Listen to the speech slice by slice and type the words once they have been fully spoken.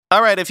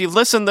All right, if you've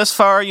listened this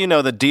far, you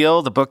know the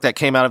deal. The book that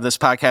came out of this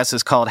podcast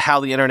is called How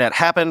the Internet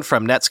Happened,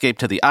 From Netscape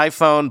to the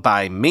iPhone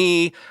by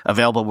me,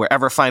 available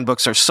wherever fine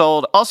books are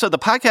sold. Also, the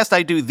podcast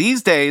I do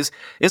these days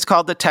is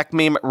called the Tech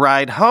Meme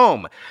Ride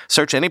Home.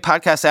 Search any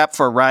podcast app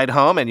for Ride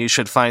Home, and you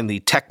should find the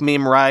Tech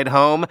Meme Ride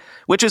Home,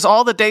 which is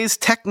all the day's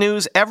tech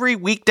news every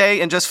weekday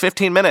in just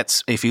 15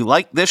 minutes. If you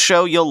like this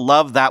show, you'll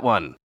love that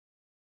one.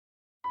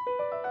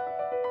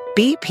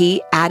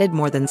 BP added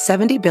more than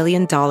 $70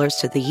 billion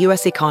to the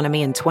U.S.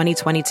 economy in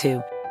 2022.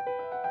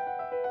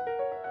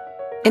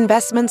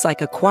 Investments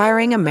like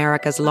acquiring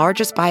America's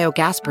largest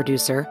biogas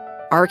producer,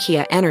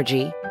 Archaea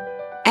Energy,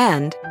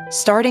 and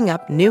starting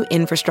up new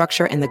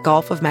infrastructure in the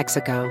Gulf of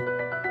Mexico.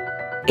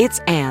 It's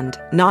and,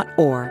 not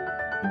or.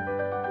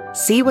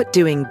 See what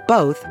doing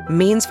both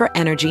means for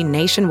energy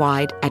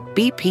nationwide at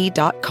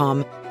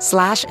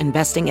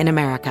bp.com/investing in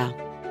America.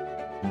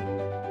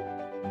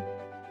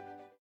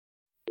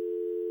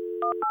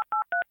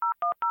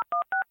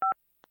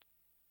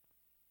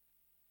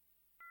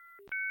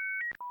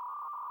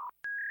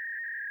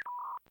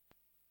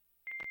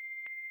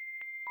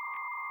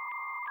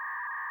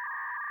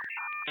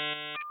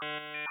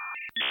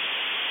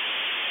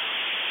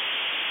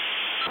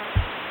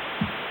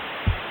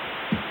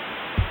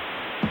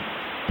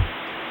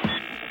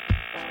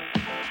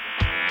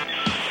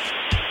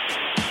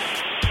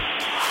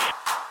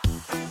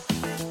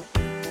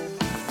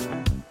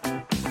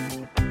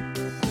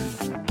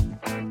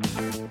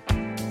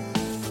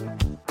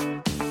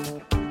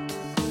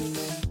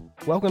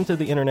 Welcome to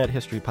the Internet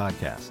History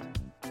Podcast.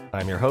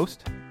 I'm your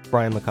host,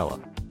 Brian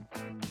McCullough.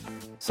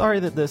 Sorry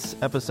that this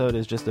episode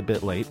is just a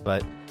bit late,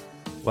 but,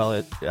 well,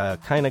 it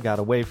kind of got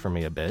away from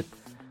me a bit.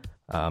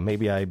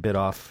 Maybe I bit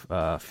off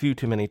a few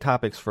too many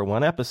topics for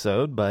one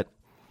episode, but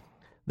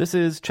this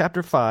is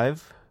Chapter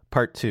 5,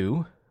 Part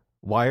 2,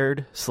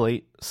 Wired,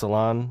 Slate,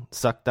 Salon,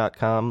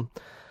 Suck.com.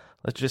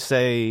 Let's just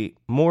say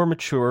more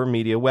mature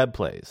media web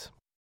plays.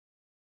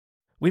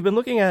 We've been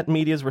looking at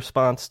media's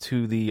response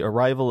to the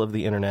arrival of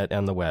the internet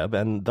and the web,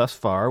 and thus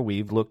far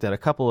we've looked at a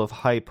couple of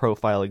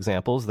high-profile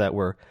examples that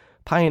were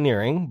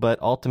pioneering,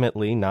 but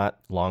ultimately not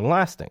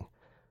long-lasting.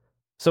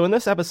 So in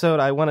this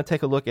episode, I want to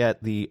take a look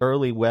at the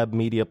early web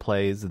media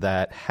plays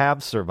that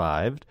have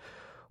survived,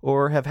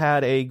 or have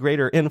had a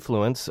greater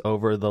influence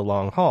over the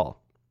long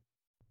haul.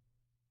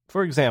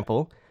 For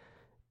example,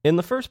 in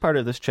the first part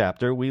of this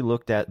chapter, we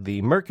looked at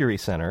the Mercury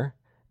Center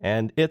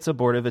and its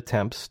abortive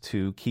attempts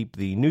to keep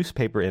the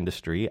newspaper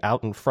industry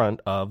out in front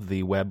of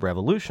the web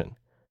revolution.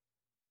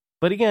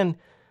 But again,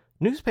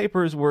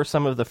 newspapers were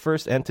some of the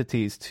first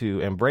entities to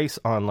embrace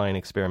online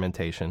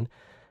experimentation,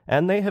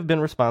 and they have been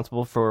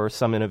responsible for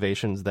some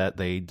innovations that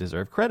they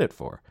deserve credit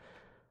for.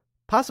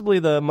 Possibly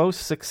the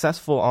most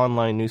successful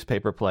online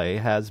newspaper play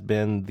has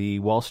been the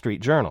Wall Street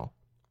Journal.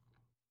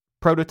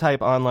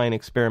 Prototype online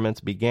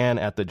experiments began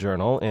at the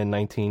Journal in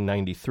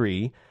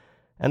 1993,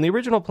 and the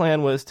original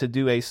plan was to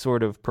do a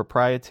sort of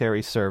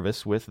proprietary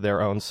service with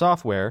their own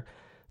software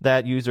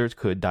that users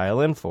could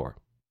dial in for.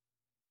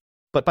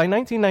 But by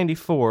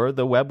 1994,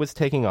 the web was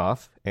taking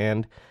off,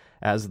 and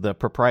as the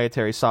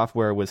proprietary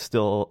software was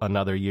still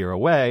another year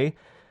away,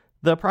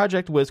 the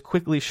project was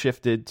quickly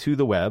shifted to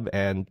the web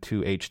and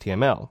to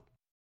HTML.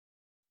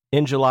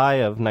 In July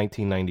of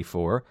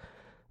 1994,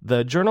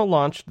 the Journal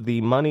launched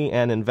the Money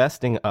and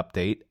Investing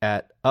update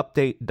at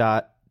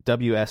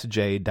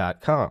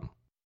update.wsj.com.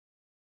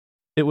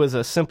 It was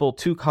a simple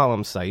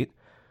two-column site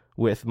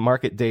with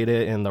market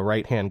data in the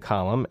right-hand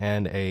column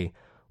and a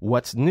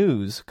What's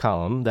News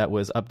column that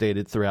was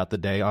updated throughout the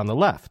day on the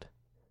left.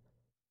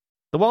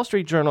 The Wall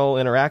Street Journal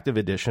Interactive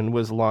Edition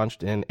was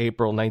launched in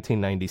April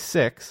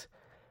 1996,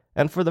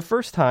 and for the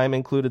first time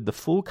included the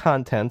full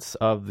contents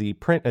of the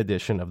print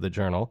edition of the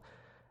Journal,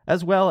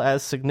 as well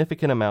as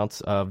significant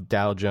amounts of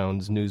Dow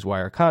Jones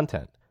Newswire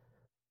content.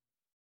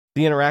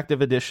 The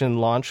Interactive Edition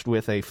launched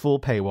with a full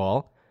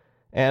paywall,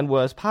 and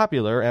was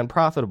popular and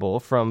profitable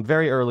from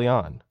very early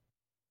on.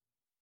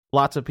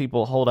 Lots of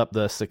people hold up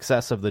the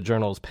success of the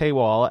Journal's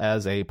paywall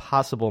as a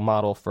possible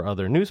model for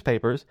other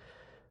newspapers,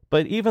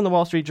 but even the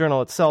Wall Street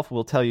Journal itself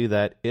will tell you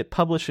that it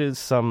publishes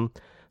some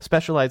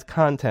specialized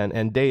content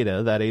and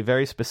data that a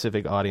very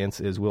specific audience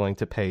is willing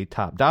to pay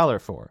top dollar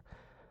for.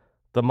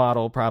 The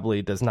model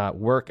probably does not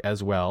work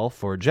as well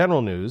for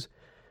general news,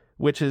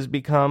 which has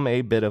become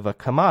a bit of a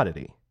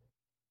commodity.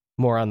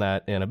 More on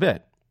that in a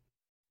bit.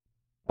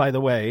 By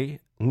the way,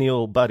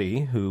 Neil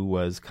Buddy, who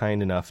was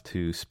kind enough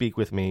to speak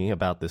with me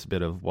about this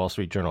bit of Wall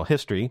Street Journal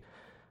history,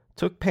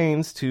 took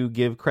pains to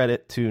give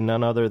credit to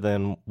none other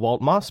than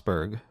Walt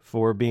Mossberg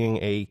for being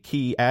a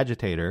key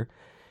agitator,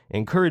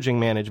 encouraging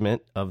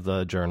management of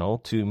the Journal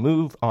to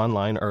move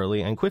online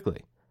early and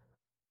quickly.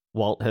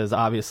 Walt has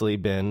obviously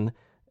been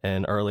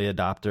an early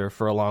adopter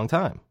for a long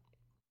time.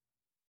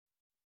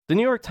 The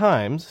New York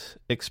Times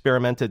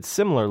experimented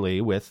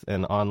similarly with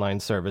an online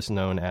service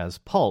known as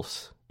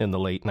Pulse in the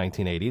late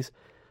 1980s,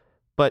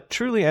 but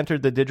truly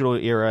entered the digital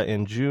era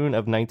in June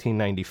of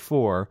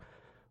 1994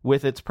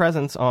 with its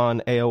presence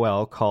on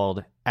AOL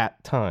called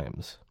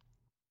 @Times.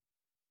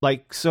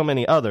 Like so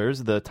many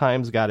others, the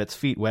Times got its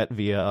feet wet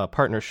via a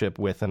partnership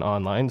with an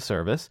online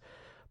service,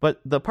 but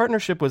the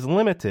partnership was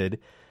limited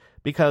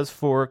because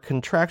for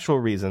contractual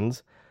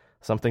reasons,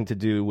 something to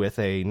do with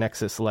a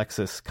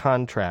Nexus-Lexis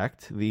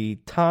contract, the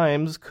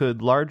Times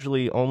could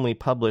largely only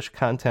publish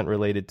content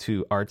related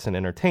to arts and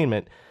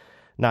entertainment,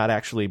 not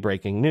actually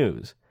breaking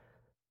news.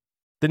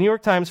 The New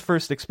York Times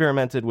first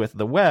experimented with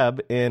the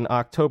web in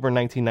October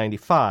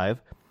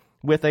 1995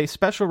 with a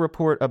special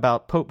report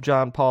about Pope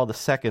John Paul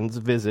II's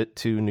visit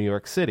to New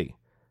York City.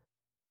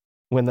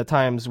 When the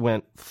Times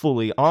went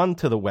fully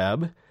onto the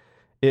web,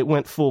 it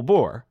went full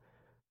bore.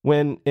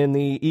 When, in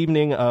the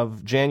evening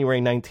of January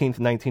 19th,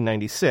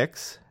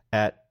 1996,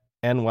 at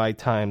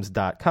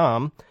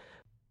nytimes.com,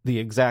 the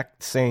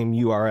exact same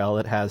URL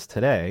it has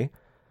today,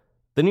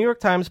 the New York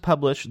Times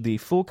published the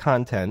full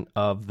content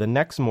of the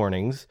next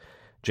morning's,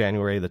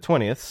 January the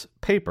 20th's,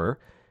 paper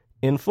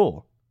in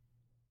full.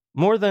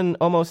 More than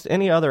almost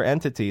any other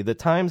entity, the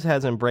Times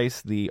has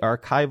embraced the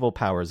archival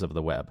powers of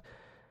the web.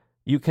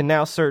 You can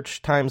now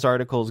search Times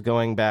articles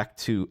going back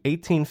to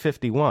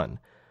 1851,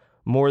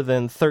 more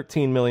than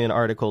 13 million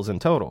articles in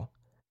total.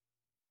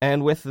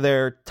 And with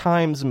their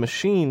Times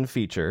Machine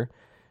feature,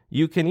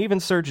 you can even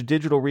search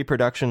digital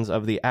reproductions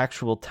of the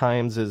actual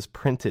Times'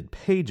 printed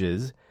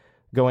pages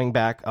going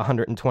back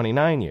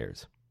 129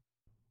 years.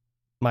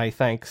 My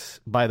thanks,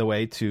 by the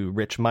way, to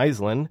Rich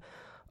Meislin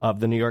of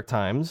the New York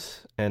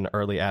Times, an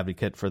early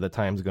advocate for the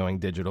Times going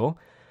digital,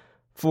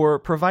 for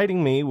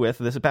providing me with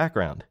this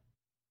background.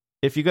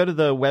 If you go to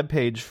the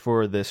webpage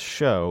for this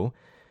show,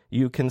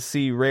 you can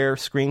see rare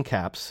screen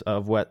caps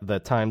of what the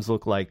Times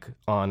look like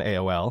on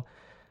AOL,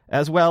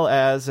 as well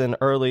as an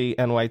early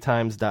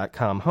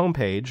nytimes.com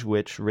homepage,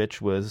 which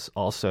Rich was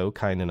also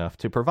kind enough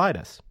to provide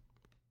us.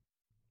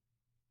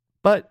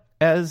 But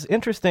as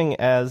interesting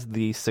as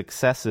the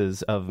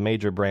successes of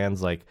major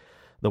brands like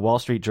the Wall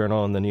Street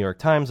Journal and the New York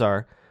Times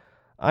are,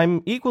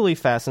 I'm equally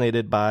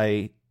fascinated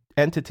by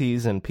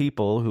entities and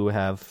people who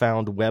have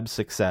found web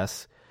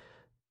success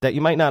that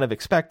you might not have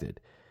expected.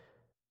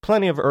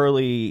 Plenty of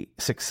early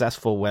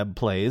successful web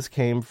plays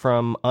came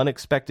from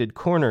unexpected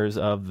corners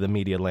of the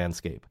media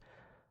landscape.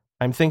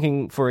 I'm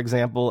thinking, for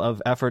example,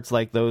 of efforts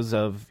like those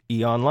of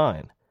E!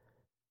 Online.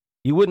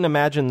 You wouldn't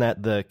imagine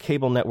that the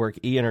cable network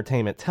E!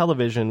 Entertainment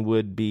Television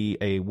would be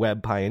a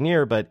web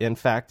pioneer, but in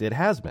fact it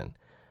has been.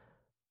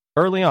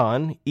 Early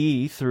on,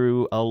 E!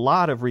 Threw a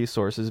lot of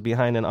resources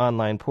behind an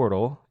online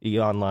portal,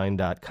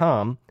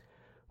 eonline.com,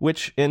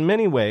 which in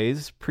many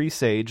ways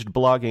presaged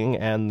blogging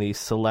and the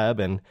celeb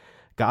and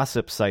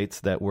gossip sites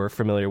that we're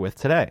familiar with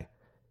today.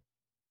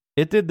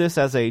 It did this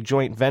as a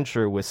joint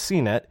venture with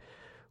CNET,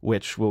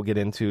 which we'll get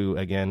into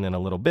again in a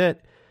little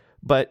bit,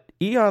 but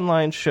E!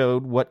 Online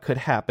showed what could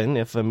happen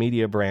if a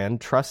media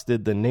brand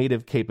trusted the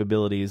native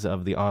capabilities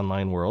of the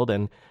online world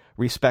and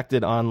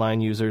respected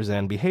online users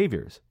and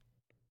behaviors.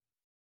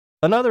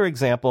 Another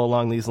example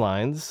along these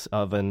lines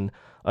of an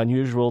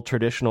unusual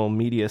traditional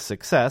media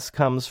success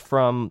comes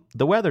from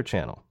the Weather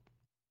Channel.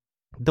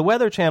 The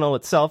Weather Channel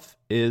itself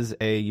is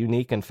a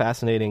unique and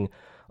fascinating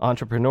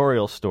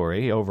entrepreneurial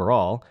story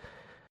overall.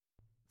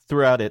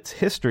 Throughout its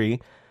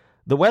history,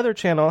 the Weather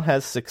Channel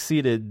has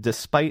succeeded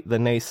despite the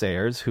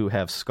naysayers who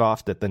have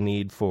scoffed at the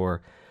need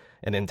for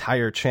an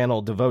entire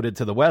channel devoted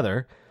to the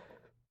weather.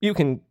 You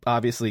can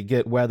obviously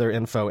get weather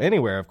info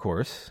anywhere, of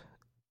course.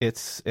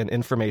 It's an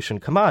information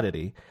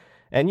commodity.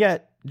 And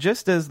yet,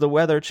 just as the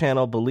Weather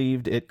Channel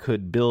believed it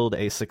could build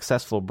a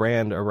successful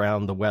brand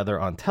around the weather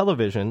on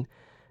television,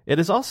 it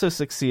has also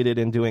succeeded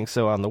in doing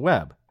so on the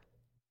web.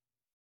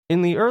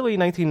 In the early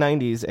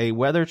 1990s, a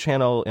Weather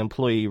Channel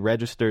employee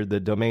registered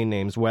the domain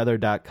names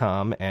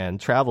weather.com and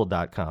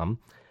travel.com.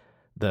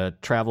 The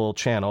Travel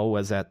Channel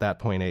was at that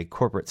point a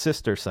corporate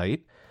sister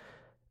site.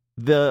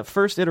 The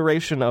first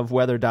iteration of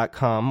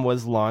weather.com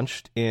was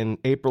launched in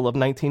April of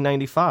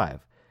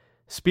 1995.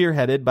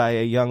 Spearheaded by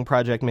a young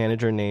project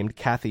manager named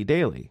Kathy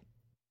Daly.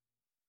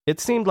 It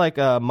seemed like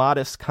a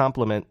modest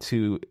complement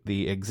to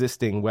the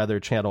existing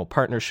Weather Channel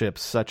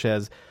partnerships, such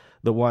as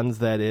the ones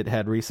that it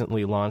had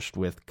recently launched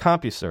with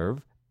CompuServe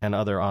and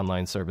other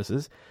online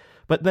services.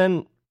 But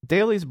then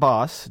Daly's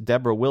boss,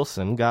 Deborah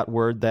Wilson, got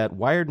word that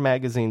Wired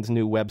Magazine's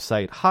new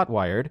website,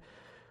 Hotwired,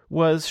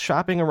 was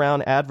shopping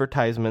around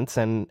advertisements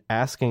and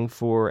asking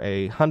for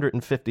a $150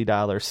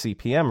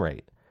 CPM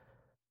rate.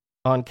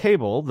 On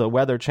cable, the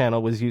Weather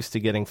Channel was used to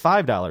getting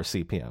 $5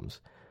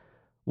 CPMs.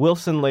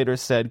 Wilson later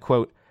said,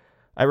 quote,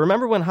 "I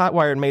remember when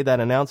Hotwired made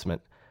that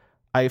announcement.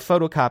 I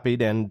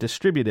photocopied and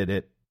distributed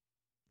it.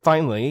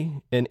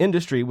 Finally, an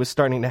industry was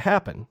starting to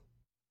happen."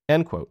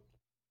 End quote.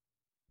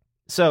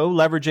 So,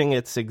 leveraging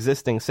its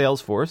existing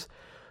sales force,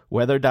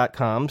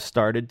 Weather.com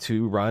started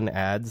to run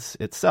ads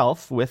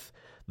itself, with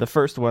the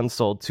first one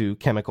sold to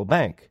Chemical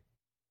Bank.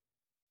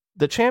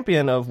 The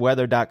champion of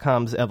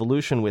Weather.com's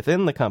evolution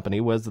within the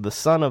company was the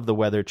son of the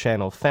Weather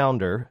Channel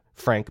founder,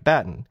 Frank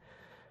Batten.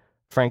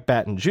 Frank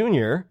Batten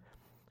Jr.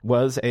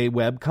 was a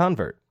web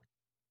convert.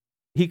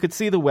 He could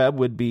see the web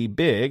would be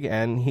big,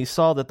 and he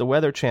saw that the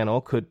Weather Channel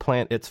could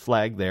plant its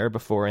flag there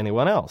before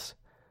anyone else.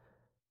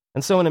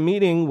 And so in a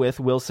meeting with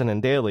Wilson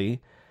and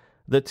Daley,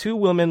 the two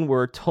women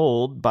were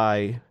told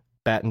by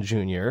Batten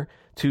Jr.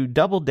 to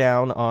double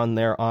down on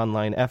their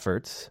online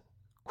efforts.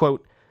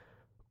 Quote,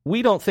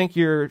 "We don't think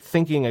you're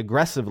thinking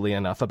aggressively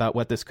enough about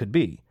what this could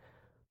be.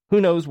 Who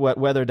knows what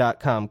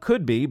weather.com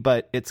could be,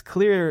 but it's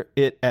clear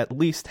it at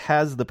least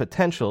has the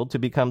potential to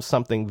become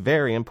something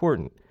very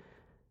important.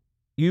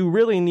 You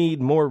really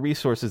need more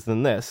resources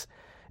than this,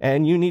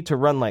 and you need to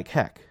run like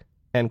heck."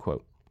 End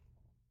quote.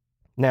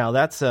 Now,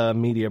 that's a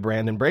media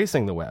brand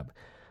embracing the web.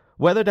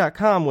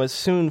 Weather.com was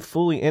soon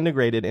fully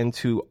integrated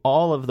into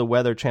all of the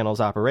Weather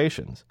Channel's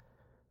operations.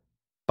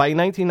 By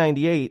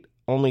 1998,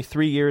 only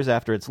 3 years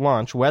after its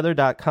launch,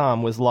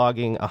 Weather.com was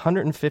logging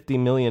 150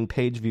 million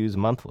page views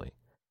monthly.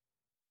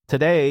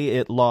 Today,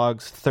 it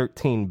logs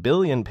 13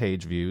 billion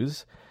page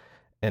views,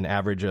 an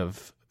average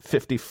of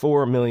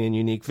 54 million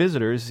unique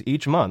visitors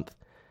each month,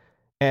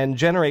 and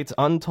generates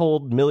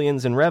untold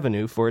millions in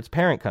revenue for its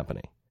parent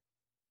company.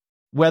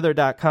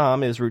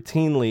 Weather.com is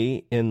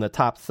routinely in the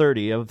top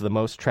 30 of the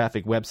most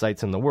trafficked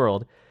websites in the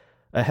world,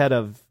 ahead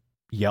of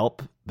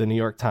Yelp, the New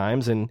York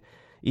Times, and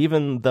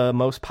even the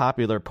most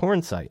popular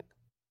porn site.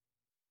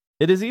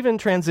 It has even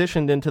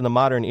transitioned into the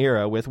modern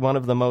era with one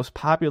of the most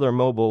popular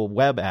mobile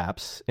web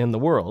apps in the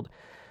world,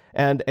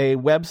 and a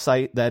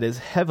website that is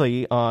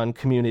heavy on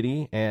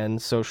community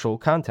and social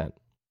content.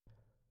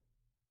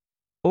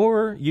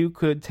 Or you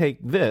could take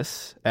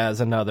this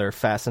as another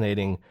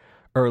fascinating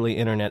early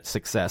internet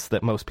success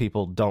that most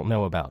people don't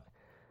know about.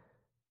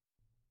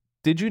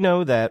 Did you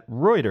know that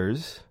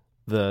Reuters,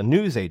 the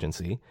news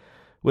agency,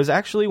 was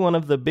actually one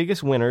of the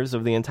biggest winners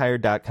of the entire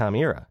 .com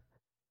era?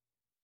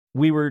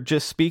 We were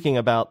just speaking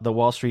about the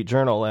Wall Street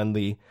Journal and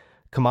the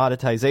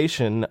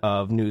commoditization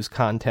of news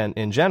content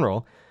in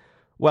general.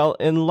 Well,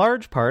 in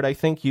large part, I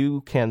think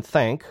you can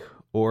thank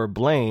or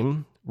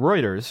blame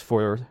Reuters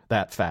for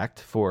that fact,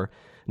 for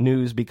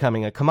news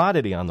becoming a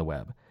commodity on the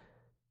web.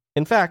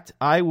 In fact,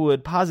 I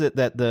would posit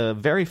that the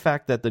very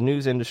fact that the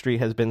news industry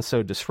has been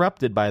so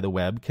disrupted by the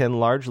web can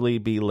largely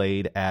be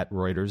laid at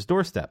Reuters'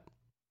 doorstep.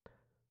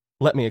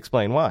 Let me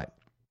explain why.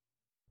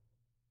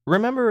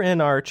 Remember in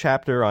our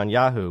chapter on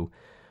Yahoo,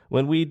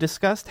 when we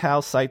discussed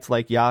how sites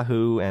like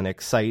Yahoo and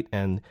Excite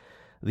and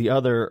the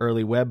other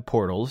early web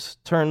portals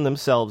turned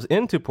themselves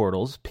into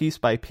portals piece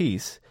by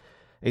piece,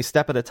 a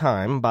step at a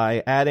time,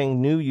 by adding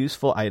new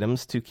useful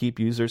items to keep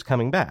users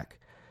coming back.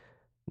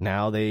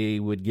 Now they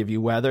would give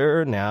you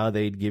weather, now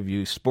they'd give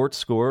you sports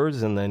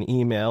scores, and then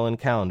email and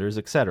calendars,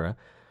 etc.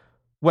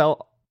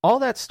 Well, all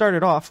that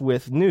started off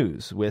with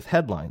news, with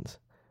headlines.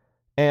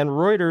 And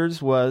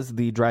Reuters was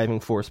the driving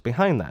force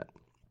behind that.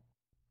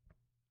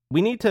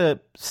 We need to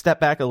step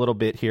back a little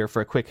bit here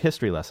for a quick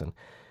history lesson.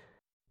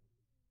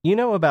 You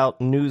know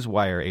about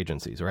newswire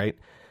agencies, right?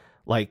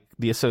 Like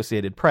the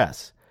Associated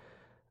Press.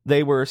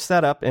 They were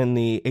set up in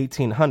the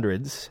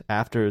 1800s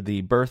after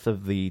the birth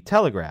of the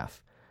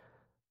telegraph.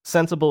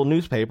 Sensible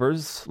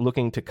newspapers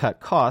looking to cut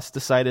costs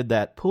decided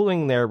that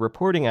pooling their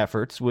reporting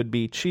efforts would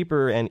be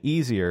cheaper and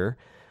easier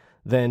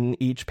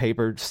than each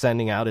paper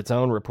sending out its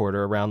own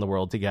reporter around the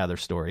world to gather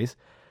stories,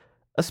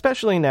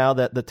 especially now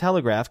that the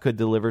telegraph could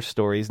deliver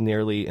stories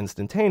nearly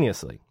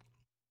instantaneously.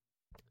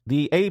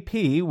 The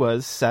AP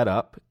was set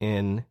up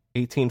in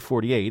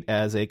 1848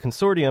 as a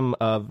consortium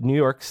of New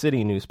York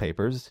City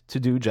newspapers to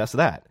do just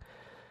that.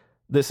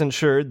 This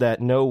ensured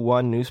that no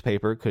one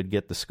newspaper could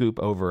get the scoop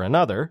over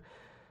another,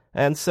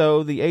 and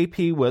so the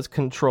AP was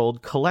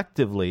controlled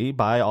collectively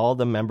by all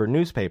the member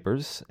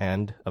newspapers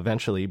and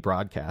eventually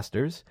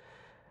broadcasters,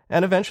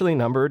 and eventually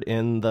numbered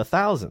in the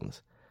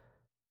thousands.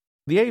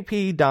 The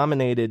AP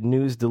dominated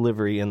news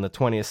delivery in the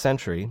 20th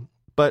century,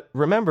 but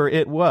remember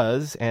it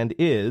was and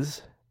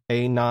is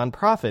a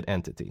non-profit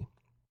entity.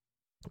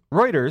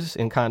 Reuters,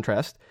 in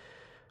contrast,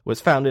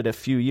 was founded a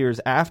few years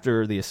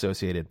after the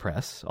Associated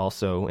Press,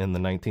 also in the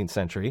 19th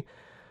century,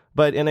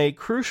 but in a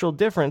crucial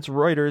difference,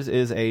 Reuters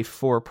is a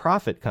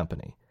for-profit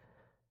company,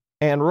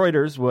 and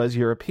Reuters was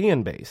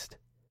European-based.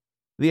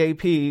 The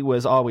AP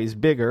was always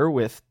bigger,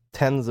 with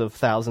tens of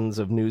thousands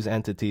of news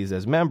entities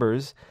as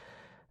members,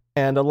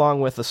 and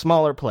along with a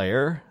smaller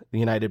player, the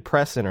United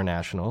Press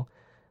International,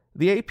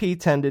 the AP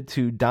tended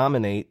to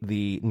dominate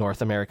the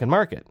North American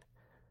market.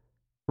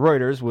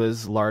 Reuters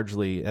was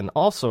largely and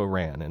also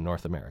ran in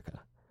North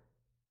America.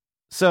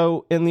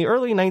 So, in the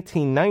early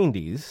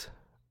 1990s,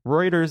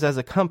 Reuters as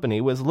a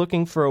company was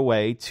looking for a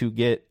way to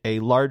get a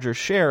larger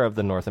share of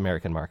the North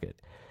American market.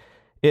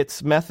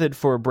 Its method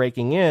for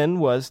breaking in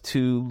was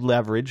to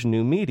leverage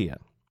new media.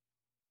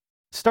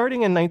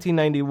 Starting in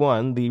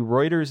 1991, the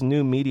Reuters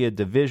New Media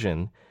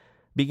Division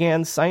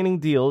began signing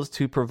deals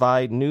to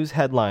provide news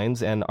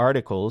headlines and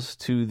articles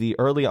to the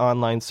early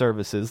online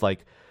services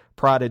like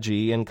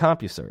Prodigy and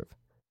CompuServe.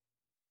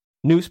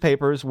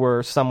 Newspapers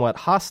were somewhat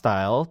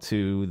hostile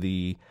to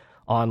the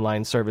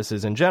online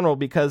services in general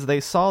because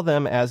they saw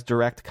them as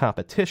direct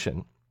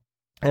competition,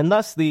 and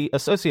thus the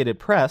Associated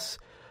Press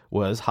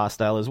was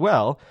hostile as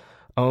well,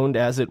 owned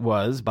as it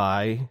was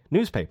by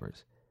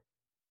newspapers.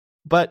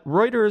 But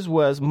Reuters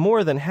was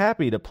more than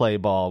happy to play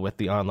ball with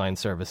the online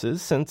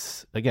services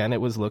since, again,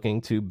 it was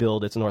looking to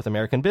build its North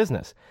American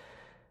business.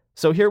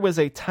 So here was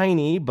a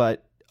tiny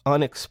but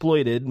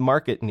unexploited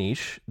market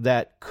niche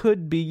that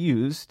could be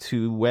used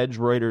to wedge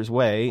Reuters'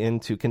 way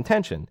into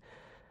contention.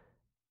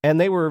 And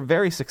they were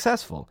very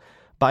successful.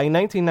 By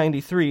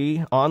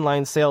 1993,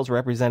 online sales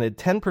represented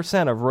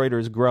 10% of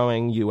Reuters'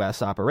 growing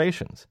U.S.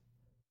 operations.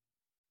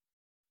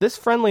 This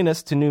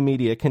friendliness to new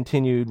media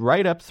continued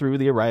right up through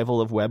the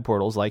arrival of web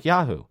portals like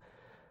Yahoo.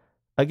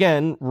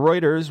 Again,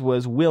 Reuters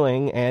was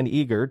willing and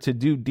eager to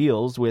do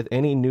deals with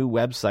any new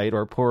website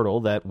or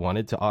portal that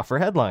wanted to offer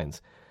headlines.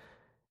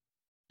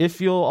 If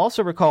you'll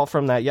also recall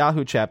from that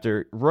Yahoo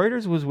chapter,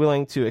 Reuters was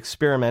willing to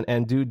experiment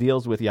and do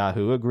deals with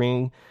Yahoo,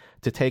 agreeing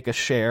to take a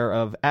share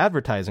of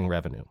advertising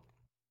revenue.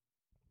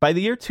 By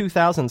the year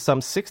 2000,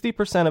 some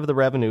 60% of the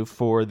revenue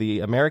for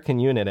the American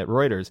unit at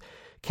Reuters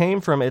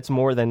came from its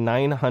more than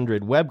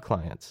 900 web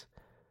clients.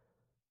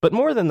 But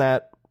more than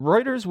that,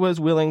 Reuters was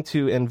willing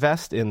to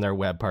invest in their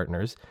web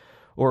partners,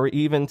 or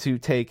even to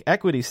take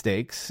equity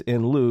stakes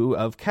in lieu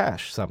of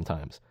cash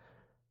sometimes.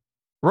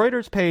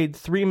 Reuters paid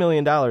 $3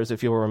 million,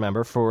 if you'll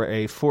remember, for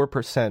a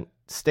 4%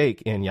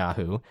 stake in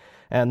Yahoo,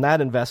 and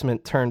that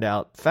investment turned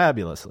out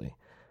fabulously.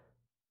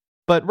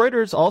 But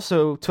Reuters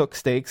also took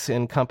stakes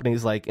in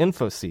companies like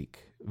InfoSeek,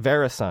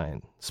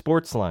 VeriSign,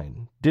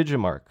 Sportsline,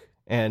 Digimarc,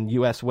 and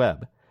US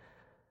Web.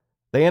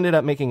 They ended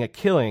up making a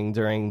killing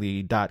during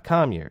the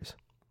 .com years.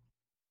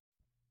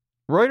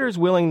 Reuters'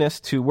 willingness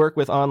to work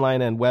with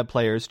online and web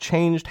players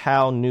changed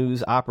how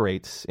news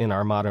operates in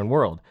our modern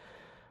world.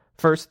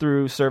 First,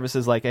 through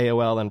services like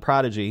AOL and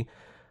Prodigy,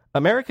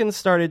 Americans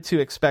started to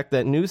expect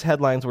that news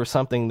headlines were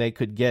something they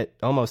could get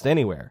almost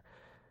anywhere,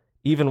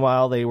 even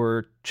while they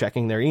were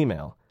checking their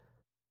email.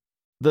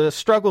 The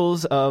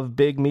struggles of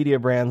big media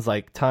brands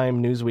like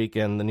Time, Newsweek,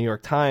 and the New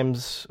York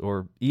Times,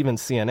 or even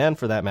CNN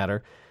for that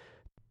matter,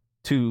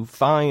 to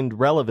find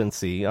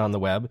relevancy on the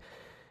web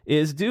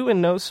is due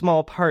in no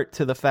small part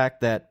to the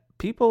fact that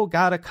people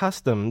got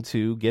accustomed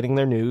to getting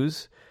their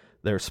news,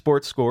 their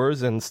sports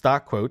scores, and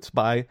stock quotes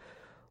by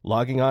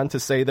logging on to,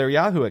 say, their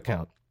Yahoo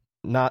account,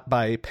 not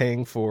by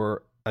paying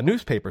for a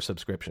newspaper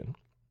subscription.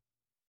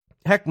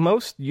 Heck,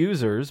 most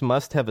users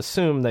must have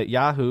assumed that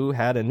Yahoo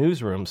had a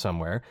newsroom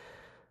somewhere.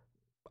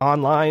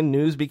 Online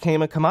news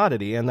became a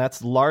commodity, and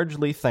that's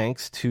largely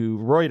thanks to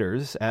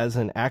Reuters as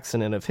an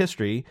accident of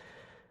history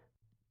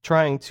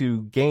trying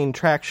to gain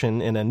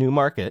traction in a new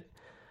market,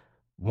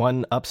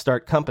 one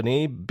upstart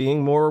company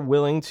being more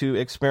willing to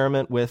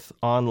experiment with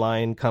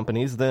online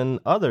companies than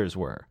others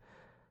were.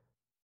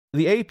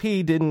 The AP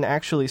didn't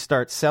actually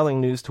start selling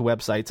news to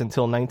websites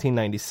until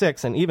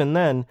 1996, and even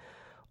then,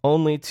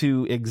 only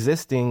to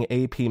existing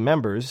AP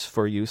members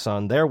for use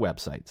on their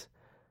websites.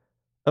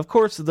 Of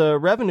course, the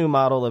revenue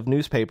model of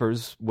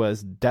newspapers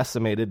was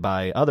decimated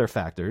by other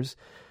factors,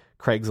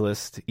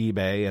 Craigslist,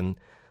 eBay, and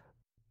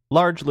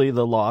largely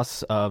the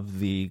loss of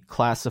the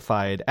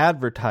classified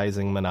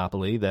advertising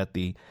monopoly that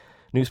the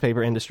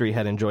newspaper industry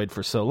had enjoyed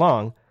for so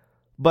long.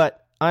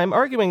 But I'm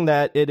arguing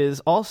that it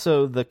is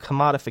also the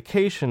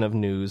commodification of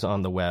news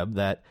on the web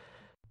that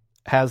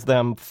has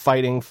them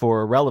fighting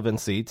for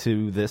relevancy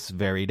to this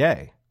very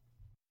day.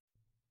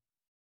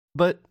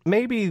 But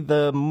maybe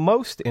the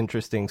most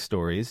interesting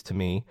stories to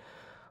me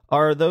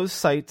are those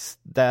sites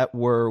that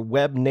were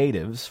web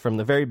natives from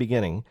the very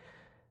beginning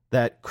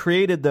that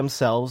created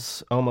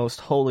themselves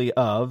almost wholly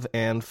of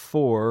and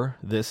for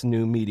this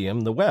new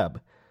medium, the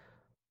web.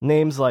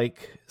 Names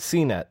like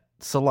CNET,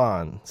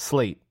 Salon,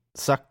 Slate,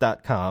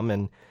 Suck.com,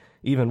 and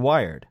even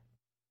Wired.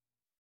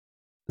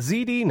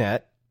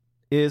 ZDNet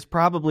is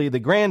probably the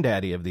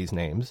granddaddy of these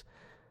names.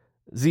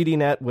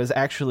 ZDNet was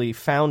actually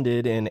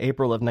founded in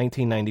April of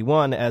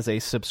 1991 as a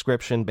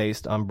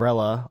subscription-based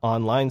umbrella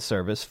online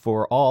service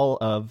for all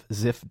of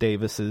Ziff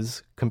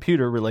Davis's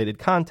computer-related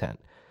content.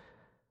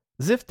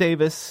 Ziff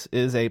Davis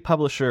is a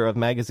publisher of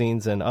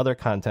magazines and other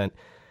content,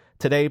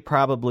 today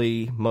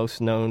probably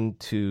most known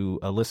to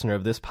a listener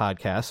of this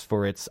podcast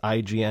for its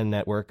IGN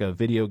network of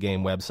video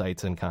game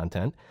websites and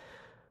content.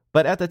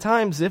 But at the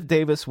time, Ziff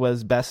Davis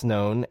was best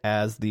known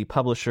as the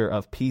publisher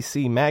of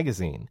PC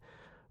Magazine,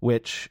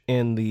 which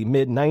in the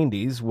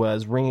mid-90s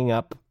was ringing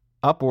up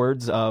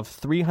upwards of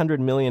 $300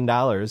 million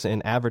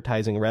in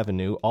advertising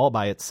revenue all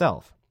by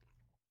itself.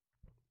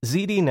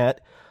 ZDNet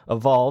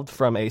evolved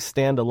from a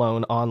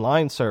standalone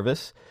online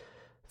service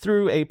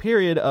through a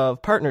period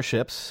of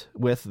partnerships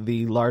with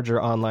the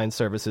larger online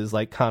services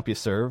like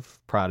CompuServe,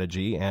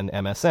 Prodigy, and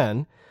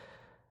MSN,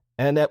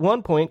 and at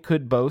one point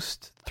could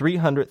boast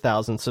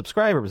 300,000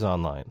 subscribers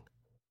online.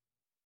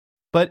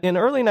 But in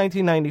early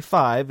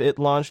 1995, it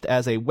launched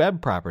as a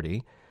web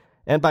property,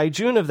 and by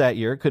June of that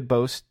year could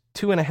boast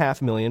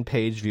 2.5 million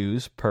page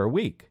views per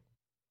week.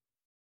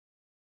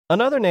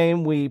 Another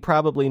name we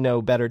probably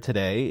know better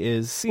today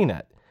is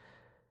CNET.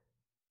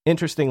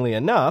 Interestingly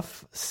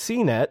enough,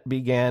 CNET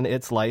began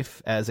its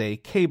life as a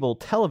cable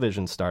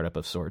television startup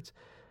of sorts.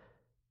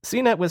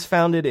 CNET was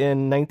founded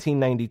in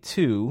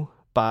 1992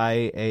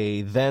 by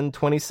a then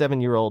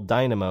 27-year-old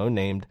dynamo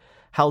named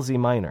Halsey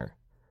Minor.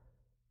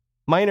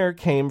 Minor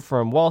came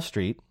from Wall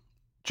Street,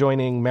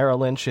 joining Merrill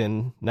Lynch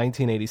in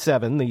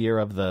 1987, the year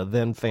of the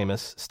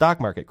then-famous stock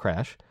market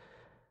crash.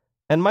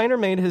 And Minor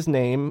made his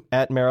name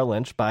at Merrill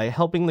Lynch by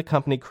helping the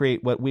company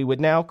create what we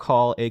would now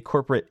call a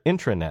corporate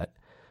intranet,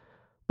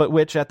 but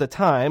which at the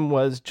time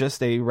was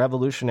just a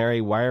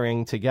revolutionary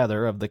wiring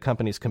together of the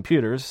company's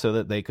computers so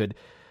that they could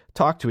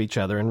talk to each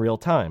other in real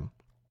time.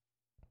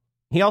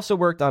 He also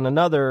worked on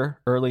another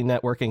early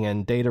networking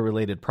and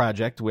data-related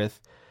project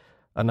with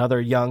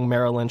another young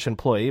Merrill Lynch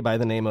employee by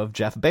the name of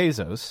Jeff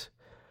Bezos,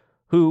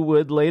 who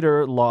would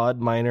later laud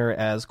Minor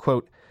as,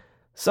 quote,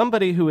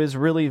 somebody who is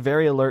really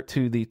very alert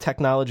to the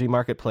technology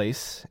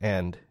marketplace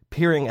and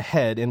peering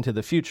ahead into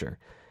the future.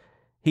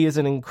 He is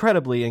an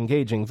incredibly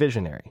engaging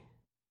visionary,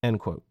 end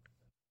quote.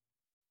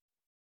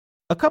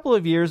 A couple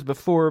of years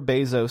before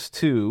Bezos,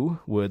 too,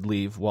 would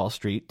leave Wall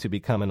Street to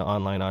become an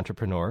online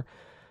entrepreneur,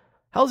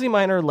 Halsey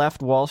Minor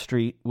left Wall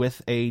Street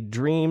with a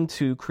dream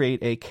to create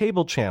a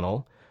cable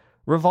channel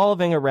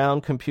revolving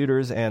around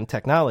computers and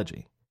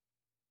technology.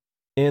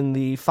 In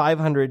the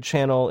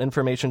 500-channel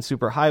information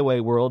superhighway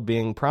world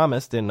being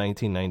promised in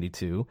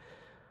 1992,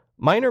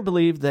 Minor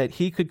believed that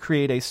he could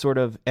create a sort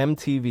of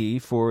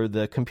MTV for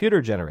the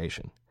computer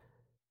generation.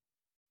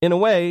 In a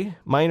way,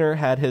 Minor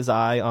had his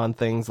eye on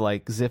things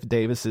like Ziff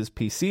Davis's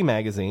PC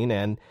magazine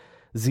and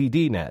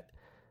ZDNet,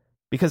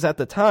 because at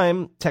the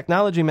time,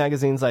 technology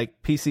magazines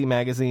like PC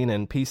Magazine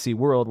and PC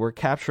World were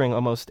capturing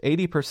almost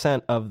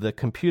 80% of the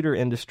computer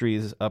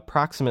industry's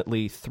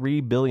approximately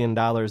 $3 billion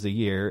a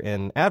year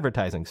in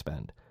advertising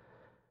spend.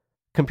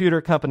 Computer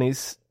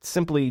companies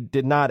simply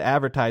did not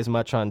advertise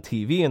much on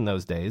TV in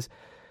those days,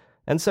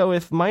 and so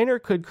if Minor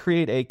could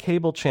create a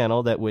cable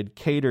channel that would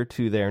cater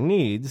to their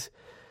needs,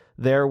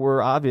 there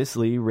were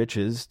obviously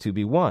riches to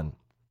be won.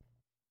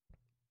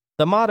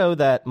 The motto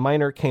that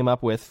Minor came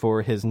up with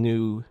for his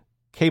new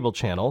cable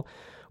channel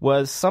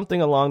was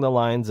something along the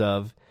lines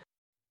of,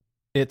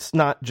 it's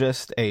not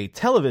just a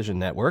television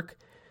network,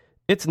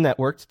 it's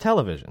networked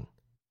television.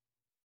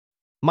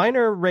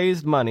 Minor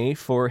raised money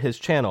for his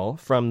channel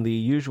from the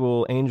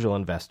usual angel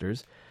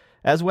investors,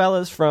 as well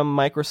as from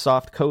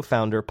Microsoft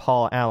co-founder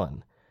Paul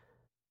Allen.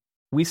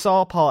 We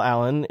saw Paul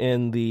Allen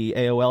in the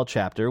AOL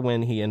chapter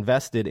when he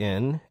invested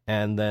in,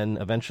 and then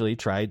eventually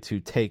tried to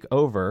take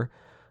over,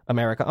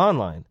 America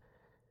Online.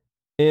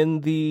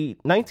 In the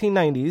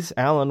 1990s,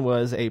 Allen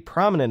was a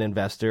prominent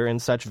investor in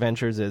such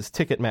ventures as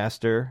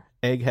Ticketmaster,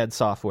 Egghead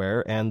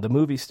Software, and the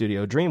movie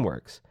studio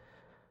DreamWorks.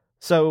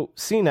 So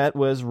CNET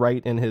was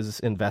right in his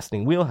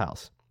investing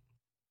wheelhouse.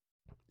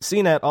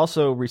 CNET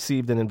also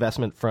received an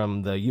investment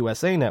from the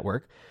USA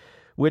Network,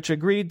 which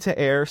agreed to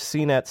air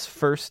CNET's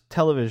first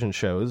television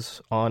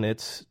shows on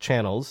its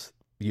channels,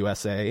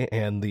 USA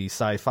and the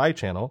Sci-Fi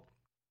Channel,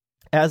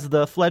 as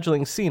the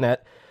fledgling CNET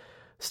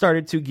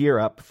started to gear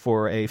up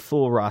for a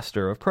full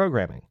roster of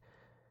programming.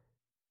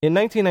 In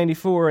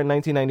 1994 and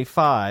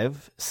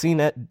 1995,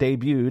 CNET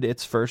debuted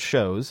its first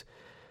shows,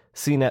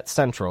 CNET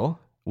Central,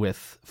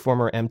 with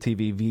former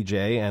MTV VJ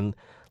and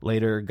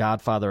later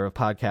godfather of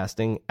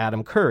podcasting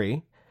Adam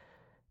Curry,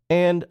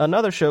 and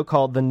another show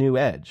called The New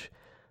Edge.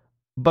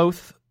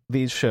 Both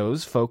these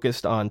shows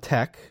focused on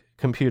tech,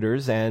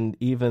 computers, and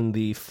even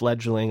the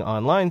fledgling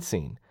online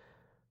scene.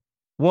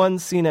 One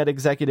CNET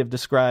executive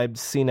described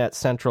CNET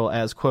Central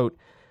as, quote,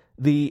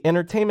 the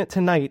entertainment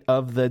tonight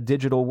of the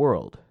digital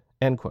world,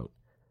 end quote.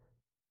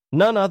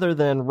 None other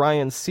than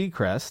Ryan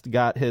Seacrest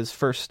got his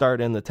first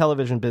start in the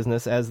television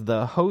business as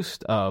the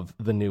host of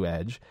The New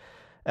Edge,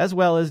 as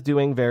well as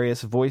doing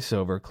various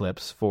voiceover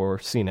clips for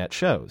CNET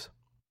shows.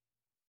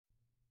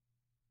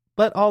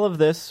 But all of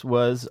this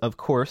was, of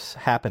course,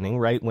 happening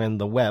right when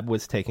the web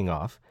was taking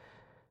off,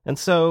 and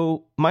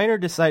so Minor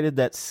decided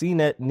that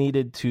CNET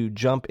needed to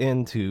jump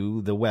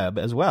into the web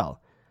as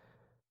well.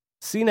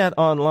 CNET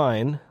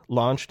Online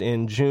launched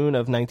in June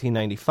of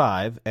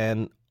 1995,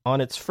 and on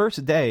its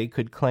first day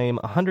could claim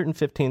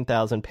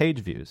 115,000 page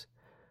views.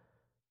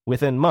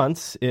 Within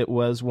months, it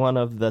was one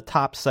of the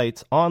top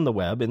sites on the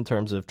web in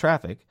terms of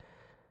traffic.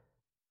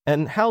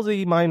 And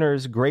Halsey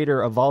Minor's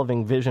greater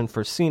evolving vision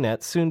for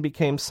CNET soon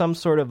became some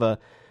sort of a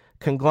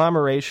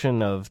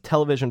conglomeration of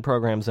television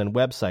programs and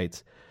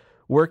websites,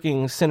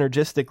 working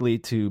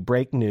synergistically to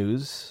break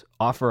news,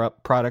 offer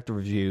up product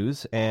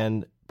reviews,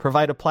 and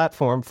provide a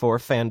platform for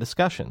fan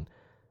discussion.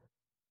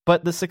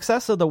 But the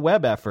success of the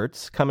web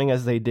efforts, coming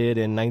as they did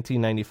in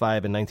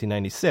 1995 and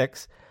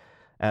 1996,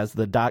 as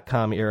the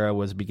dot-com era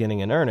was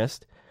beginning in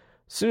earnest,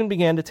 soon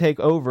began to take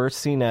over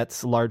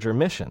CNET's larger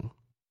mission.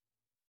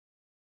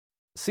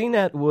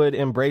 CNET would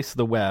embrace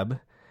the web,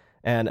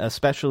 and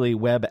especially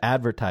web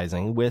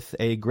advertising, with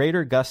a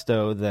greater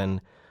gusto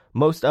than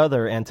most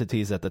other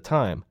entities at the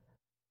time.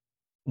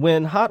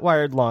 When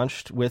Hotwired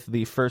launched with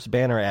the first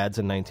banner ads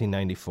in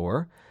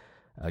 1994,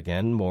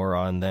 again, more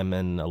on them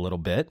in a little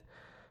bit,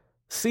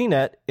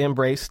 CNET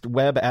embraced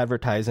web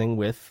advertising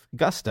with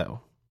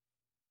gusto.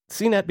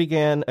 CNET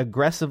began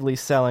aggressively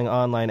selling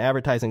online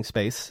advertising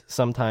space,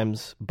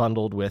 sometimes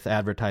bundled with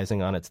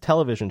advertising on its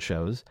television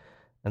shows,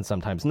 and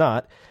sometimes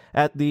not,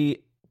 at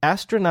the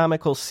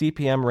astronomical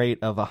CPM rate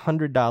of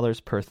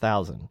 $100 per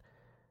thousand.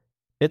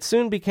 It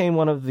soon became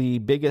one of the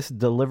biggest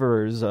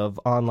deliverers of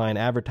online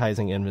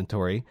advertising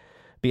inventory,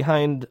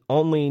 behind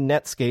only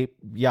Netscape,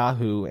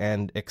 Yahoo,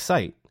 and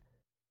Excite.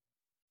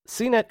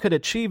 CNET could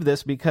achieve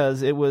this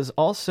because it was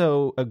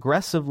also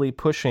aggressively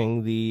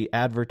pushing the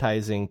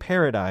advertising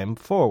paradigm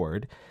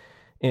forward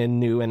in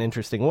new and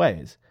interesting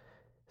ways.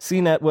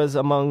 CNET was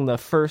among the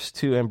first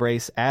to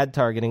embrace ad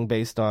targeting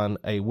based on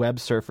a web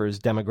surfer's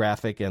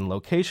demographic and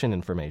location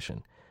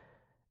information.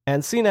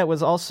 And CNET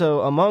was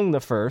also among the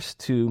first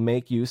to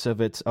make use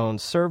of its own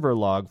server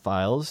log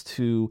files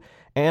to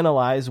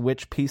analyze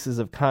which pieces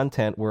of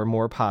content were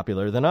more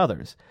popular than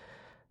others,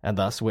 and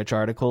thus which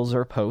articles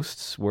or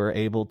posts were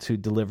able to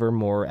deliver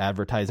more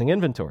advertising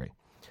inventory,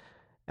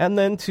 and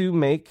then to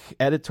make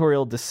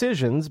editorial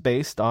decisions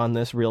based on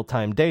this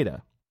real-time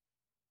data.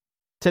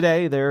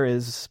 Today, there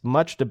is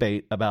much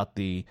debate about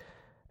the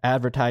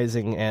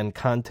advertising and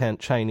content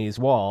Chinese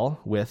wall,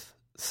 with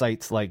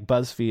sites like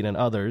BuzzFeed and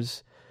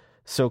others,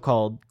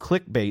 so-called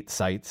clickbait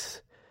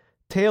sites,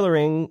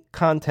 tailoring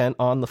content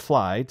on the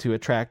fly to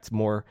attract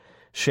more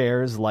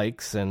shares,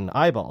 likes, and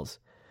eyeballs.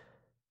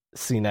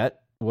 CNET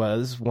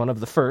was one of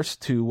the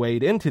first to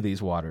wade into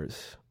these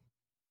waters.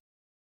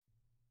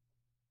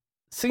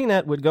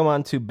 CNET would go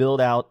on to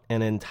build out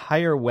an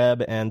entire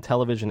web and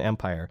television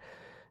empire,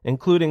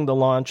 including the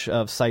launch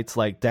of sites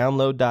like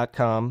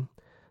Download.com,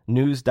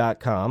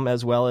 News.com,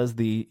 as well as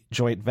the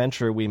joint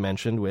venture we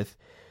mentioned with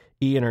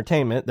E!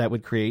 Entertainment that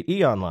would create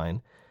E!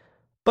 Online,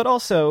 but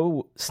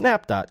also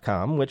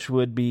Snap.com, which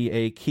would be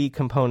a key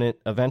component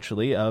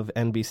eventually of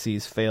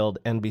NBC's failed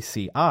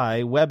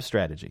NBCI web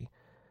strategy.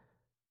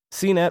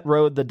 CNET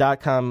rode the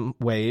 .com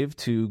wave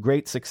to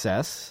great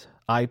success,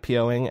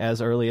 IPOing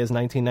as early as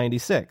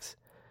 1996.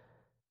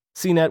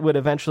 CNET would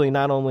eventually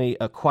not only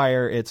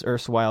acquire its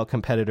erstwhile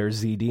competitor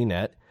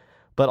ZDNet,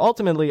 but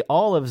ultimately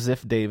all of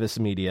Ziff Davis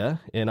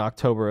Media in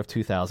October of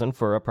 2000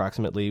 for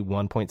approximately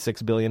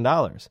 $1.6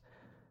 billion.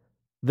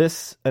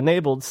 This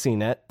enabled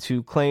CNET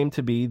to claim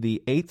to be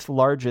the 8th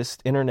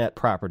largest internet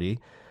property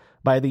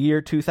by the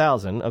year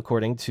 2000,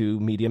 according to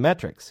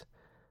Mediametrics.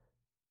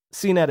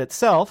 CNET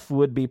itself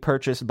would be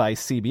purchased by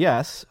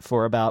CBS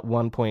for about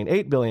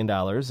 $1.8 billion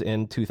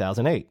in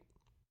 2008.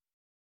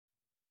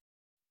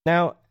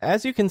 Now,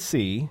 as you can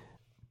see,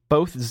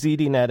 both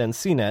ZDNet and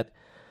CNET,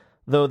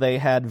 though they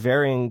had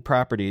varying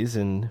properties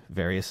in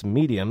various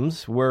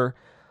mediums, were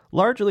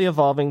largely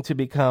evolving to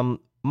become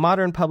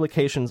modern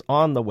publications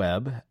on the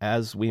web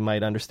as we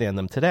might understand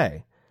them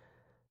today.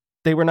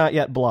 They were not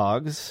yet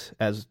blogs,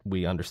 as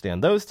we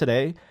understand those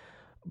today,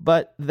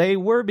 but they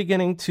were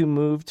beginning to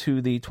move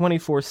to the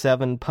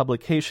 24/7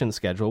 publication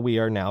schedule we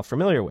are now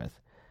familiar with.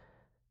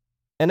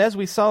 And as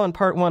we saw in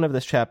part 1 of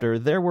this chapter,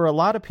 there were a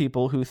lot of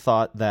people who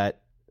thought that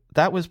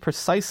was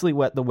precisely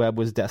what the web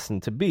was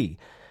destined to be,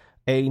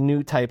 a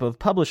new type of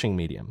publishing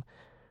medium.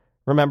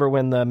 Remember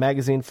when the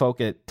magazine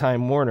folk at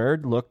Time Warner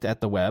looked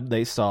at the web,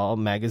 they saw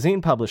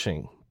magazine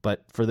publishing,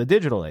 but for the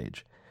digital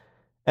age.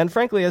 And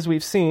frankly, as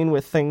we've seen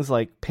with things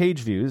like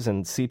page views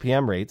and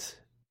CPM rates,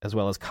 as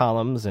well as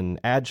columns and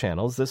ad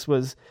channels, this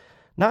was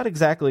not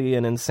exactly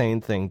an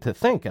insane thing to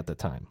think at the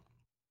time.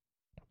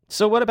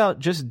 So what about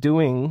just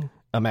doing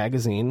a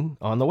magazine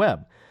on the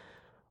web?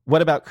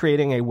 What about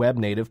creating a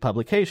web-native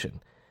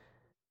publication?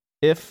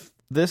 If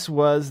this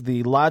was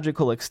the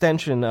logical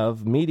extension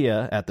of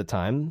media at the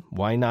time,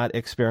 why not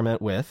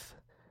experiment with,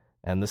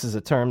 and this is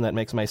a term that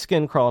makes my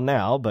skin crawl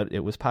now, but it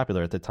was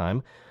popular at the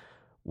time,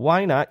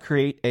 why not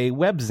create a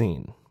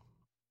webzine?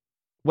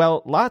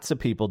 Well, lots of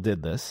people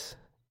did this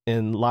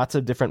in lots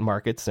of different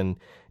markets and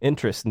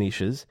interest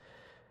niches.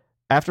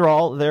 After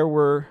all, there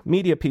were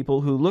media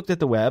people who looked at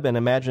the web and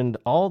imagined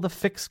all the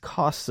fixed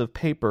costs of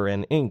paper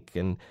and ink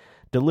and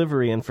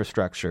delivery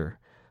infrastructure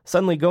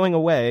suddenly going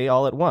away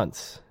all at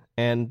once,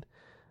 and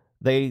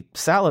they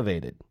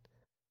salivated.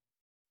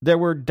 There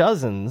were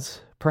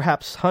dozens,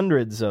 perhaps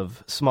hundreds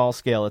of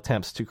small-scale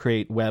attempts to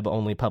create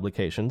web-only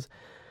publications,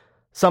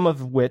 some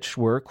of which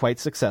were quite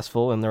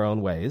successful in their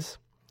own ways.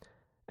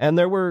 And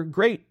there were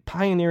great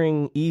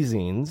pioneering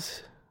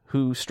e-zines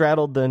who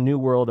straddled the new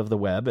world of the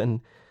web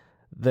and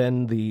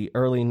then the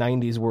early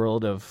 90s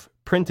world of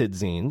printed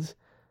zines.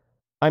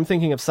 I'm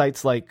thinking of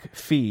sites like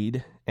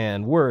Feed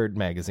and Word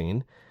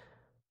magazine.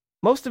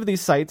 Most of these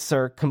sites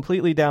are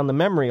completely down the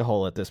memory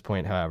hole at this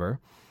point, however.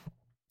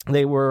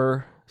 They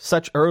were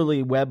such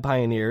early web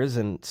pioneers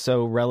and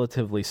so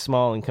relatively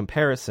small in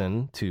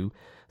comparison to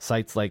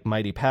sites like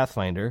Mighty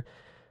Pathfinder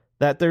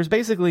that there's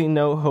basically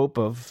no hope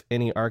of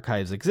any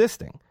archives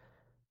existing.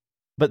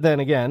 But then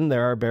again,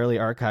 there are barely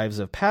archives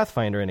of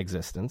Pathfinder in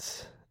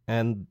existence,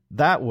 and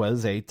that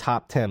was a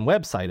top 10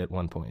 website at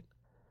one point.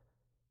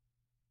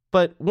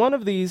 But one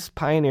of these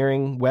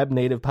pioneering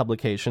web-native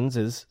publications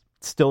is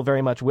still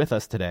very much with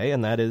us today,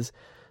 and that is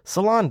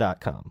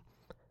Salon.com.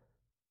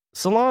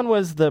 Salon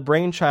was the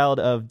brainchild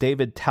of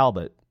David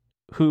Talbot,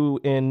 who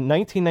in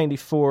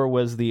 1994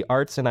 was the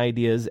arts and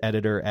ideas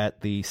editor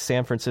at the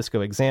San Francisco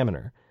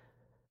Examiner.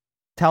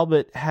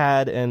 Talbot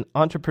had an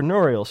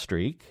entrepreneurial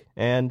streak,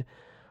 and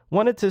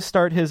wanted to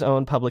start his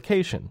own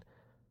publication.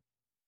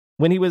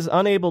 When he was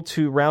unable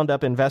to round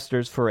up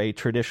investors for a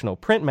traditional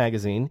print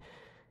magazine,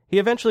 he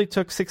eventually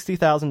took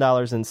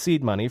 $60,000 in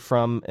seed money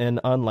from an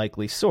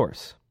unlikely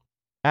source,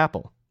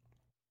 Apple.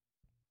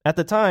 At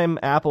the time,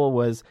 Apple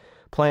was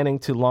planning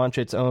to launch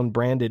its own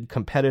branded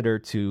competitor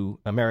to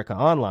America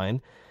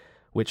Online,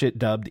 which it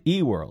dubbed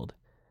eWorld,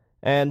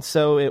 and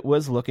so it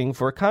was looking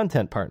for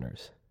content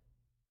partners.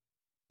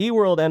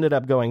 eWorld ended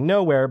up going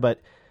nowhere,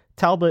 but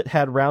Talbot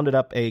had rounded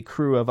up a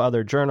crew of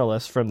other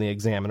journalists from the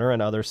Examiner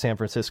and other San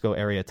Francisco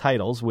area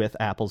titles with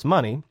Apple's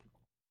money,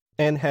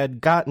 and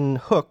had gotten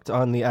hooked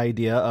on the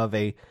idea of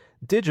a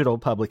digital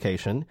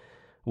publication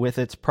with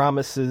its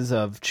promises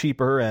of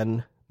cheaper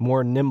and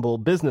more nimble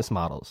business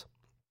models.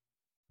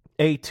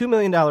 A $2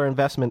 million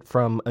investment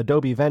from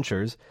Adobe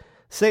Ventures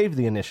saved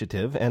the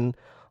initiative, and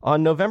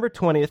on November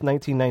 20th,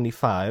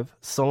 1995,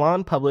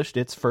 Salon published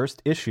its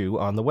first issue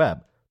on the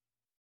web.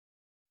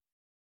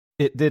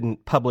 It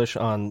didn't publish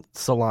on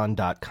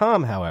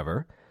Salon.com,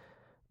 however,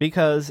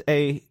 because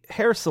a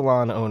hair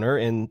salon owner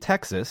in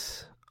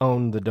Texas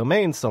owned the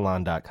domain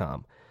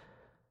Salon.com.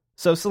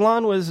 So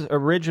Salon was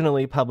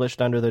originally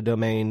published under the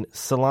domain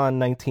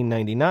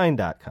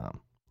Salon1999.com.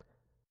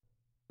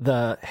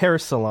 The hair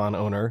salon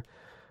owner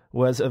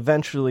was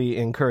eventually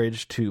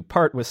encouraged to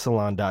part with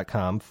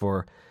Salon.com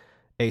for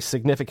a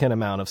significant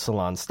amount of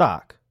Salon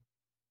stock.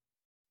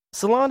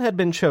 Salon had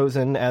been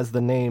chosen as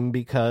the name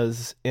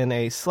because, in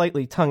a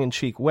slightly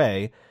tongue-in-cheek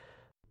way,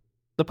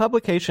 the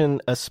publication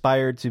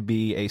aspired to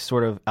be a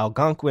sort of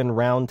Algonquin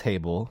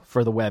roundtable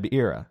for the web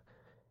era.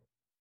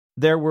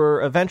 There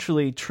were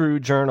eventually true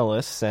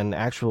journalists and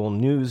actual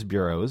news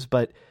bureaus,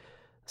 but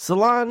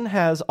Salon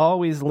has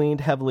always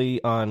leaned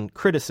heavily on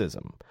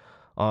criticism,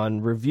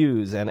 on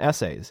reviews and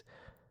essays.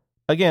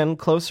 Again,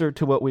 closer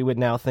to what we would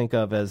now think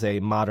of as a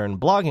modern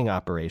blogging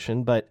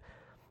operation, but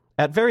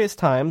at various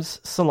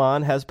times,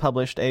 Salon has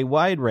published a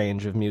wide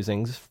range of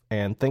musings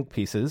and think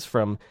pieces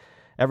from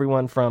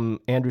everyone from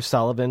Andrew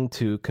Sullivan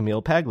to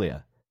Camille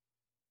Paglia.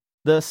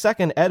 The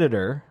second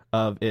editor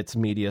of its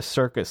Media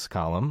Circus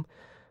column,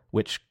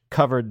 which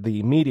covered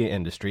the media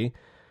industry,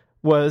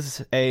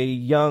 was a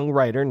young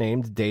writer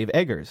named Dave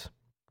Eggers.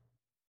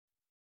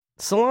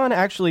 Salon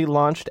actually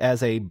launched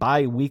as a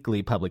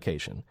bi-weekly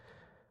publication,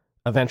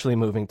 eventually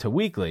moving to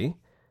weekly,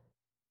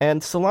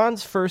 and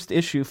Salon's first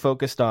issue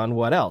focused on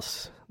what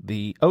else?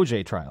 The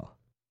OJ trial.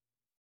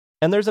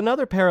 And there's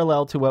another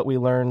parallel to what we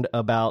learned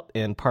about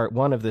in part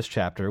 1 of this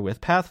chapter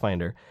with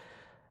Pathfinder.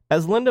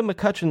 As Linda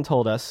McCutcheon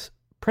told us,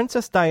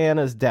 Princess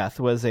Diana's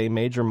death was a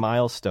major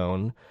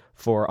milestone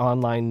for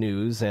online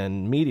news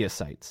and media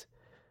sites.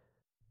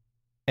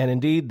 And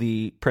indeed,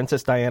 the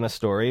Princess Diana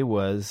story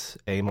was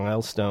a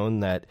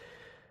milestone that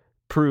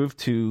proved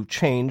to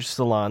change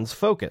Salon's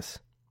focus.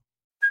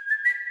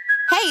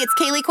 Hey, it's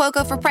Kaylee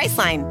Cuoco for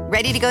Priceline.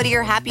 Ready to go to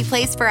your happy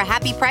place for a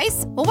happy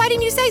price? Well, why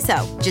didn't you say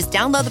so? Just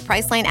download the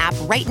Priceline app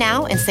right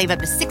now and save up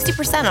to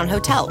 60% on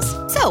hotels.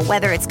 So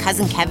whether it's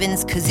Cousin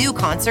Kevin's Kazoo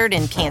Concert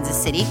in Kansas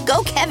City,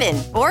 go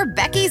Kevin, or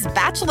Becky's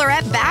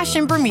Bachelorette Bash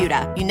in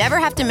Bermuda, you never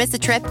have to miss a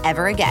trip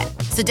ever again.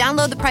 So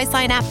download the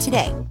Priceline app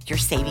today. Your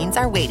savings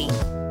are waiting.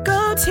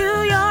 Go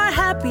to your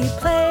happy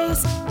place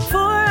for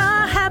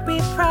a happy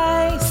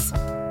price.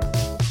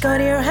 Go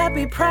to your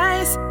happy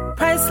price,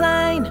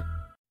 Priceline.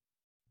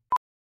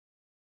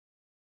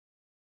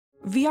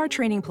 VR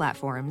training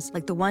platforms,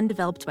 like the one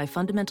developed by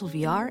Fundamental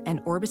VR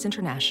and Orbis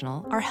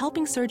International, are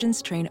helping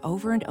surgeons train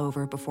over and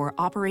over before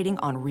operating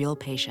on real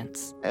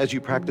patients. As you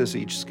practice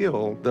each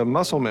skill, the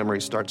muscle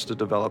memory starts to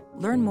develop.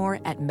 Learn more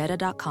at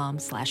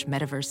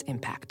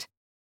meta.com/metaverseimpact.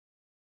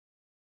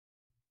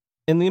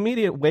 In the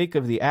immediate wake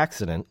of the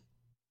accident,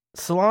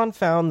 Salon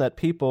found that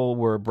people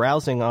were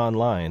browsing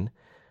online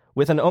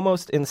with an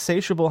almost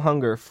insatiable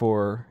hunger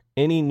for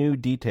any new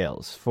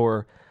details,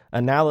 for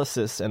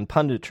analysis and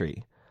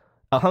punditry,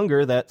 a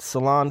hunger that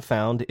Salon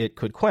found it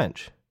could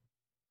quench.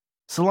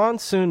 Salon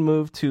soon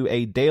moved to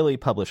a daily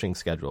publishing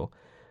schedule,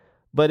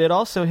 but it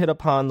also hit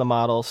upon the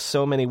model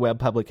so many web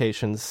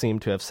publications seem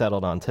to have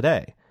settled on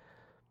today.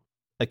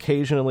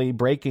 Occasionally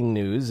breaking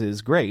news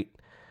is great,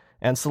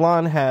 and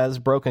Salon has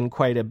broken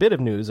quite a bit of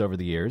news over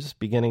the years,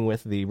 beginning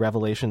with the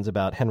revelations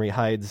about Henry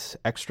Hyde's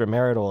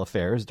extramarital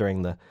affairs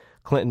during the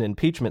Clinton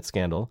impeachment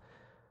scandal,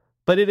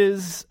 but it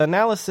is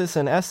analysis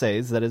and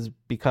essays that has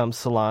become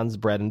Salon's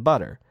bread and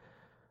butter.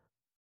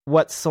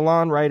 What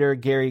Salon writer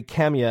Gary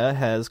Kamiya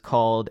has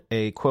called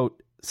a,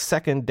 quote,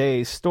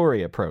 second-day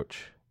story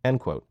approach, end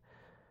quote.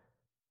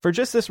 For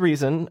just this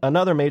reason,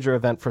 another major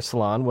event for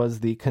Salon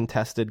was the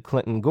contested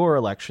Clinton-Gore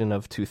election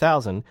of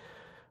 2000,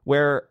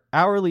 where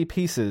hourly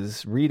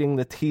pieces reading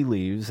the tea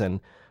leaves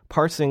and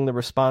parsing the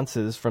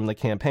responses from the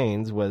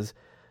campaigns was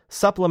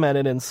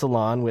supplemented in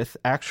Salon with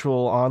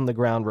actual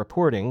on-the-ground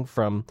reporting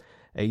from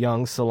a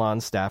young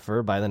Salon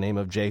staffer by the name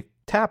of Jake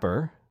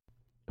Tapper,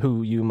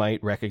 who you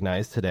might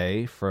recognize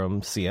today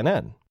from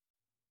CNN.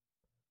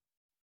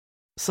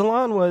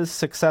 Salon was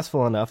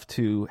successful enough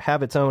to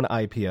have its own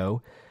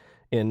IPO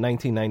in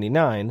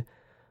 1999,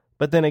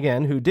 but then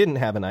again, who didn't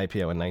have an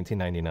IPO in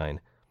 1999?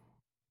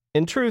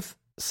 In truth,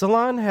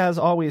 Salon has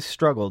always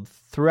struggled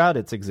throughout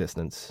its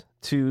existence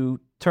to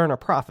turn a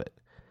profit.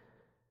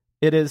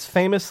 It has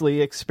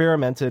famously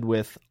experimented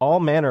with all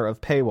manner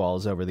of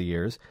paywalls over the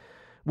years,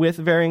 with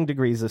varying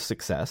degrees of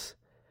success.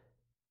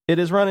 It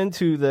has run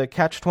into the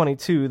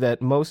catch-22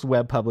 that most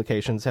web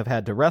publications have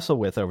had to wrestle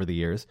with over the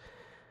years.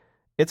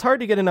 It's hard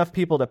to get enough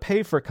people to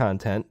pay for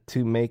content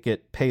to make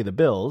it pay the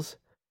bills.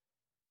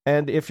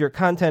 And if your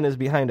content is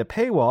behind a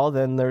paywall,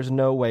 then there's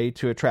no way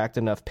to attract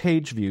enough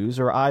page views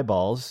or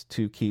eyeballs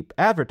to keep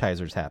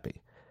advertisers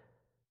happy.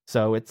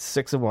 So it's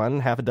 6 of one,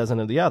 half a dozen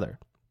of the other.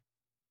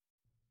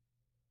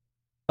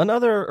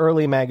 Another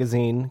early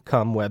magazine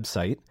cum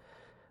website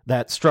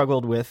that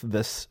struggled with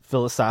this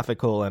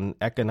philosophical and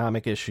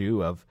economic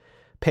issue of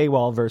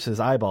paywall versus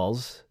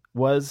eyeballs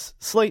was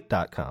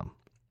Slate.com.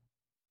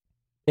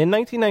 In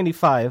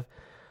 1995,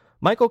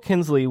 Michael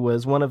Kinsley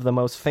was one of the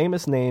most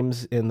famous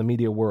names in the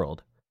media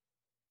world.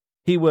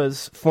 He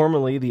was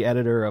formerly the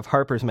editor of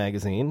Harper's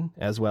Magazine,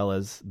 as well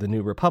as The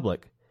New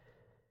Republic.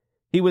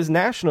 He was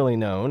nationally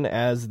known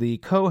as the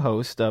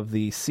co-host of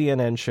the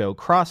CNN show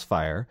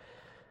Crossfire,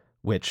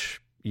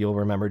 which you'll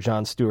remember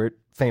Jon Stewart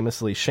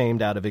famously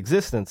shamed out of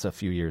existence a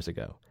few years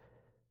ago.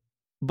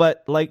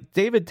 But like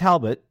David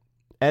Talbot,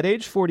 at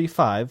age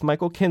 45,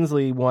 Michael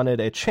Kinsley wanted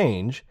a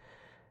change,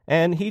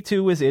 and he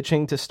too was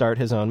itching to start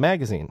his own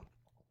magazine.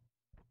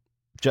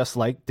 Just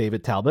like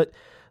David Talbot,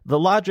 the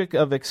logic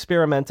of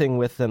experimenting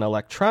with an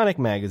electronic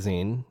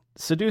magazine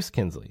seduced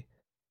Kinsley.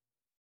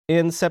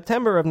 In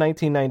September of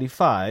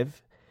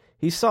 1995,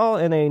 he saw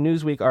in a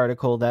Newsweek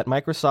article that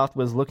Microsoft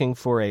was looking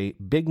for a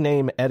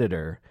big-name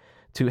editor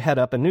to head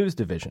up a news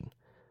division.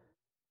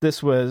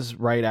 This was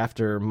right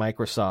after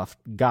Microsoft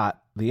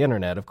got the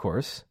internet, of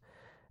course,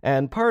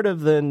 and part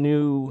of the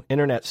new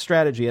internet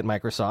strategy at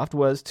Microsoft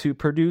was to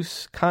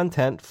produce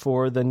content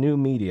for the new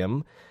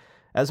medium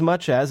as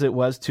much as it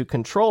was to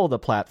control the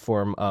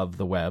platform of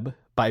the web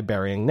by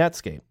burying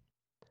Netscape.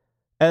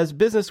 As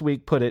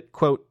Businessweek put it,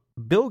 quote,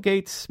 "Bill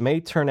Gates may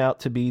turn out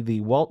to be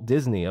the Walt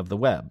Disney of the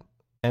web,"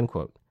 end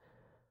quote.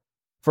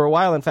 For a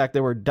while, in fact,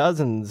 there were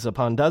dozens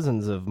upon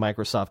dozens of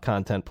Microsoft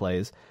content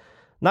plays,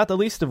 not the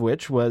least of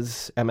which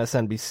was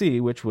MSNBC,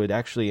 which would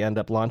actually end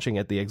up launching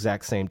at the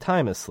exact same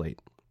time as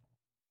Slate.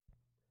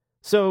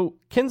 So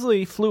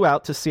Kinsley flew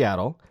out to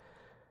Seattle,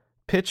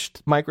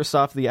 pitched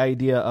Microsoft the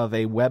idea of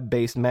a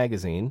web-based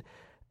magazine,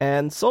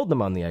 and sold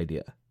them on the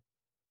idea.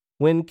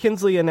 When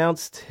Kinsley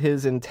announced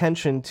his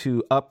intention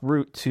to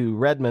uproot to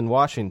Redmond,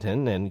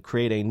 Washington, and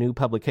create a new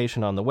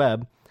publication on the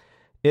web,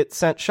 it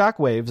sent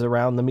shockwaves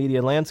around the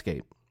media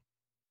landscape.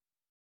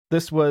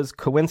 This was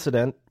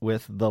coincident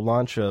with the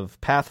launch of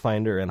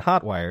Pathfinder and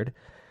Hotwired,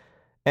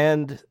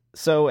 and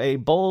so a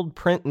bold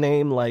print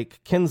name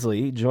like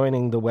Kinsley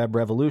joining the web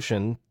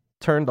revolution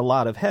turned a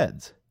lot of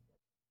heads.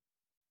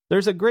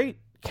 There's a great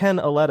Ken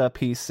Aletta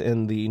piece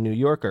in The New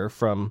Yorker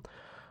from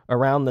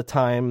around the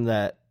time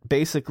that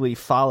basically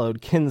followed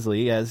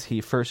Kinsley as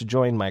he first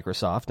joined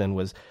Microsoft and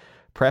was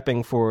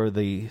prepping for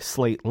the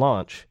Slate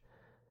launch.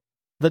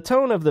 The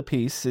tone of the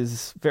piece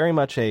is very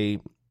much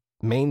a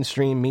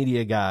mainstream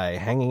media guy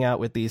hanging out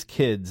with these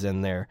kids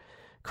and their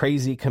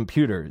crazy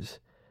computers.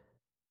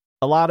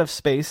 A lot of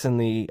space in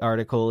the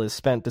article is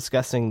spent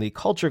discussing the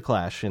culture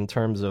clash in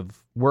terms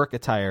of work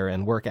attire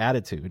and work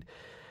attitude,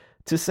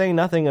 to say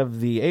nothing of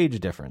the age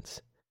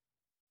difference.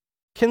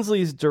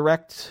 Kinsley's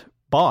direct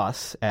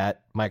boss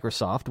at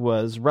Microsoft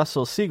was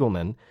Russell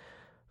Siegelman,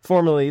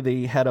 formerly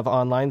the head of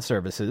online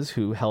services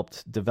who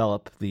helped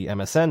develop the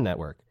MSN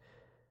network.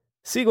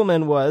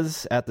 Siegelman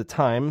was, at the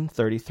time,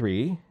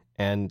 33,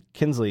 and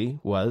Kinsley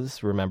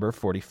was, remember,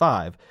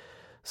 45.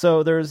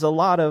 So there's a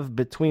lot of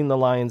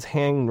between-the-lines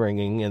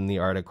hand-wringing in the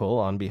article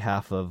on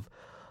behalf of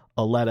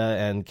Aletta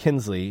and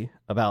Kinsley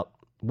about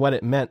what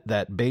it meant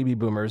that baby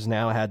boomers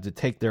now had to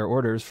take their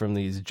orders from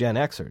these Gen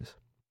Xers.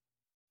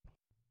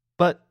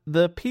 But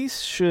the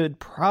piece should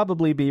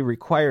probably be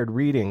required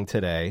reading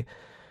today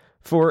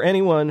for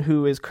anyone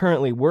who is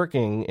currently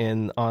working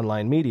in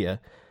online media,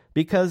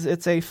 because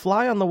it's a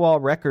fly-on-the-wall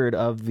record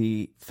of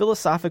the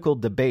philosophical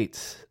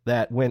debates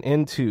that went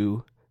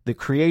into the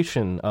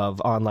creation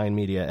of online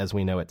media as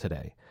we know it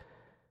today.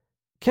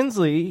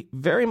 Kinsley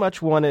very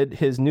much wanted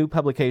his new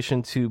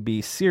publication to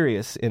be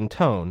serious in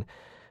tone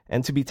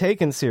and to be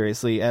taken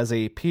seriously as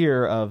a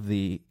peer of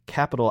the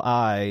capital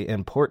I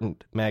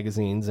important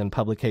magazines and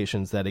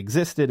publications that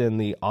existed in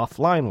the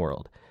offline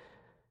world.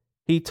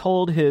 He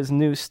told his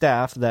new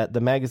staff that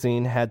the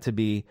magazine had to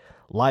be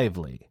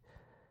lively,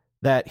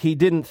 that he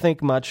didn't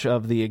think much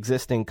of the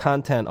existing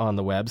content on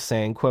the web,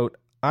 saying, quote,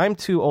 "I'm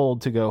too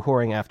old to go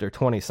whoring after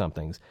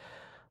 20-somethings.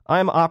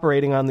 I'm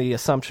operating on the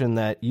assumption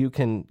that you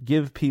can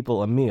give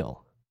people a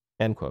meal,"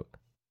 end quote.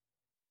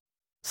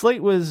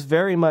 Slate was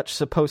very much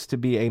supposed to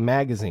be a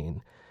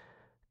magazine,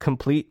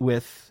 complete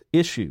with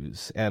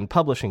issues and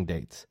publishing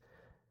dates.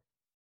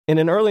 In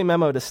an early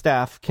memo to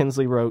staff,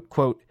 Kinsley wrote,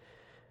 quote,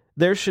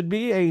 "There should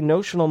be a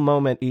notional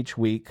moment each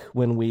week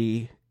when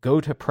we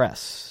go to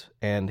press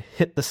and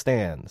hit the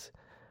stands,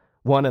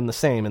 one and the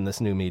same in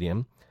this new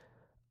medium.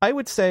 I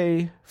would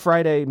say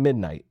Friday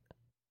midnight,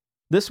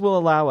 This will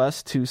allow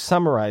us to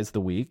summarize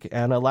the week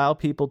and allow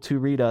people to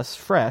read us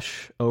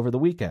fresh over the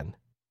weekend."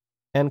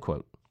 End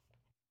quote.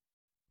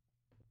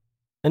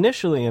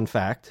 Initially, in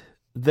fact,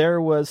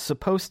 there was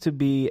supposed to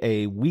be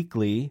a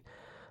weekly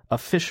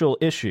official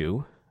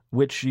issue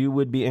which you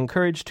would be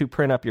encouraged to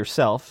print up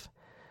yourself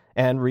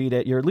and read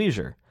at your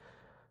leisure,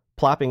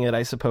 plopping it,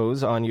 I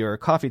suppose, on your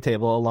coffee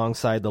table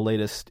alongside the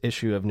latest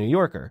issue of New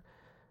Yorker.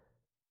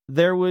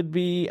 There would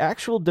be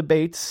actual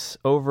debates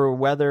over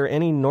whether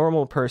any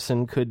normal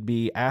person could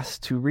be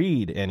asked to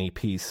read any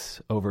piece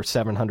over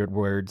 700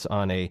 words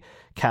on a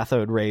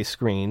cathode ray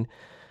screen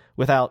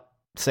without,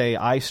 say,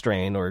 eye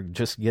strain or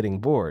just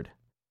getting bored.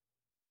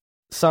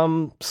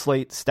 Some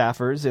Slate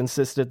staffers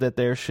insisted that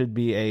there should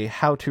be a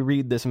how to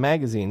read this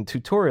magazine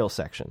tutorial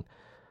section.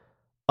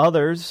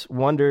 Others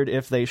wondered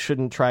if they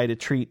shouldn't try to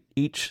treat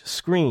each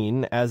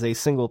screen as a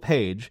single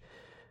page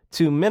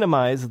to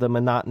minimize the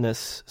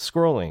monotonous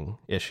scrolling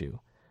issue.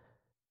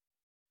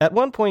 At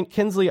one point,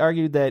 Kinsley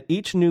argued that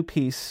each new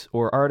piece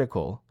or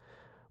article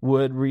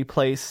would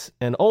replace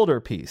an older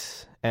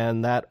piece,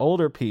 and that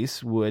older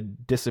piece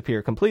would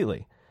disappear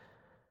completely.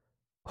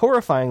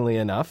 Horrifyingly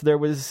enough, there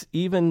was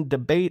even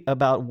debate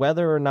about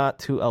whether or not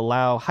to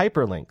allow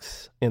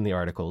hyperlinks in the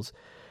articles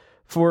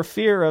for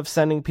fear of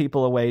sending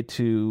people away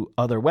to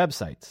other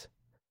websites.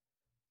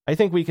 I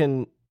think we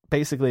can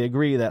basically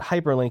agree that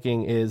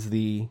hyperlinking is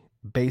the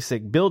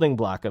basic building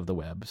block of the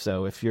web.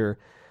 So if you're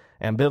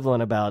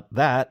ambivalent about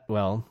that,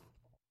 well,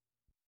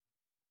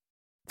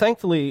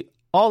 thankfully,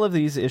 all of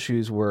these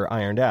issues were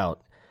ironed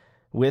out,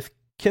 with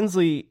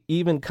Kinsley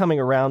even coming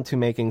around to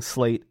making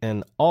Slate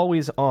an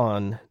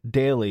always-on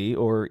daily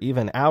or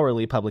even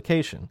hourly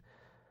publication.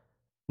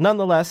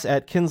 Nonetheless,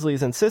 at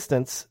Kinsley's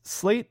insistence,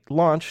 Slate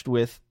launched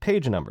with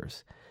page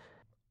numbers,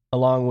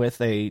 along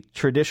with a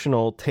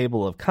traditional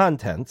table of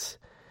contents,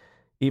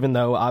 even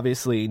though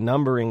obviously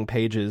numbering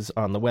pages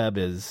on the web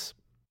is,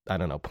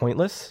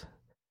 pointless.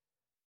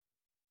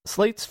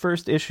 Slate's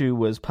first issue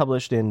was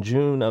published in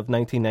June of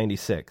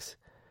 1996.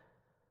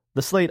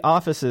 The Slate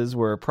offices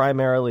were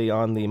primarily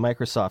on the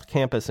Microsoft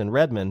campus in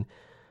Redmond,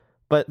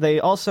 but they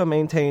also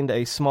maintained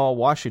a small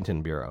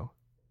Washington bureau.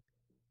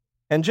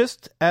 And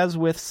just as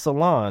with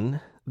Salon,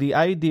 the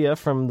idea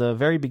from the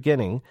very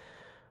beginning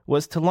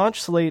was to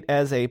launch Slate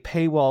as a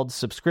paywalled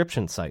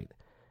subscription site.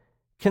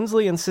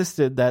 Kinsley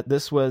insisted that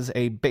this was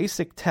a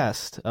basic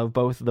test of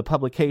both the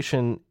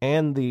publication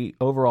and the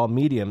overall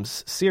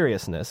medium's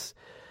seriousness,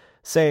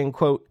 saying,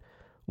 quote,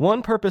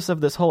 "One purpose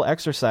of this whole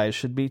exercise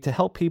should be to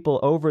help people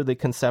over the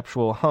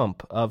conceptual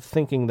hump of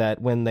thinking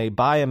that when they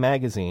buy a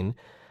magazine,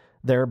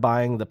 they're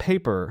buying the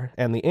paper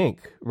and the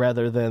ink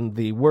rather than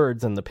the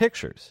words and the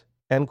pictures."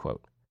 End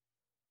quote.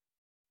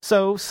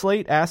 So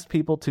Slate asked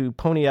people to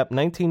pony up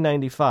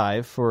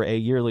 $19.95 for a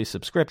yearly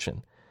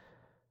subscription.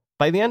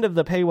 By the end of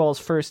the paywall's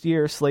first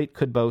year, Slate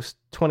could boast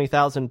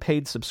 20,000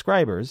 paid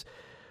subscribers,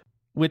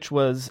 which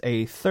was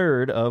a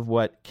third of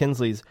what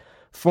Kinsley's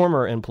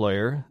former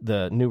employer,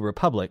 the New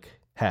Republic,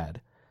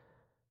 had.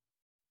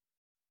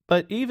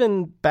 But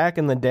even back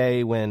in the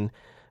day when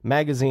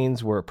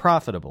magazines were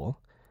profitable,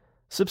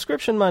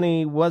 subscription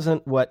money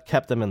wasn't what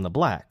kept them in the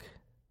black.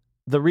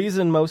 The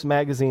reason most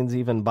magazines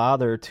even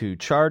bother to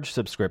charge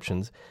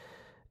subscriptions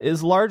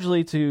is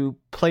largely to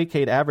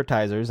placate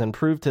advertisers and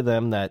prove to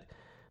them that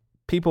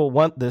people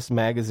want this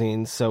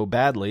magazine so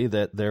badly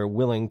that they're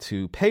willing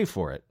to pay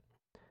for it.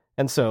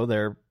 And so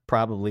they're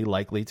probably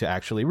likely to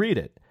actually read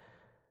it.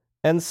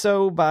 And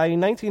so by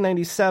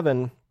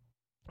 1997,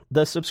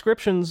 the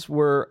subscriptions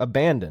were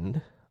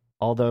abandoned,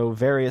 although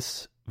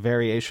various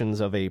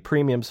variations of a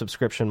premium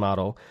subscription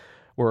model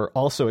were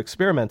also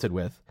experimented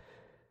with.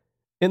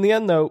 In the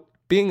end, though,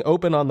 being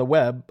open on the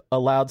web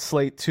allowed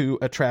Slate to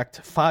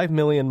attract 5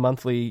 million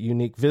monthly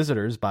unique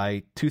visitors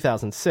by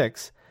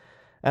 2006,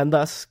 and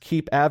thus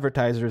keep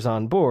advertisers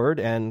on board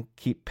and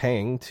keep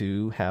paying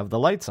to have the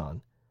lights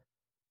on.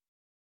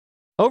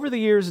 Over the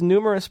years,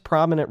 numerous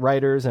prominent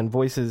writers and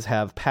voices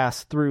have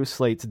passed through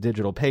Slate's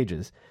digital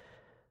pages.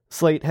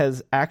 Slate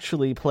has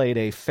actually played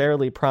a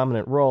fairly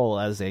prominent role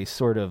as a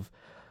sort of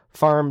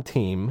farm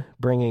team,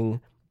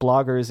 bringing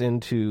bloggers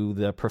into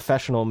the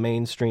professional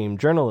mainstream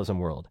journalism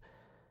world.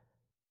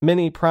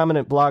 Many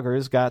prominent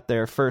bloggers got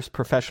their first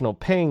professional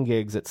paying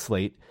gigs at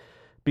Slate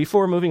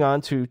before moving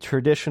on to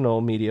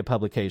traditional media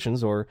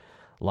publications or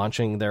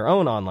launching their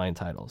own online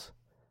titles.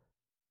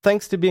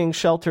 Thanks to being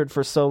sheltered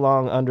for so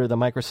long under the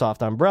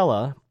Microsoft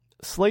umbrella,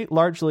 Slate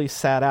largely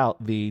sat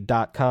out the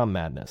dot-com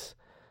madness.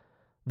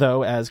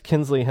 Though, as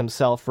Kinsley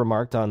himself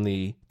remarked on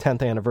the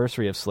 10th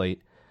anniversary of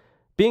Slate,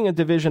 being a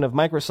division of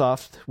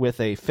Microsoft with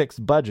a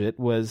fixed budget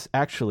was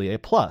actually a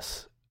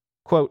plus.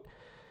 Quote,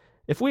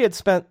 "If we had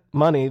spent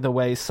money the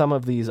way some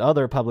of these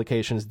other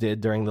publications did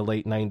during the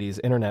late 90s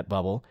internet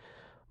bubble,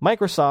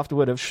 Microsoft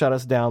would have shut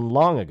us down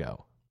long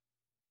ago.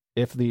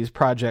 If these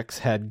projects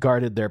had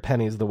guarded their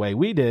pennies the way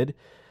we did,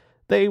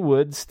 they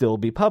would still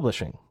be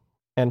publishing."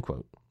 End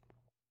quote.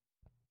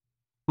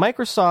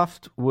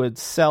 Microsoft would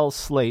sell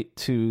Slate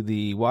to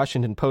the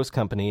Washington Post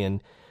Company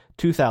in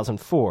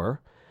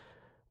 2004,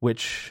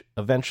 which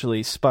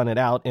eventually spun it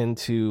out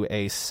into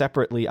a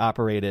separately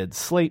operated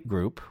Slate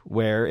group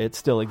where it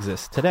still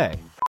exists today.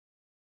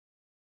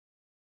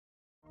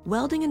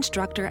 Welding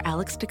instructor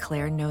Alex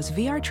DeClaire knows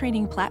VR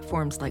training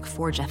platforms like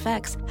Forge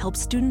FX help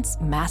students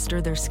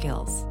master their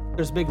skills.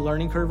 There's a big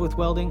learning curve with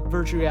welding.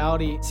 Virtual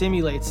reality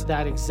simulates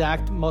that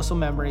exact muscle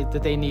memory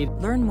that they need.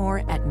 Learn more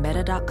at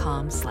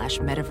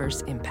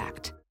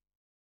meta.com/metaverseimpact.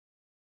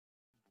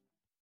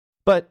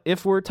 But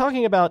if we're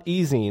talking about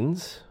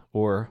e-zines,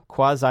 or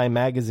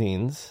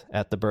quasi-magazines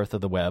at the birth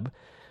of the web,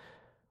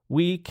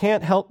 we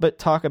can't help but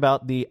talk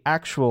about the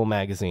actual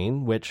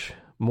magazine, which,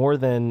 more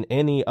than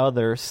any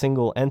other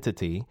single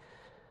entity,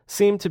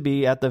 seemed to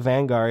be at the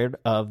vanguard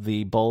of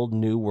the bold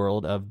new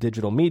world of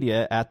digital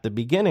media at the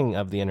beginning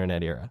of the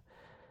internet era.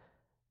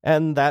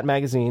 And that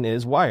magazine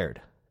is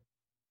Wired.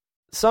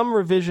 Some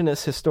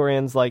revisionist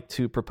historians like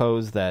to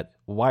propose that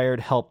Wired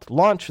helped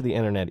launch the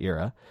internet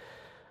era,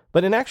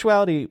 but in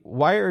actuality,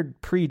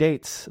 Wired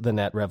predates the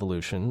net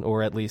revolution,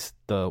 or at least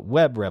the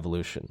web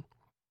revolution.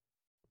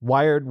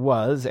 Wired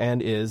was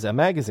and is a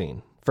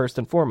magazine, first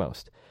and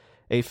foremost,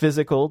 a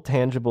physical,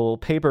 tangible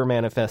paper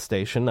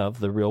manifestation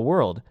of the real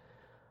world.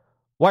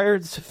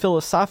 Wired's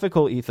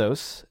philosophical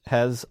ethos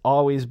has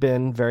always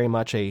been very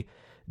much a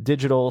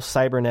digital,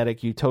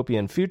 cybernetic,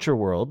 utopian future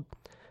world,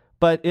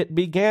 but it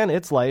began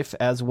its life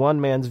as one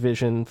man's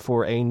vision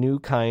for a new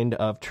kind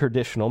of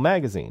traditional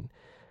magazine,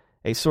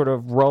 a sort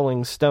of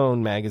Rolling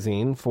Stone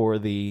magazine for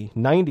the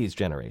 90s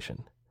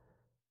generation.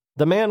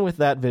 The man with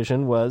that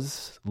vision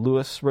was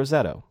Louis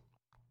Rossetto.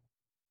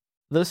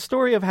 The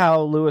story of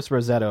how Louis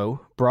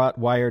Rossetto brought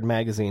Wired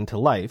magazine to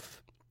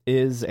life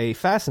is a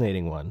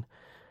fascinating one,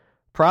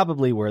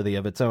 probably worthy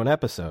of its own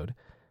episode.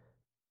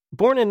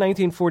 Born in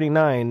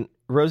 1949,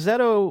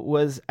 Rossetto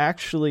was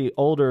actually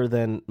older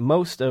than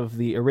most of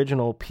the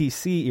original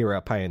PC-era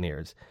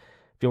pioneers.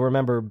 If you'll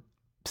remember,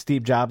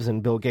 Steve Jobs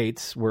and Bill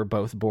Gates were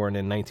both born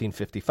in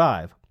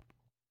 1955.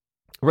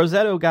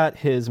 Rossetto got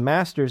his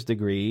master's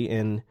degree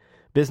in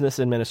business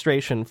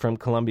administration from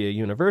Columbia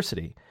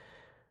University,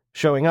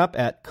 showing up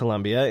at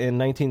Columbia in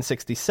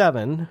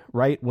 1967,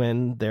 right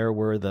when there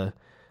were the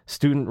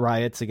student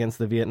riots against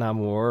the Vietnam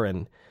War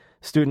and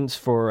students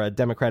for a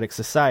democratic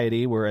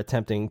society were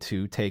attempting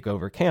to take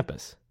over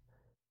campus.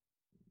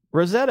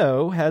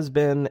 Rossetto has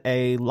been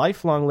a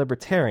lifelong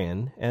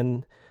libertarian,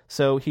 and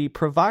so he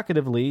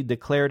provocatively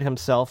declared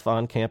himself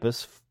on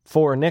campus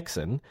for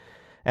Nixon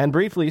and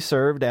briefly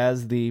served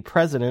as the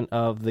president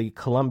of the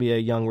Columbia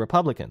Young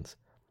Republicans.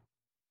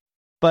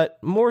 But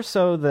more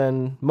so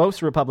than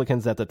most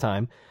Republicans at the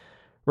time,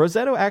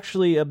 Rossetto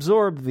actually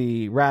absorbed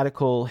the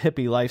radical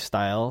hippie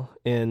lifestyle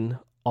in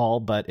all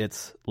but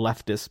its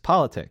leftist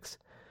politics.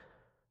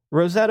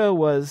 Rossetto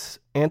was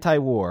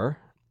anti-war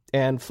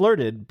and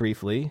flirted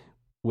briefly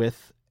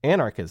with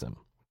anarchism.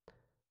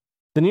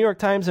 The New York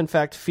Times, in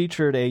fact,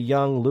 featured a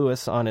young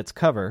Louis on its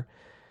cover,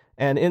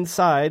 and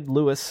inside,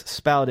 Louis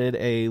spouted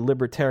a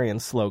libertarian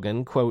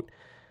slogan, quote,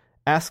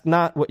 "Ask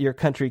not what your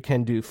country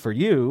can do for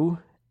you,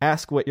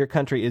 ask what your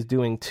country is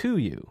doing to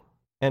you,"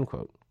 end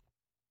quote.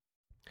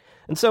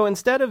 And so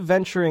instead of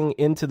venturing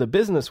into the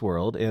business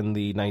world in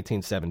the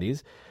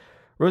 1970s,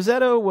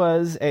 Rossetto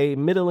was a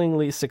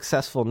middlingly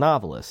successful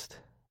novelist,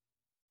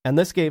 and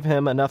this gave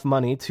him enough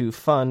money to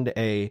fund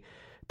a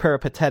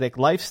peripatetic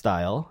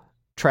lifestyle,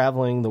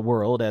 traveling the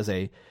world as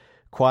a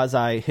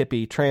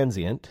quasi-hippie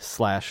transient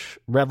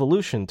 /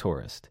 revolution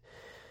tourist.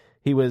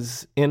 He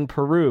was in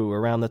Peru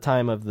around the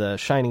time of the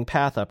Shining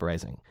Path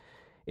uprising,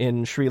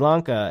 in Sri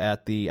Lanka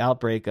at the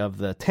outbreak of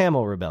the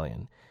Tamil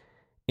Rebellion,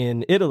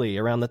 in Italy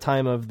around the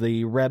time of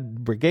the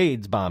Red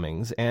Brigades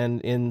bombings,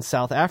 and in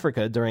South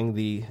Africa during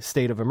the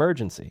state of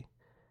emergency.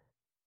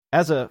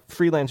 As a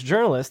freelance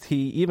journalist,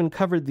 he even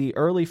covered the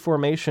early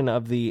formation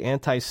of the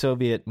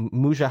anti-Soviet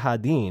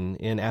Mujahideen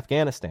in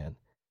Afghanistan.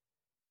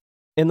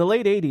 In the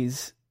late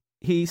 80s,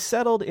 he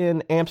settled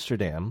in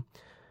Amsterdam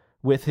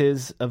with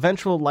his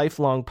eventual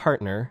lifelong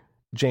partner,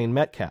 Jane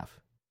Metcalf.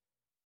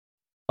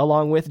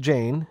 Along with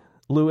Jane,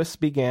 Louis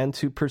began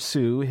to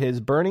pursue his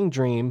burning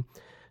dream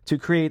to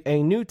create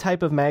a new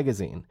type of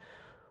magazine,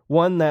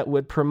 one that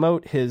would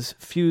promote his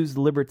fused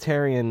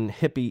libertarian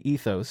hippie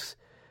ethos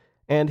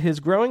and his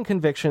growing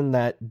conviction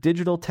that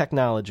digital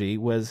technology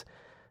was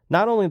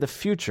not only the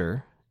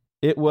future,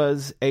 it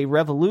was a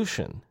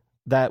revolution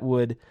that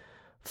would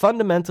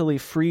fundamentally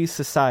free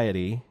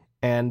society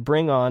and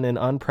bring on an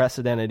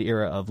unprecedented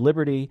era of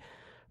liberty,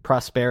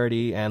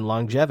 prosperity, and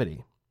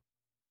longevity.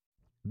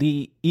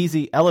 The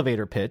easy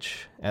elevator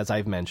pitch, as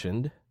I've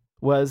mentioned,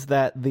 was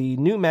that the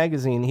new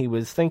magazine he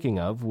was thinking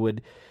of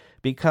would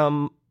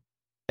become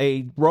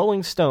a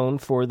Rolling Stone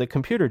for the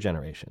computer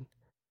generation.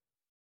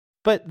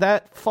 But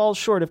that falls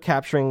short of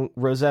capturing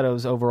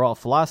Rossetto's overall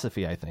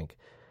philosophy, I think.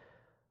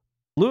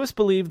 Louis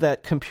believed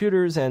that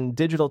computers and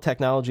digital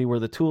technology were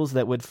the tools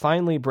that would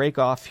finally break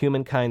off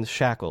humankind's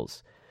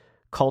shackles,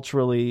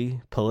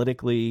 culturally,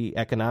 politically,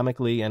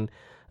 economically, and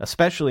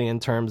especially in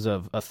terms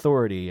of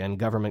authority and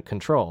government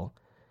control.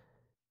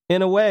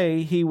 In a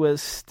way, he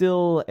was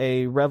still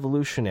a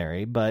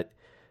revolutionary, but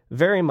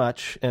very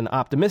much an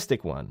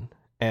optimistic one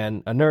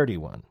and a nerdy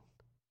one.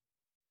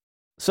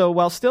 So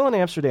while still in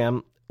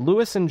Amsterdam,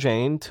 Louis and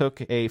Jane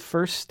took a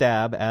first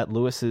stab at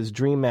Louis's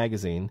dream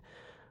magazine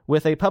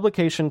with a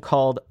publication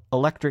called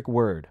Electric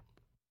Word.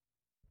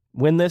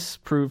 When this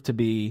proved to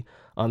be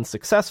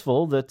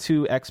unsuccessful, the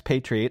two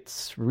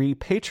expatriates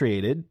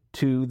repatriated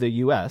to the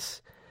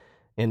U.S.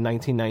 in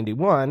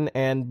 1991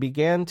 and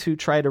began to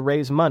try to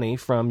raise money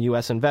from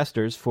U.S.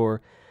 investors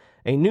for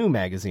a new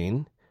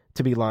magazine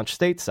to be launched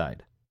stateside.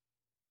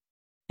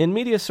 In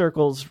media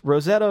circles,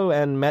 Rossetto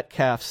and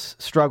Metcalf's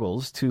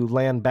struggles to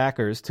land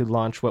backers to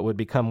launch what would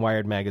become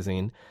Wired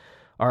magazine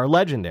are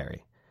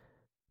legendary.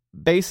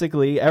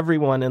 Basically,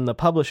 everyone in the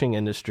publishing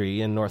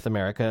industry in North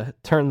America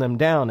turned them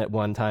down at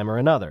one time or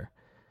another.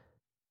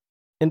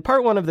 In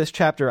part one of this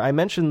chapter, I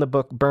mentioned the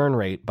book Burn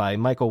Rate by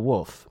Michael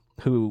Wolff,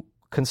 who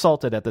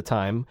consulted at the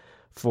time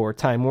for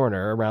Time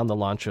Warner around the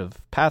launch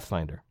of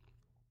Pathfinder.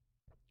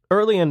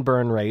 Early in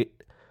Burn Rate,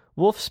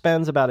 Wolff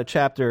spends about a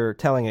chapter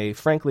telling a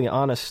frankly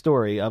honest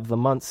story of the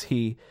months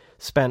he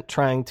spent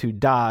trying to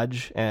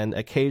dodge and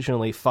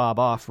occasionally fob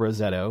off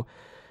Rossetto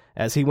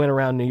as he went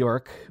around New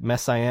York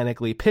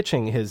messianically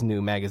pitching his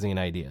new magazine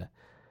idea.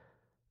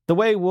 The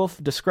way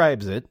Wolff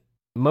describes it,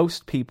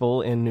 most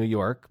people in New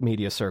York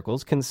media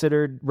circles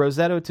considered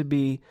Rossetto to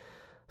be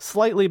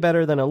slightly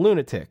better than a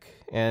lunatic,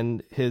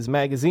 and his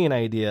magazine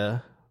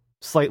idea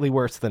slightly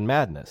worse than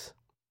madness.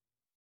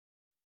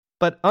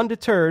 But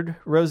undeterred,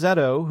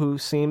 Rossetto, who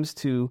seems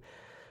to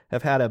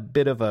have had a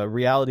bit of a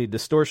reality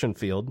distortion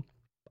field,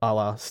 a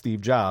la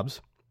Steve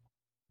Jobs,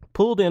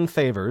 pulled in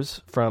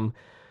favors from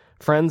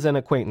friends and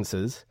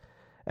acquaintances,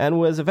 and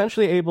was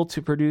eventually able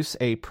to produce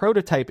a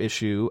prototype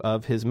issue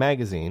of his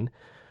magazine,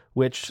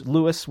 which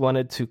Louis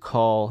wanted to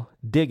call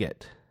Dig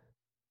It.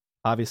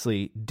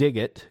 Obviously, Dig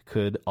It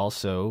could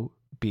also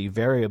be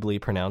variably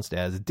pronounced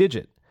as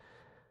Digit.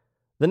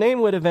 The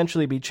name would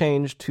eventually be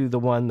changed to the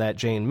one that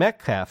Jane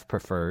Metcalf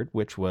preferred,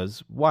 which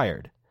was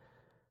Wired.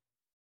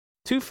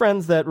 Two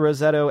friends that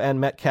Rossetto and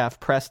Metcalf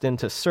pressed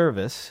into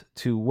service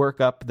to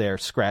work up their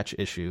scratch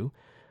issue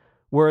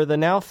were the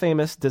now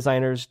famous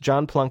designers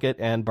John Plunkett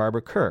and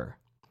Barbara Kerr.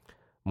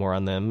 More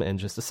on them in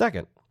just a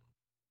second.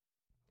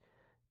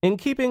 In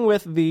keeping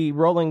with the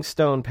Rolling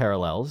Stone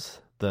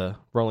parallels, the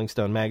Rolling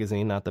Stone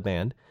magazine, not the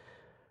band,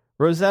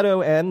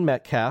 Rossetto and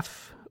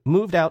Metcalf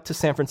moved out to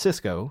San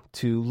Francisco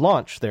to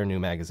launch their new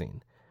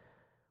magazine,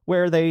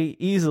 where they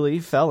easily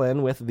fell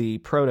in with the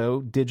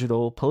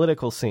proto-digital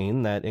political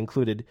scene that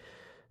included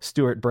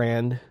Stuart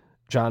Brand,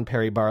 John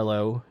Perry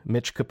Barlow,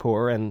 Mitch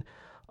Kapoor, and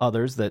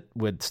others that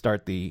would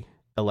start the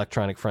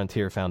Electronic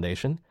Frontier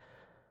Foundation.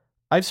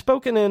 I've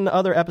spoken in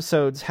other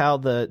episodes how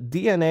the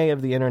DNA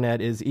of the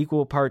internet is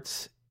equal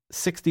parts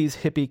 60s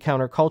hippie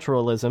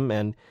counterculturalism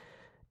and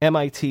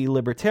MIT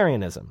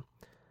libertarianism.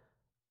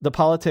 The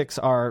politics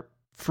are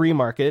free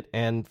market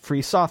and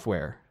free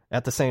software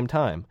at the same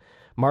time,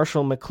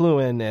 Marshall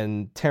McLuhan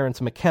and Terence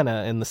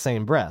McKenna in the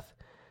same breath.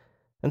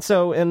 And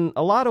so, in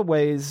a lot of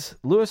ways,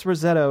 Louis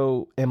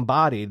Rossetto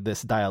embodied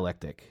this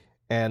dialectic,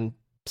 and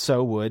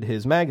so would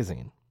his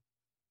magazine.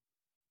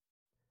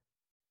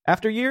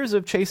 After years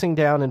of chasing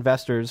down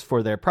investors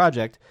for their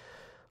project,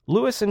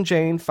 Louis and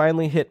Jane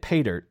finally hit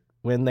pay dirt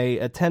when they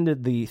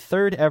attended the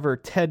third ever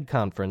TED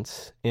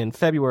conference in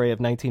February of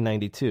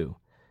 1992.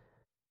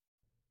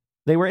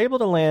 They were able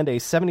to land a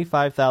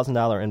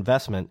 $75,000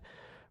 investment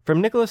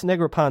from Nicholas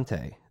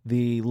Negroponte,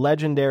 the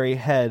legendary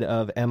head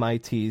of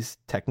MIT's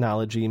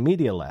Technology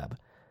Media Lab.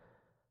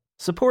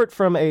 Support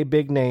from a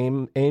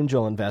big-name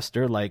angel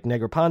investor like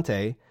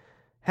Negroponte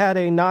had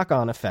a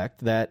knock-on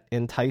effect that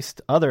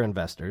enticed other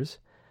investors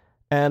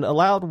and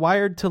allowed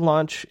Wired to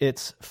launch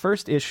its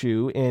first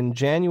issue in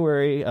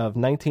January of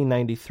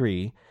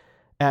 1993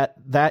 at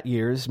that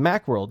year's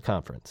Macworld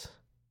conference.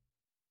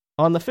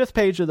 On the 5th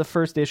page of the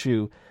first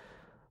issue,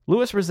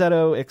 Louis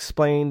Rossetto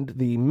explained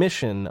the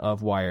mission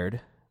of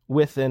Wired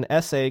with an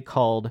essay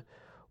called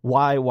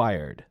Why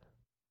Wired?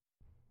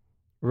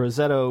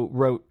 Rossetto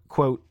wrote,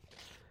 quote,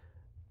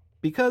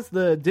 "Because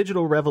the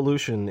digital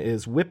revolution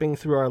is whipping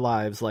through our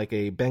lives like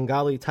a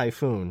Bengali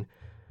typhoon,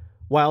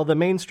 while the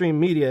mainstream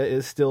media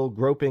is still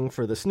groping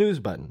for the snooze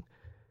button,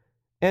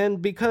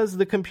 and because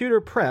the computer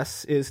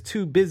press is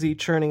too busy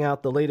churning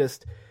out the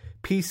latest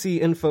PC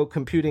info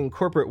computing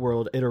corporate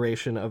world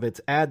iteration of its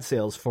ad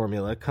sales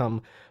formula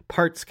come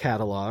parts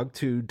catalog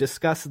to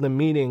discuss the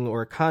meaning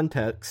or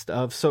context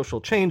of social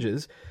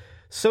changes,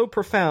 so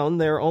profound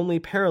their only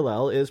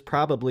parallel is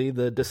probably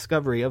the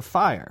discovery of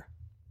fire."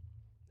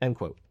 End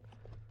quote.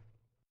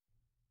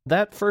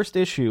 That first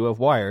issue of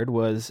Wired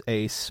was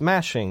a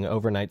smashing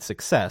overnight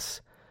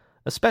success,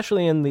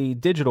 especially in the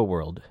digital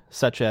world,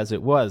 such as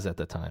it was at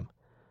the time.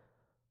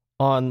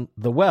 On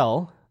The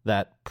Well,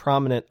 that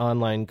prominent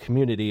online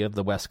community of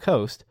the West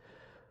Coast,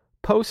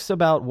 posts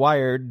about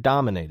Wired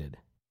dominated.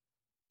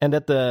 And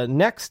at the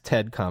next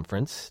TED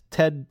conference,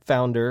 TED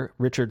founder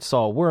Richard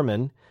Saul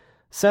Wurman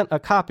sent a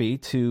copy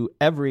to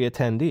every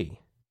attendee.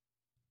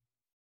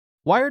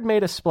 Wired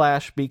made a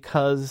splash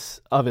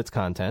because of its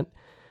content,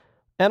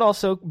 and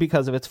also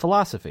because of its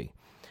philosophy.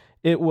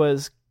 It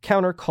was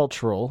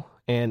countercultural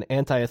and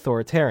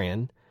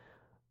anti-authoritarian,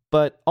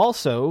 but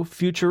also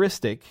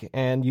futuristic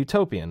and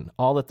utopian,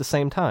 all at the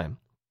same time.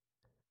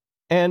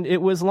 And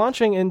it was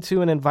launching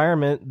into an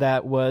environment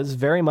that was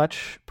very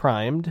much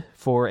primed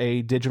for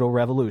a digital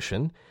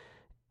revolution,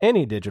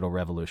 any digital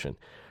revolution.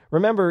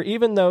 Remember,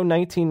 even though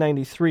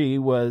 1993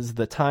 was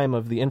the time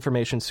of the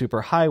information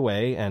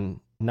superhighway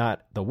and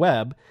not the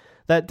web,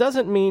 that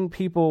doesn't mean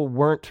people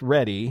weren't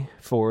ready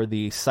for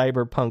the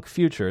cyberpunk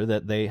future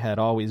that they had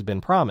always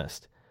been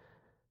promised.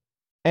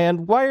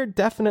 And Wired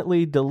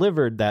definitely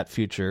delivered that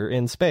future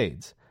in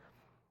spades.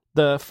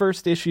 The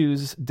first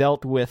issues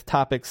dealt with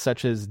topics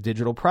such as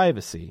digital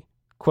privacy.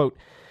 Quote,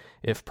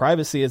 "If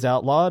privacy is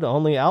outlawed,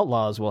 only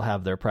outlaws will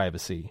have their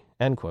privacy."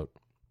 End quote.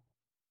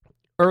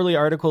 Early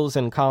articles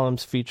and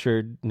columns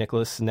featured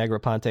Nicholas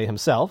Negroponte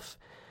himself,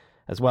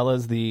 as well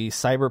as the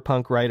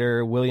cyberpunk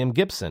writer William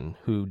Gibson,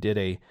 who did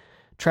a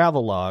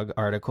travelogue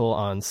article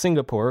on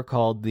Singapore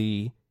called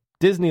The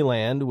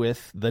Disneyland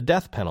with the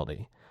Death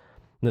Penalty.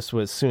 This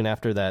was soon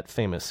after that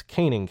famous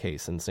caning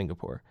case in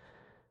Singapore.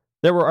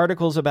 There were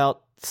articles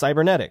about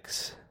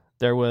cybernetics.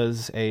 There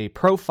was a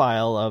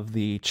profile of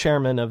the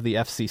chairman of the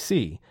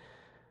FCC.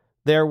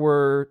 There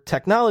were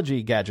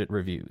technology gadget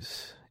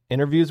reviews,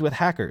 interviews with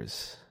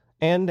hackers,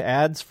 and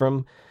ads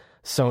from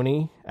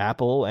Sony,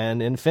 Apple,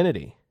 and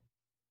Infinity.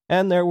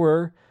 And there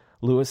were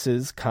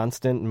Lewis's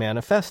constant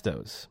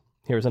manifestos.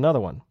 Here's another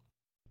one.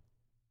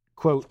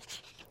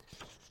 Quote,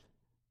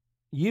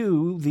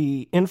 "You,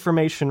 the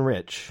information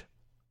rich,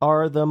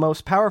 are the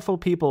most powerful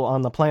people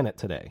on the planet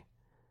today.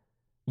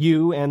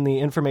 You and the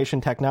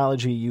information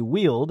technology you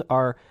wield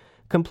are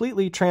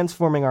completely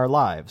transforming our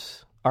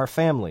lives, our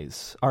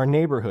families, our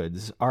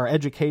neighborhoods, our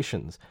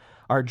educations,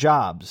 our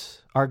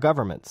jobs, our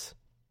governments,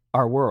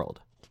 our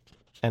world."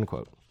 End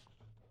quote.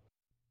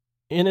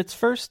 In its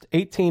first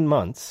 18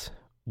 months,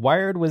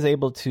 Wired was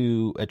able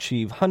to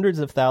achieve hundreds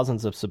of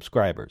thousands of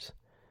subscribers.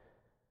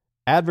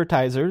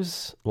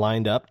 Advertisers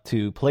lined up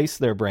to place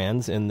their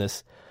brands in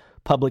this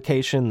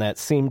publication that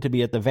seemed to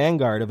be at the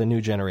vanguard of a new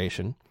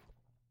generation.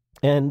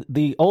 And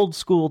the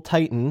old-school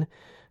titan,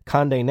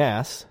 Condé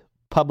Nast,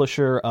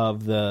 publisher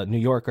of The New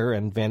Yorker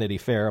and Vanity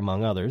Fair,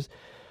 among others,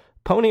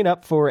 ponied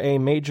up for a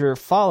major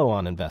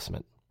follow-on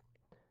investment.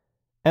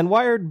 And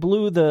Wired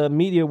blew the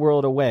media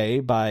world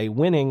away by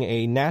winning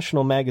a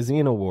National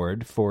Magazine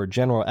Award for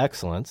General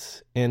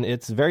Excellence in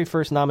its very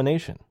first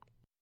nomination.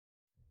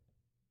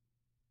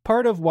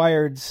 Part of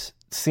Wired's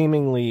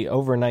seemingly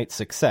overnight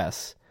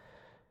success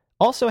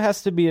also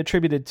has to be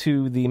attributed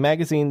to the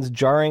magazine's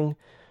jarring,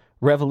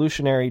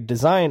 revolutionary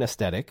design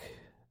aesthetic,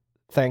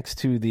 thanks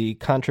to the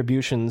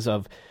contributions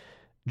of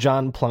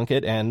John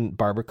Plunkett and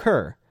Barbara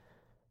Kerr.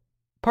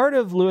 Part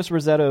of Louis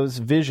Rossetto's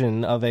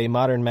vision of a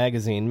modern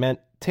magazine meant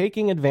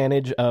taking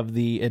advantage of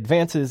the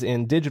advances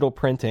in digital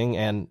printing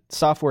and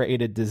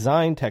software-aided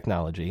design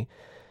technology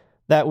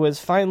that was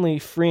finally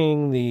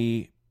freeing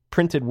the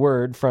printed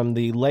word from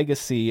the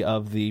legacy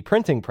of the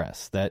printing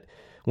press that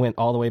went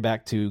all the way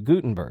back to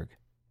Gutenberg.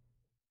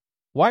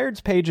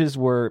 Wired's pages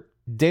were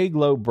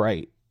day-glow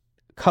bright,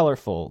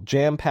 colorful,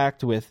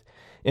 jam-packed with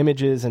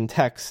images and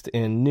text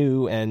in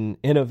new and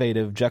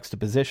innovative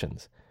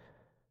juxtapositions.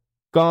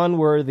 Gone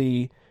were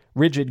the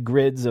rigid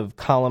grids of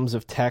columns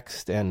of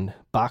text and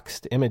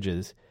boxed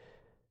images.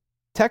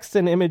 Text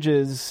and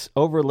images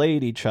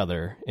overlaid each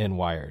other in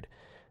Wired.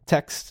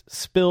 Text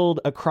spilled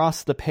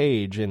across the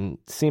page in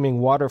seeming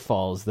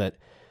waterfalls that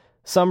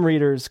some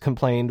readers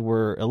complained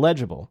were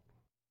illegible.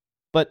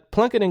 But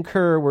Plunkett and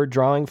Kerr were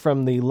drawing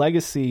from the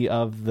legacy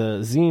of the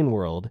zine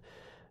world,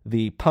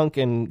 the punk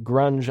and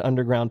grunge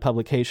underground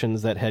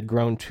publications that had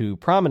grown to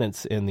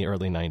prominence in the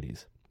early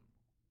 90s.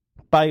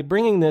 By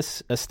bringing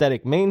this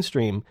aesthetic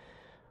mainstream,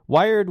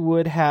 Wired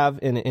would have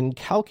an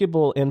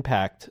incalculable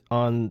impact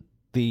on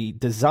the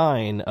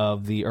design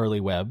of the early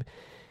web,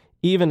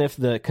 even if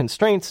the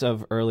constraints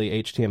of early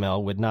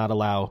HTML would not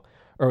allow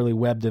early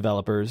web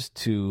developers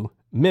to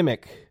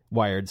mimic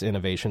Wired's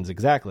innovations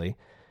exactly.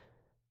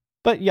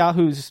 But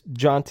Yahoo's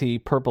jaunty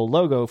purple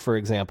logo, for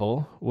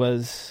example,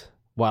 was,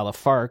 while a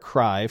far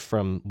cry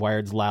from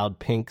Wired's loud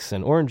pinks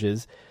and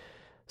oranges,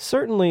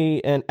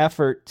 certainly an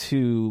effort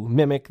to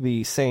mimic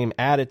the same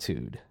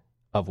attitude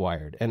of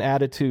Wired, an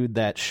attitude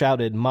that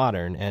shouted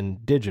modern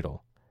and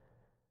digital.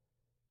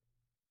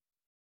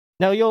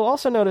 Now, you'll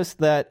also notice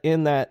that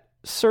in that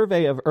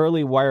survey of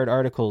early Wired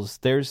articles,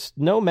 there's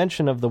no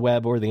mention of the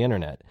web or the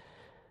internet.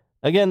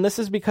 Again, this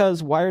is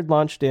because Wired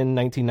launched in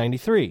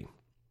 1993.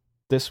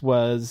 This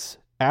was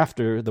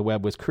after the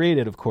web was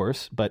created, of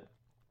course, but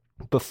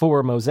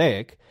before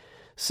Mosaic,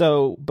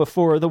 so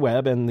before the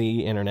web and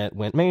the internet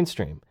went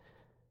mainstream.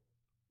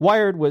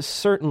 Wired was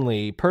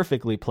certainly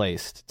perfectly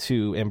placed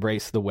to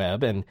embrace the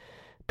web and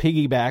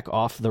piggyback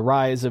off the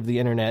rise of the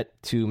internet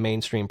to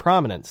mainstream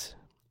prominence.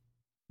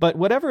 But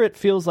whatever it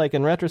feels like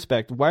in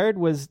retrospect, Wired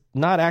was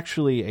not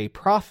actually a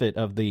prophet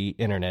of the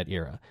internet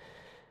era.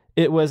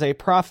 It was a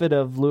prophet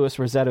of Louis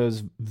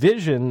Rossetto's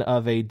vision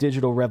of a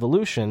digital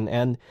revolution,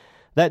 and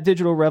that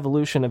digital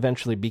revolution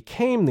eventually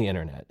became the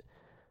internet.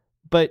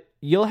 But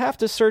you'll have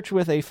to search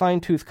with a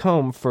fine-tooth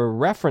comb for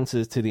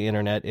references to the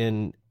internet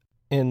in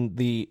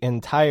the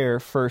entire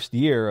first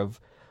year of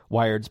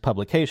Wired's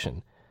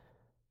publication.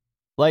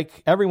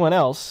 Like everyone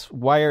else,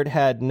 Wired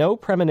had no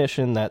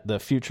premonition that the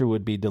future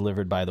would be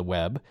delivered by the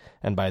web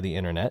and by the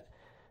internet.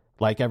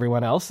 Like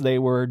everyone else, they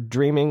were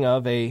dreaming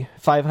of a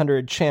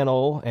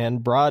 500-channel and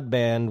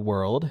broadband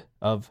world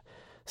of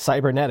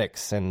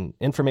cybernetics and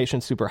information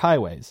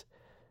superhighways.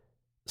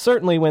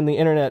 Certainly when the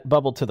internet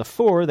bubbled to the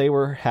fore, they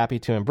were happy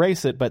to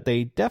embrace it, but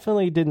they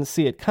definitely didn't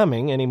see it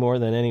coming any more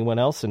than anyone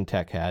else in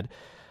tech had,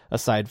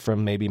 aside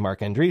from maybe Marc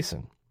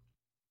Andreessen.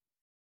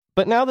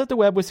 But now that the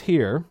web was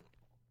here,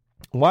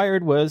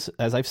 Wired was,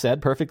 as I've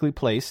said, perfectly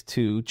placed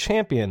to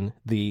champion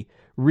the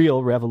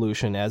real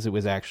revolution as it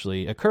was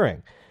actually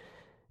occurring.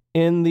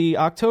 In the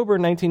October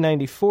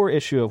 1994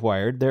 issue of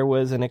Wired, there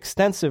was an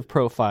extensive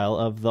profile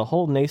of the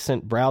whole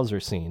nascent browser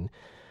scene,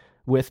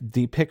 with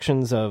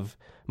depictions of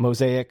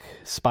Mosaic,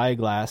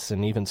 Spyglass,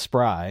 and even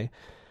Spry,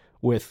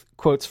 with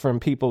quotes from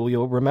people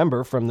you'll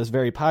remember from this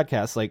very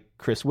podcast like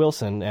Chris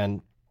Wilson,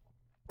 and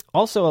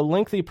also a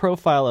lengthy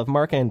profile of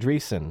Marc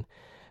Andreessen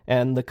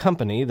and the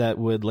company that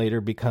would later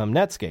become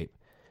Netscape.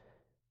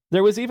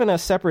 There was even a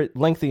separate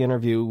lengthy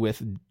interview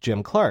with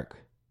Jim Clark.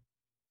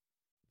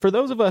 For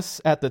those of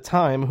us at the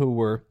time who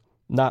were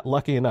not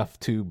lucky enough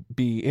to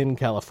be in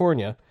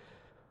California,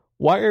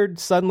 Wired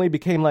suddenly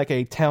became like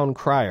a town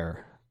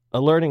crier,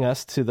 alerting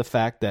us to the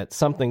fact that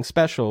something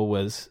special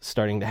was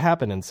starting to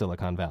happen in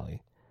Silicon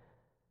Valley.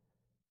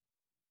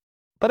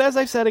 But as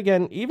I've said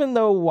again, even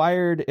though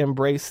Wired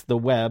embraced the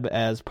web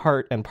as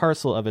part and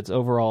parcel of its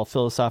overall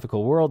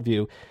philosophical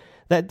worldview,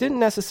 that didn't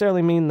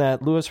necessarily mean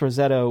that Louis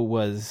Rossetto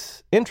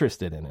was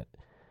interested in it.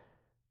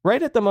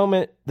 Right at the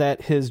moment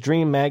that his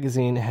dream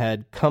magazine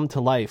had come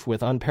to life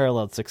with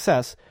unparalleled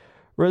success,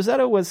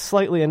 Rossetto was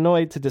slightly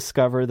annoyed to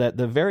discover that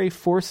the very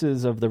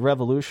forces of the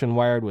revolution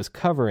Wired was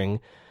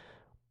covering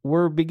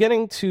were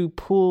beginning to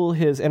pull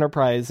his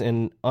enterprise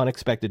in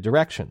unexpected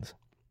directions.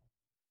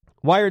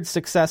 Wired's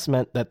success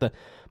meant that the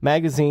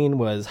magazine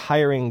was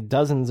hiring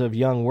dozens of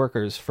young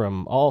workers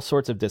from all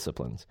sorts of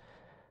disciplines.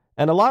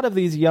 And a lot of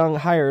these young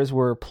hires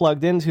were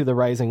plugged into the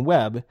rising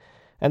web,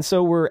 and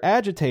so were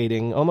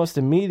agitating almost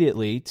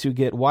immediately to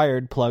get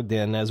Wired plugged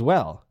in as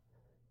well.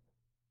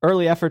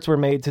 Early efforts were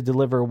made to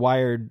deliver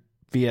Wired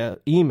via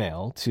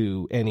email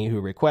to any who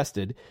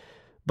requested,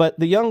 but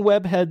the young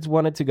webheads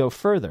wanted to go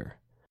further.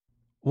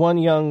 One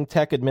young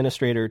tech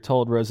administrator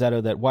told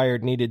Rossetto that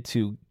Wired needed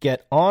to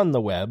get on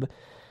the web,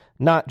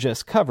 not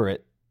just cover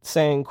it,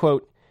 saying,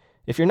 quote,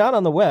 "If you're not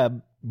on the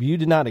web, you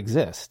do not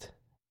exist,"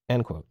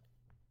 end quote.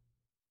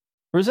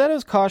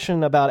 Rossetto's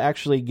caution about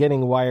actually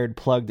getting Wired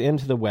plugged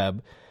into the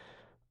web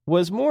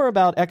was more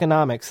about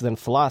economics than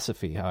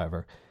philosophy,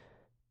 however.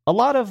 A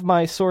lot of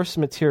my source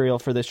material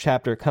for this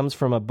chapter comes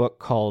from a book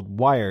called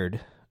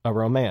Wired, A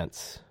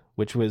Romance,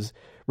 which was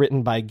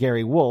written by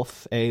Gary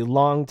Wolfe, a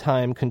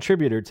longtime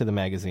contributor to the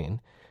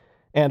magazine,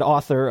 and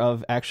author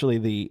of actually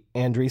the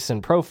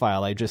Andreessen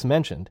profile I just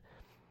mentioned.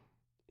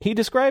 He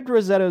described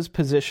Rossetto's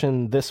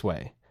position this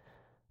way.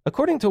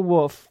 According to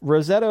Wolfe,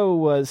 Rossetto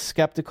was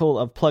skeptical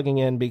of plugging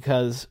in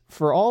because,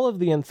 for all of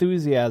the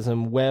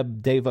enthusiasm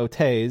web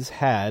devotees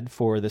had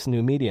for this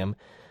new medium,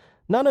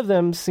 none of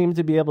them seemed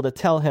to be able to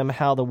tell him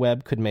how the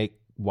web could make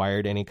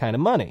Wired any kind of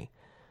money.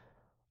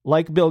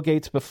 Like Bill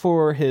Gates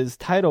before his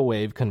tidal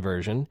wave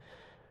conversion,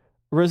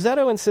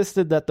 Rossetto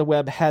insisted that the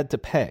web had to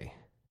pay.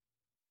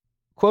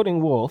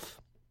 Quoting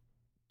Wolfe,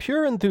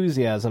 "Pure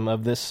enthusiasm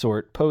of this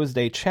sort posed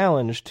a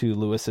challenge to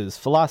Lewis's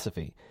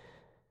philosophy.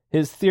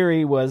 His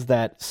theory was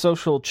that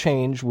social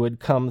change would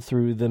come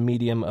through the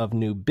medium of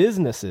new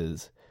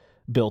businesses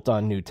built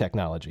on new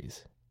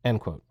technologies,"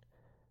 end quote.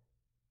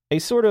 A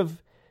sort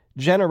of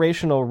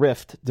generational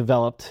rift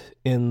developed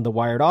in the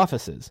Wired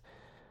offices.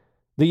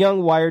 The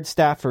young Wired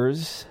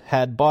staffers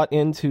had bought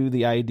into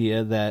the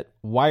idea that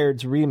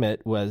Wired's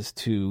remit was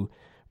to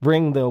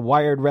bring the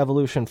Wired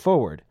revolution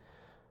forward.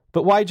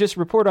 But why just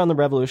report on the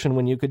revolution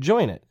when you could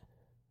join it?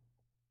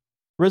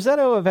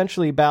 Rossetto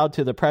eventually bowed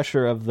to the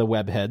pressure of the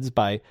webheads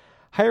by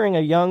hiring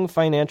a young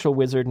financial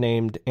wizard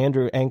named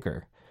Andrew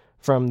Anker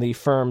from the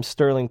firm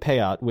Sterling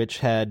Payout, which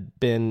had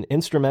been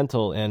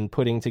instrumental in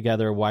putting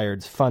together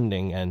Wired's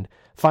funding and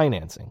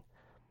financing.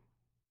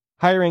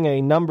 Hiring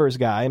a numbers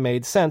guy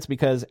made sense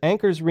because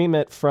Anker's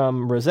remit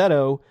from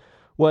Rossetto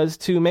was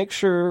to make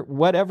sure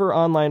whatever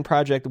online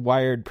project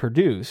Wired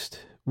produced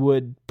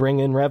would bring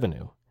in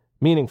revenue.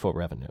 Meaningful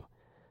revenue.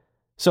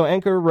 So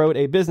Anker wrote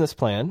a business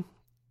plan,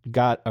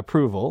 got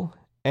approval,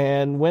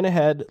 and went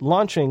ahead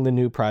launching the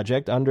new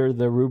project under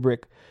the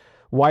rubric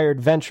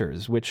Wired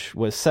Ventures, which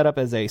was set up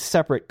as a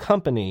separate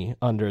company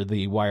under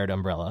the Wired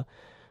umbrella,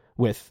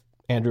 with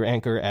Andrew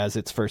Anker as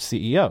its first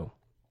CEO.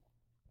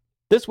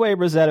 This way,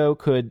 Rossetto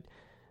could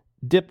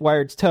dip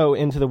Wired's toe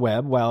into the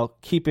web while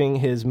keeping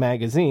his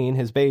magazine,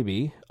 his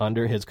baby,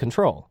 under his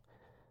control.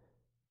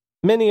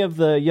 Many of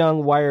the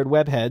young Wired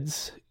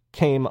webheads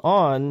came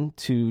on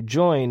to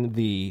join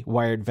the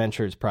Wired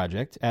Ventures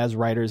project as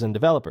writers and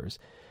developers.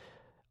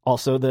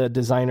 Also, the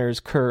designers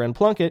Kerr and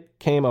Plunkett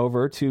came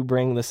over to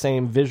bring the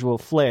same visual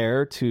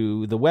flair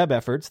to the web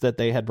efforts that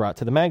they had brought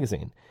to the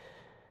magazine.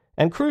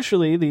 And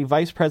crucially, the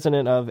vice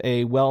president of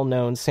a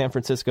well-known San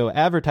Francisco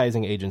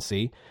advertising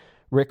agency,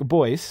 Rick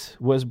Boyce,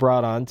 was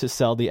brought on to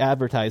sell the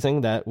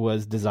advertising that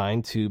was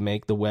designed to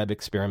make the web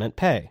experiment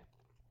pay.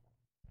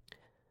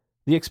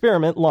 The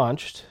experiment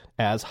launched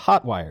as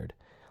Hotwired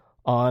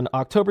on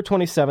October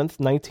 27th,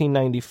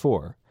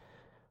 1994,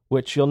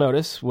 which you'll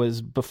notice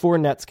was before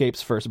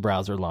Netscape's first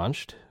browser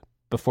launched,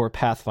 before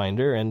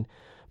Pathfinder, and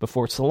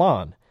before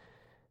Salon.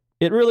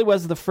 It really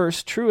was the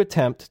first true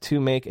attempt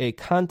to make a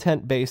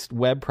content-based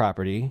web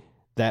property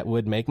that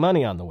would make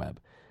money on the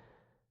web.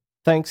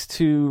 Thanks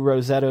to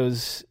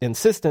Rossetto's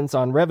insistence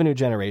on revenue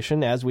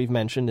generation, as we've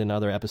mentioned in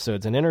other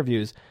episodes and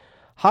interviews,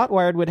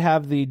 Hotwired would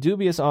have the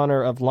dubious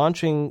honor of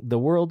launching the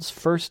world's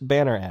first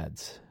banner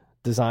ads,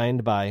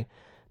 designed by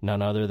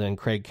none other than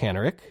Craig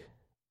Kannerick.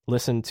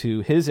 Listen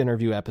to his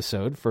interview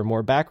episode for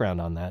more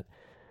background on that.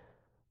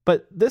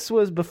 But this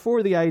was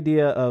before the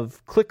idea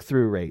of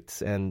click-through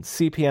rates and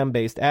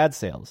CPM-based ad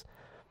sales.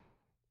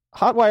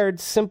 Hotwired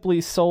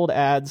simply sold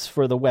ads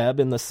for the web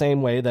in the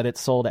same way that it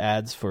sold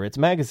ads for its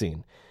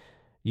magazine.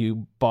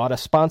 You bought a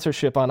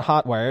sponsorship on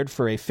Hotwired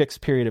for a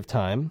fixed period of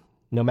time,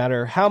 no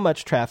matter how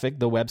much traffic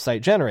the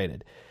website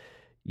generated.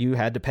 You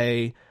had to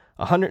pay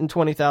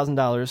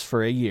 $120,000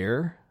 for a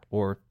year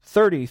or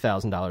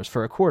 $30,000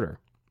 for a quarter.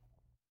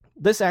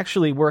 This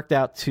actually worked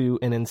out to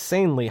an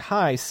insanely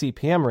high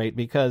CPM rate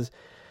because,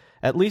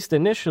 at least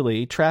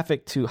initially,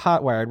 traffic to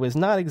Hotwired was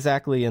not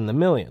exactly in the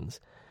millions.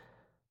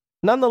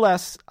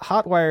 Nonetheless,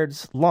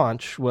 Hotwired's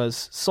launch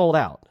was sold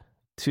out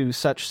to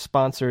such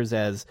sponsors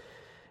as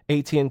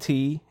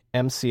AT&T,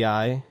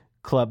 MCI,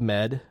 Club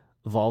Med,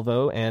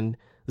 Volvo, and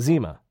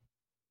Zima.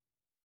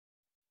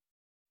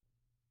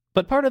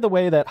 But part of the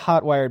way that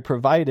Hotwired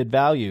provided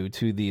value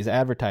to these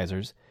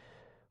advertisers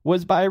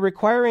was by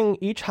requiring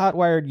each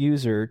Hotwired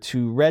user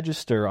to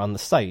register on the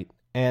site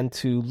and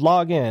to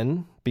log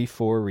in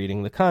before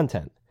reading the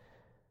content.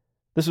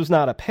 This was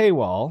not a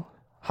paywall.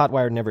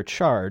 Hotwired never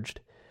charged,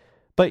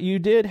 but you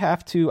did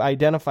have to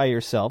identify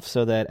yourself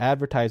so that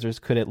advertisers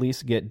could at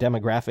least get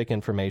demographic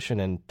information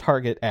and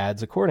target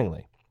ads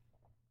accordingly.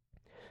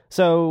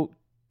 So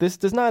this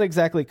does not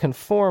exactly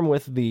conform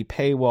with the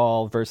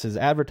paywall versus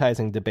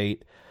advertising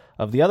debate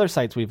of the other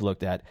sites we've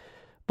looked at,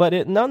 but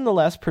it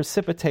nonetheless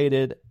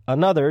precipitated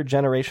another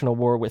generational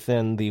war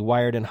within the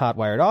Wired and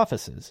Hotwired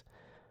offices.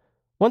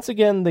 Once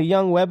again, the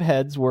young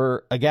webheads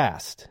were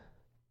aghast.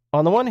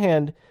 On the one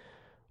hand,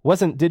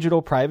 wasn't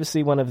digital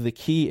privacy one of the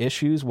key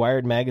issues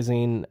Wired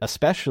magazine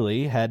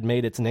especially had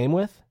made its name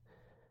with?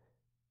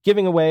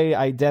 Giving away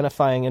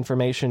identifying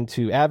information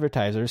to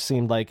advertisers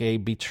seemed like a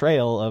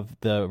betrayal of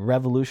the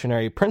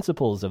revolutionary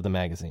principles of the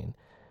magazine.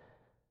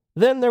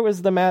 Then there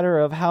was the matter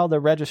of how the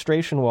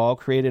registration wall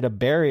created a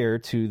barrier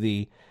to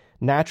the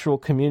natural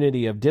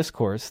community of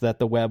discourse that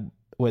the web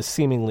was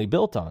seemingly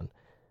built on.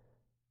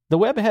 The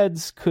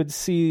webheads could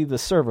see the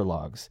server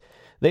logs.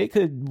 They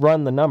could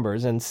run the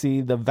numbers and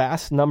see the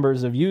vast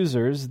numbers of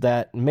users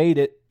that made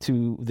it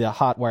to the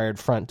Hotwired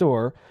front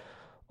door,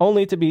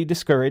 only to be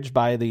discouraged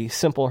by the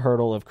simple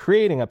hurdle of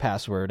creating a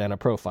password and a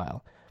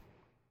profile.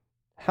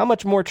 How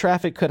much more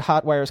traffic could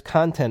Hotwire's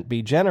content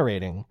be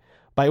generating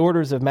by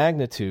orders of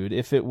magnitude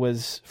if it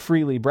was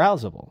freely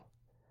browsable?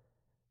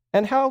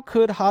 And how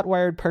could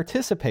Hotwired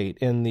participate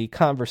in the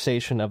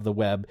conversation of the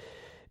web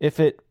if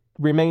it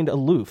remained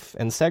aloof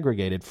and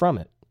segregated from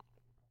it?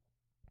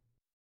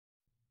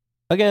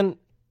 Again,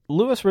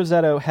 Louis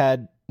Rossetto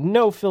had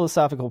no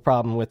philosophical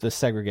problem with this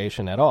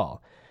segregation at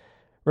all.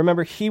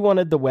 Remember, he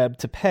wanted the web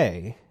to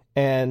pay,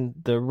 and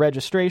the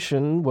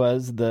registration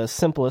was the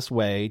simplest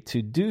way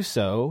to do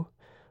so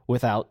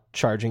without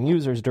charging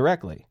users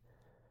directly.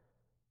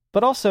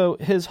 But also,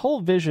 his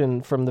whole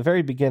vision from the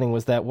very beginning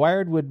was that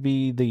Wired would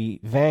be the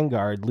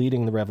vanguard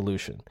leading the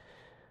revolution,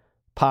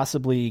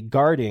 possibly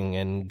guarding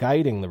and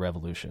guiding the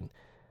revolution.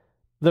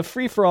 The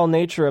free-for-all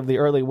nature of the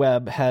early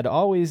web had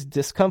always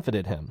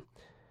discomfited him.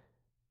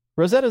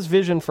 Rossetto's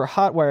vision for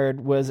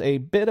Hotwired was a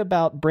bit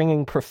about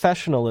bringing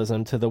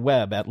professionalism to the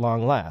web at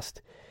long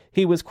last.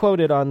 He was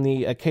quoted on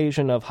the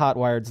occasion of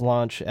Hotwired's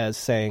launch as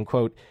saying,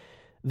 quote,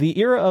 "The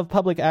era of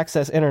public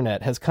access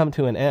internet has come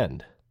to an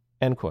end,"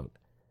 end quote.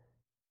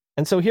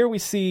 And so here we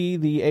see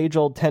the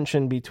age-old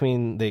tension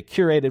between the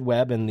curated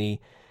web and the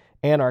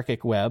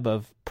anarchic web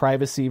of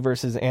privacy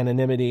versus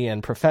anonymity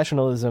and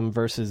professionalism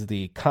versus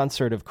the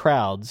concert of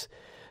crowds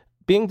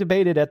being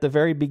debated at the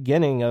very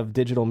beginning of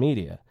digital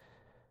media.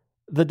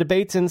 The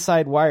debates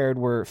inside Wired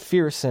were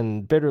fierce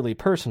and bitterly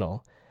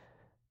personal,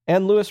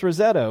 and Louis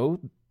Rossetto,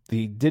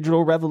 the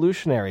digital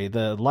revolutionary,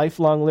 the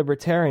lifelong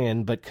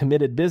libertarian but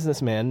committed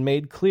businessman,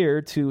 made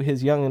clear to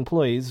his young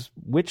employees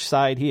which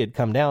side he had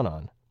come down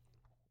on.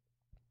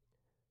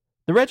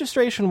 The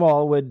registration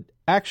wall would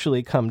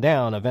actually come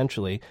down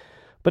eventually,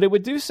 but it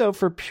would do so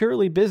for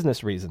purely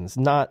business reasons,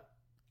 not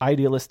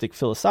idealistic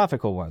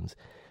philosophical ones.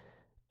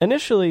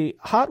 Initially,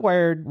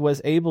 Hotwired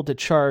was able to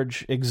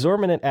charge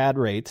exorbitant ad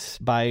rates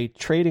by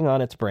trading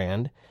on its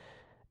brand,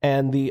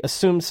 and the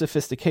assumed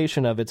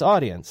sophistication of its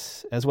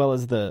audience, as well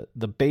as the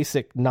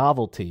basic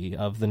novelty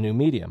of the new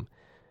medium.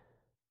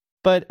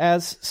 But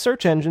as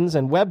search engines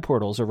and web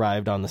portals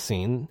arrived on the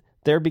scene,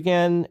 there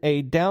began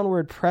a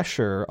downward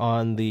pressure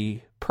on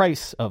the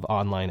price of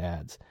online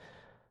ads.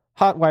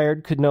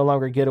 Hotwired could no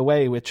longer get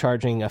away with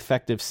charging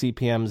effective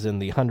CPMs in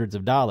the hundreds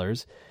of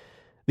dollars.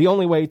 The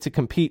only way to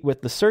compete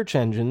with the search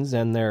engines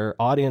and their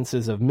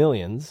audiences of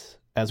millions,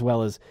 as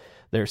well as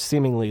their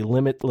seemingly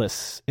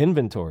limitless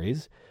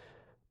inventories,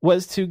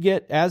 was to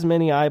get as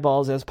many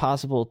eyeballs as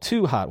possible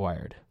to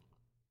Hotwired.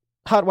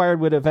 Hotwired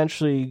would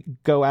eventually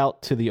go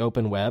out to the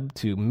open web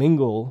to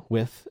mingle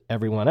with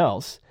everyone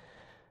else.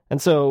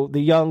 And so the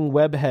young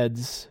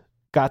webheads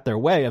got their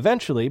way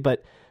eventually,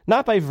 but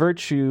not by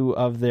virtue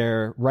of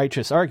their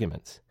righteous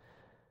arguments.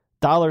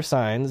 Dollar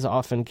signs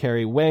often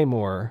carry way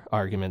more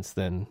arguments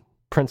than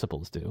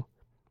principles do.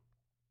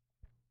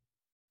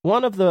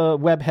 One of the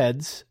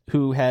webheads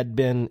who had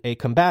been a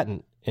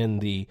combatant in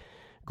the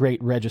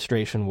Great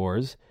Registration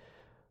Wars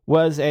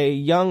was a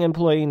young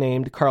employee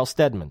named Carl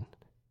Stedman.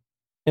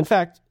 In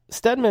fact,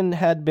 Stedman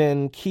had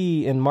been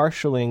key in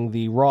marshaling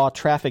the raw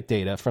traffic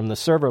data from the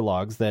server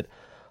logs that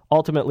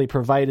ultimately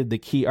provided the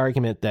key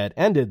argument that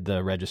ended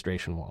the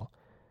registration wall.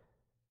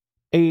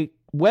 A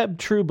web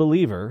true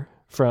believer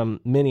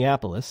from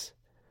Minneapolis,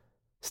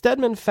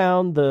 Stedman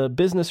found the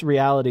business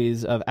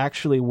realities of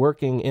actually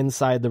working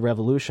inside the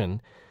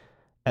revolution,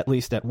 at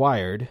least at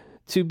Wired,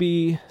 to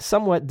be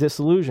somewhat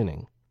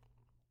disillusioning.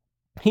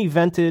 He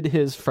vented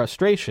his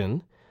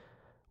frustration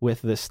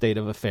with this state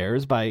of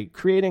affairs by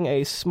creating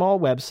a small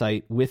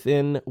website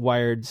within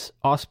Wired's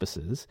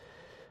auspices,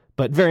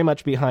 but very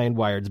much behind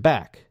Wired's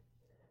back.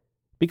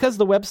 Because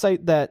the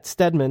website that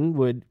Stedman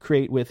would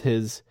create with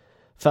his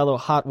fellow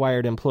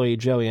Hotwired employee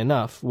Joey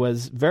Enough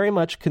was very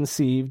much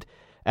conceived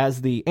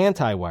as the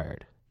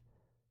anti-Wired.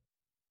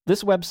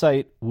 This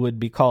website would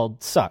be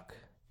called Suck,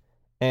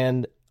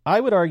 and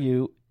I would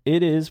argue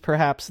it is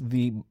perhaps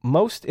the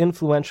most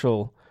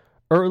influential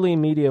early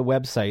media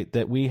website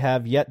that we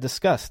have yet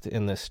discussed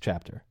in this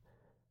chapter.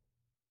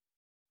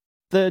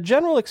 The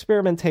general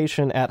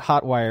experimentation at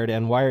Hotwired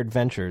and Wired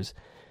Ventures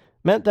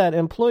meant that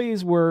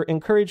employees were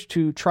encouraged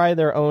to try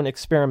their own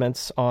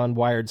experiments on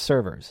Wired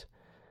servers.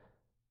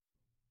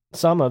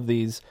 Some of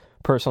these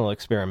personal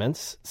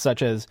experiments,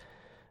 such as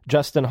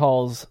Justin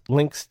Hall's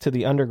Links to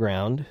the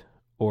Underground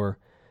or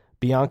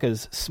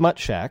Bianca's Smut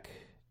Shack,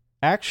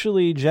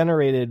 actually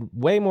generated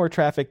way more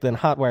traffic than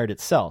Hotwired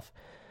itself,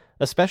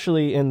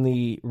 especially in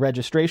the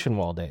registration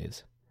wall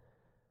days.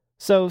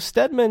 So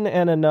Stedman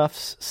and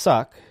Enough's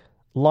Suck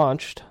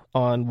launched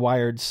on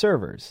Wired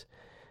servers.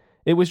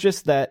 It was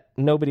just that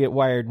nobody at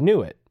Wired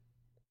knew it.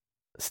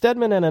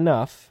 Stedman and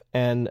Enough,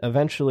 and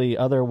eventually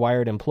other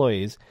Wired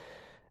employees,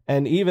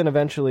 and even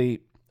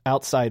eventually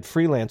outside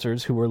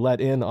freelancers who were let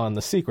in on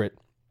the secret,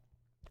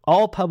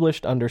 all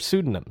published under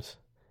pseudonyms.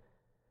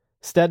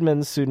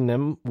 Stedman's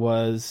pseudonym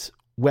was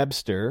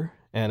Webster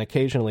and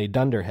occasionally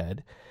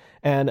Dunderhead,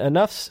 and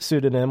Enough's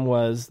pseudonym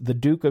was the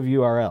Duke of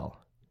URL.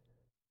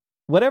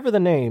 Whatever the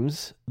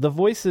names, the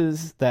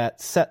voices that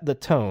set the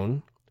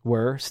tone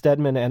were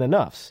Stedman and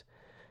Enough's.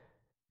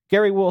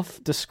 Gary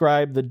Wolfe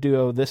described the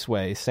duo this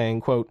way,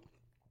 saying, quote,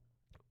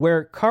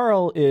 "Where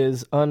Carl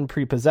is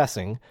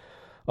unprepossessing,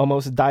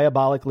 almost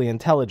diabolically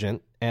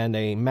intelligent, and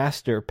a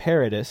master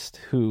parodist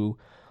who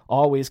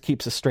always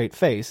keeps a straight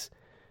face,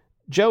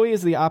 Joey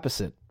is the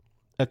opposite,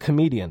 a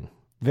comedian,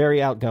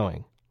 very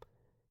outgoing.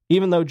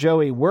 Even though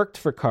Joey worked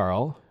for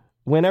Carl,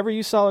 whenever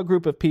you saw a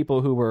group of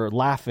people who were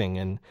laughing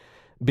and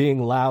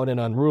being loud and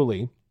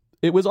unruly,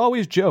 it was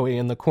always Joey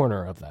in the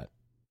corner of that."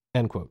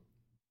 End quote.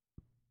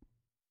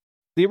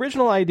 The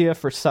original idea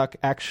for Suck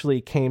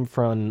actually came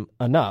from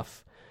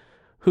Enough,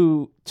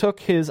 who took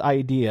his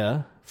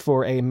idea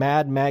for a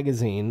Mad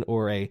magazine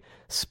or a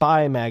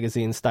spy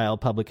magazine style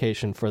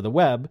publication for the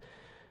web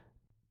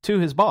to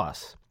his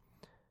boss.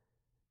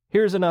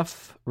 Here's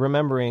Enough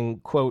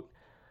remembering, quote,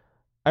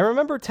 "I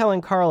remember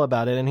telling Carl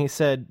about it, and he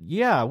said,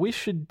 'Yeah, we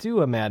should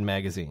do a Mad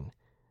magazine.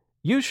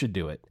 You should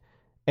do it,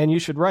 and you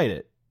should write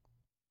it.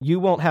 You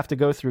won't have to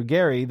go through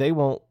Gary. They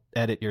won't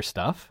edit your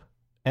stuff.'"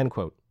 End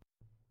quote.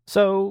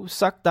 So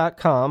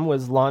Suck.com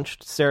was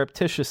launched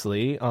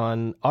surreptitiously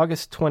on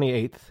August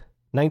 28th,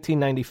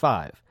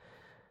 1995,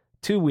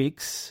 2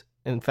 weeks,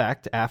 in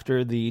fact,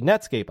 after the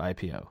Netscape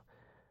IPO.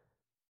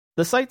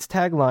 The site's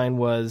tagline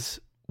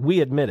was, "We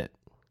admit it."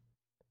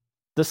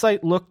 The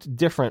site looked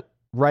different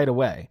right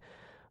away.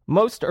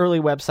 Most early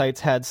websites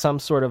had some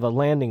sort of a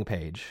landing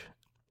page,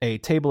 a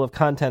table of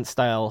contents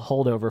style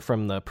holdover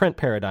from the print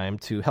paradigm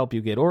to help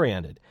you get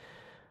oriented.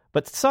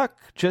 But Suck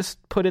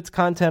just put its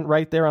content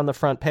right there on the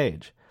front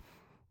page.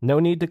 No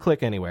need to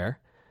click anywhere.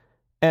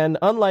 And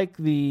unlike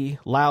the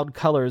loud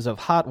colors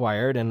of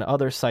Hotwired and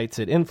other sites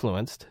it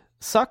influenced,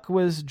 Suck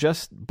was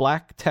just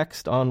black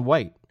text on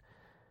white.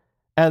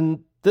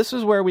 And this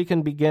is where we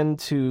can begin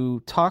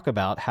to talk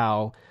about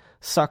how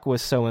Suck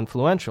was so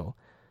influential.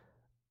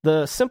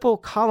 The simple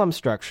column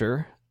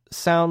structure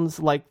sounds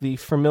like the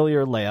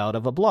familiar layout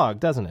of a blog,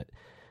 doesn't it?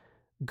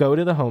 go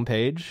to the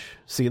homepage,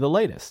 see the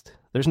latest.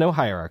 There's no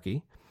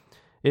hierarchy.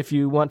 If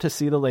you want to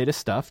see the latest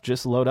stuff,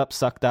 just load up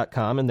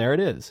suck.com and there it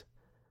is.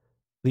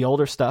 The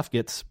older stuff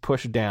gets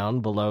pushed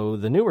down below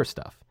the newer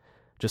stuff,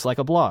 just like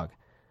a blog.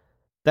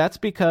 That's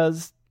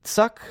because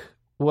Suck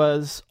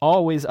was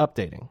always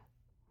updating.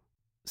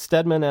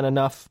 Stedman and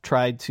Enough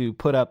tried to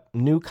put up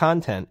new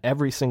content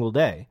every single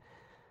day.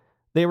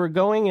 They were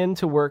going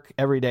into work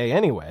every day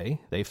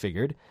anyway, they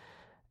figured,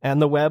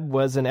 and the web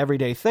was an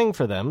everyday thing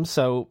for them,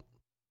 so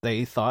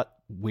they thought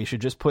we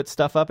should just put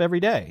stuff up every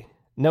day.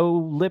 No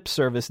lip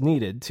service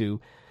needed to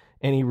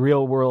any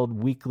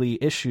real-world weekly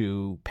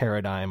issue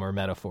paradigm or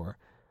metaphor.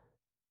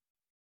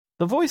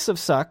 The voice of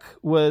Suck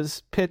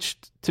was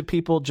pitched to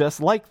people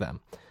just like them,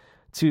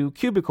 to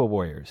cubicle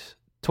warriors,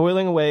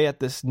 toiling away at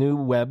this new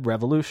web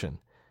revolution.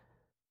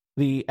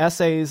 The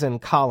essays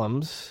and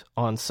columns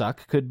on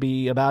Suck could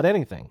be about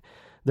anything.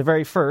 The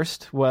very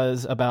first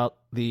was about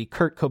the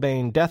Kurt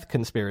Cobain death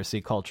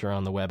conspiracy culture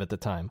on the web at the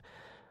time.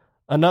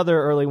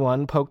 Another early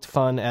one poked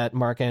fun at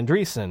Mark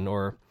Andreessen,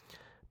 or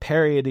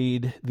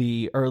parodied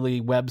the early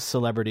web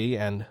celebrity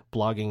and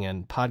blogging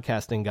and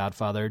podcasting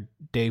godfather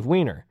Dave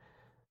Weiner.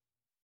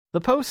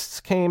 The posts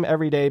came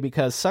every day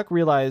because Suck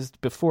realized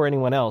before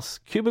anyone else,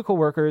 cubicle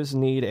workers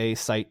need a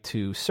site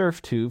to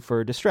surf to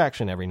for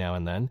distraction every now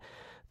and then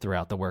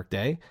throughout the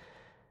workday.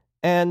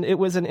 And it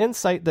was an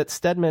insight that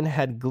Stedman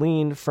had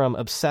gleaned from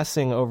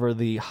obsessing over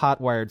the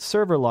hot-wired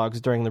server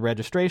logs during the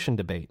registration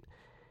debate.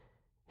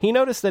 He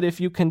noticed that if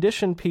you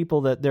conditioned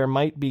people that there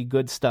might be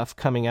good stuff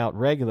coming out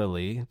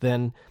regularly,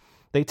 then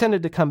they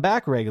tended to come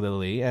back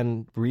regularly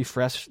and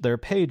refresh their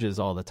pages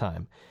all the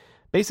time.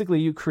 Basically,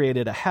 you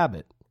created a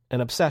habit,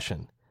 an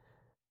obsession.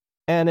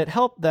 And it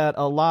helped that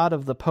a lot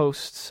of the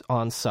posts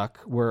on Suck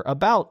were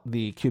about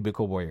the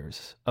cubicle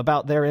warriors,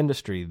 about their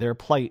industry, their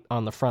plight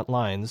on the front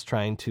lines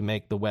trying to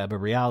make the web a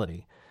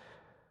reality.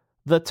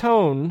 The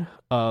tone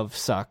of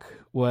Suck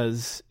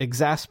was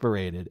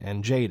exasperated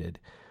and jaded.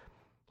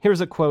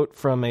 Here's a quote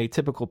from a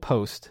typical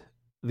post.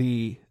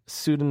 The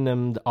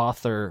pseudonymed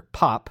author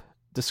Pop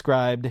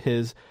described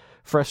his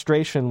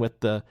frustration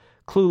with the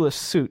clueless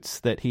suits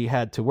that he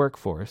had to work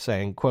for,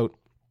 saying, quote,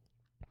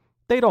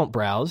 "They don't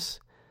browse.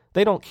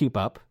 They don't keep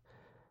up.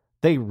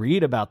 They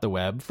read about the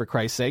web, for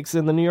Christ's sakes,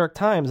 in the New York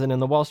Times and in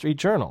the Wall Street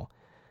Journal.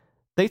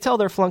 They tell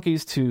their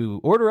flunkies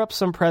to order up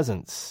some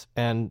presents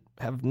and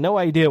have no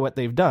idea what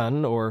they've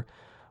done or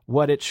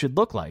what it should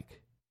look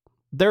like.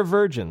 They're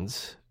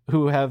virgins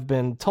who have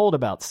been told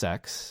about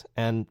sex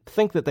and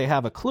think that they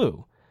have a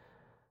clue.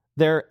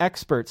 They're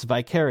experts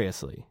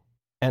vicariously."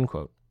 End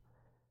quote.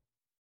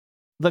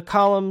 The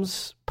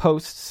columns,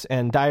 posts,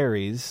 and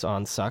diaries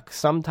on Suck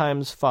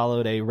sometimes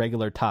followed a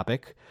regular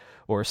topic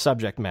or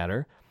subject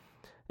matter,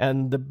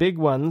 and the big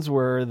ones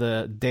were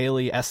the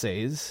daily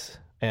essays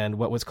and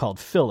what was called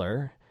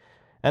filler,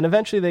 and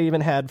eventually they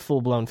even had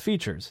full-blown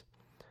features.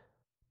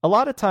 A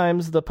lot of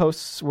times the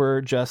posts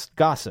were just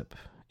gossip,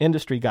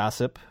 industry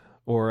gossip,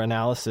 or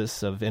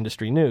analysis of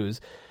industry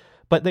news,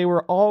 but they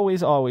were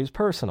always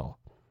personal.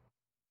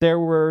 There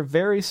were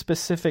very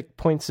specific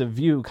points of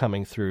view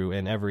coming through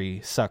in every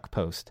Suck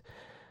post,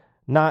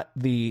 not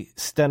the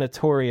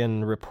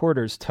stentorian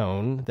reporter's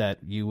tone that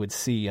you would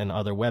see in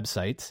other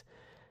websites.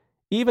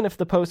 Even if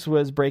the post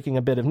was breaking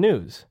a bit of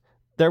news,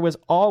 there was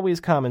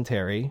always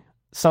commentary,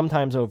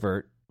 sometimes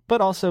overt,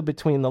 but also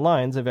between the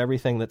lines of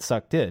everything that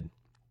Suck did.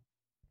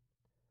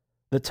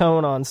 The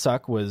tone on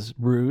Suck was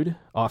rude,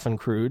 often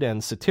crude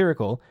and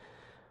satirical,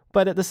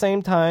 but at the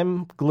same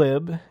time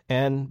glib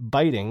and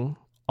biting,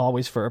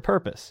 always for a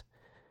purpose.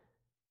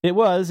 It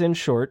was, in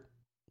short,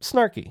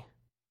 snarky.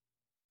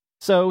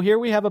 So here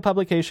we have a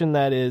publication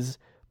that is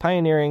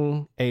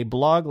pioneering a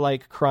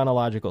blog-like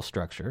chronological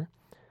structure,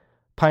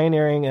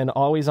 pioneering an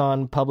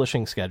always-on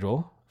publishing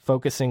schedule,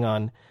 focusing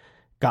on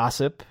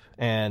gossip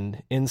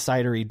and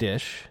insidery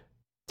dish,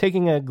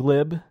 taking a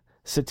glib,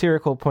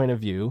 satirical point of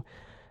view,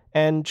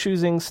 and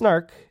choosing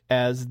snark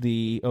as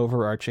the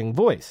overarching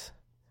voice.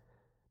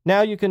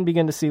 Now you can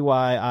begin to see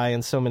why I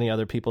and so many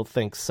other people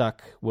think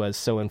Suck was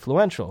so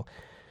influential.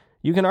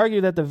 You can argue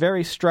that the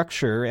very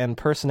structure and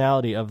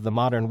personality of the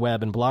modern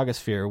web and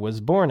blogosphere was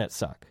born at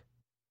Suck.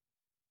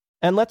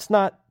 And let's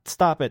not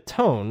stop at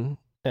tone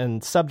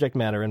and subject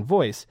matter and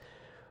voice.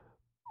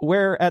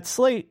 Where at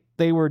Slate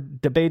they were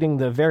debating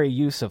the very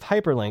use of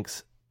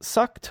hyperlinks,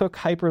 Suck took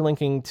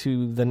hyperlinking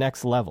to the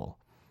next level.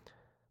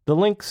 The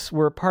links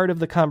were part of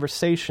the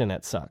conversation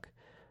at Suck,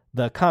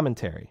 the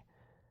commentary.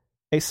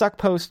 A Suck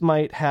post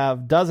might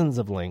have dozens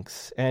of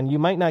links, and you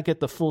might not get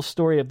the full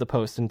story of the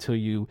post until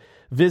you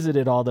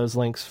visited all those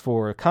links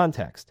for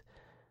context.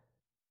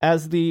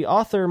 As the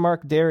author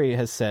Mark Derry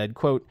has said,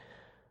 quote,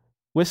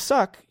 "With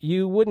Suck,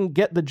 you wouldn't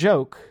get the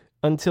joke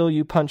until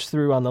you punched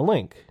through on the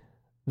link.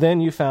 Then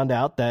you found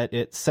out that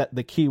it set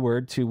the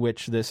keyword to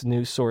which this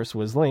news source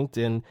was linked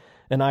in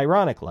an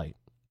ironic light."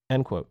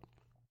 End quote.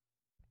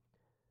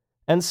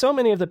 And so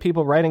many of the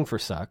people writing for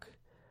Suck,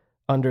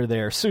 under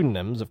their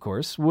pseudonyms, of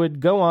course,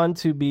 would go on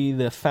to be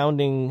the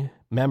founding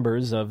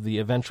members of the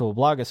eventual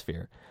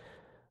blogosphere.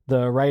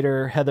 The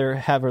writer Heather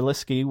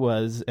Haverlisky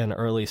was an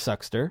early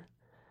Suckster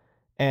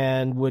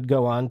and would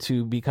go on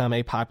to become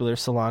a popular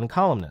Salon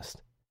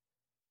columnist.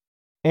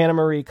 Anna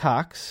Marie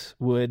Cox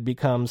would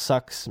become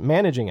Suck's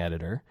managing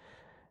editor,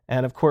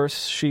 and of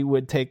course she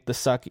would take the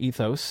Suck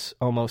ethos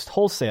almost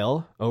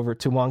wholesale over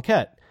to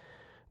Wonkette,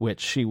 which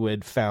she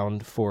would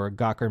found for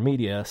Gawker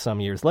Media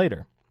some years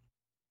later.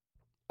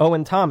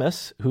 Owen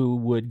Thomas, who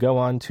would go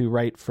on to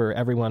write for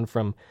everyone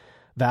from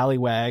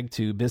Valleywag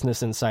to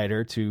Business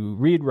Insider to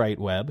Read Write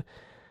Web,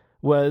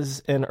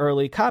 was an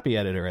early copy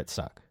editor at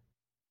Suck.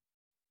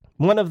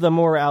 One of the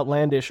more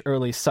outlandish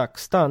early Suck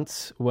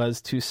stunts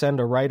was to send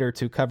a writer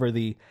to cover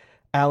the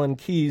Alan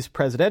Keyes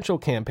presidential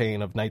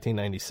campaign of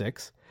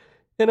 1996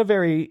 in a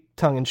very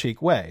tongue-in-cheek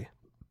way.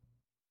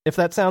 If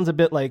that sounds a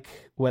bit like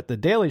what The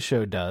Daily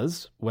Show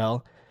does,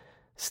 well,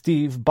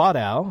 Steve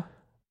Bodow,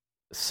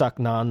 Suck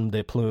nom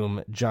de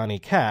plume Johnny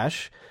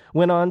Cash,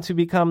 went on to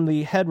become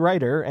the head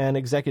writer and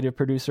executive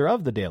producer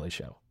of The Daily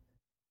Show.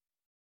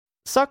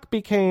 Suck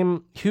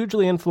became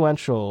hugely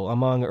influential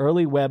among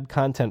early web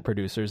content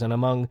producers and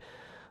among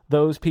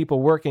those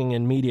people working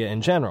in media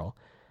in general.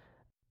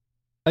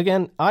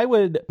 Again, I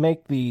would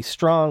make the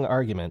strong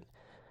argument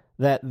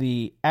that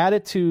the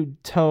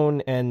attitude,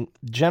 tone, and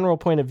general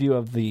point of view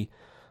of the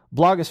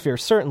blogosphere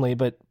certainly,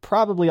 but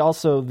probably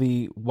also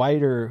the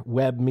wider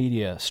web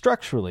media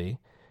structurally,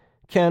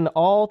 can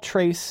all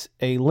trace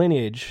a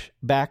lineage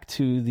back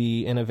to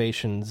the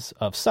innovations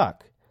of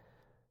Suck.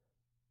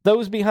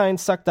 Those behind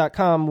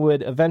Suck.com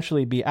would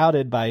eventually be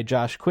outed by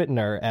Josh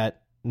Quittner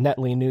at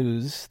Netley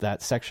News,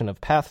 that section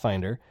of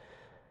Pathfinder.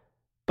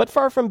 But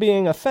far from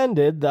being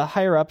offended, the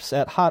higher-ups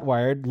at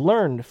Hotwired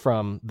learned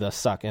from the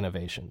Suck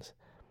innovations.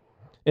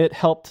 It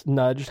helped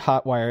nudge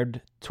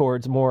Hotwired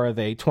towards more of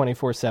a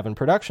 24/7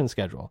 production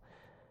schedule.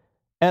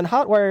 And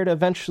Hotwired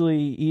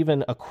eventually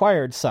even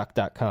acquired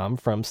Suck.com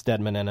from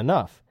Stedman and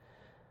Enough.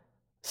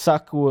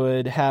 Suck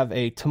would have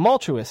a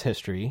tumultuous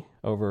history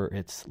over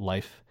its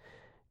life,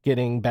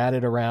 getting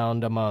batted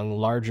around among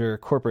larger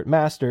corporate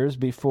masters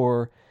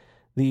before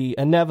the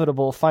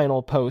inevitable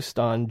final post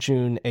on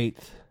June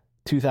 8th,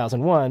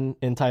 2001,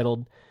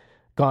 entitled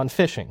Gone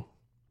Fishing.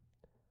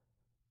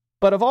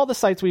 But of all the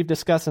sites we've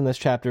discussed in this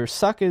chapter,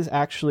 Suck is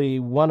actually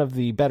one of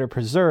the better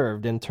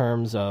preserved in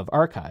terms of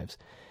archives.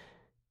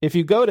 If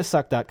you go to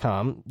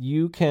Suck.com,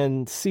 you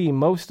can see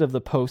most of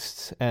the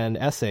posts and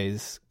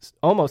essays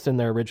almost in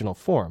their original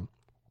form.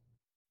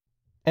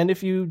 And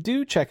if you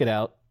do check it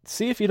out,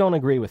 see if you don't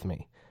agree with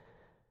me.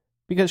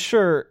 Because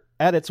sure,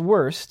 at its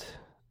worst,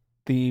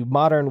 the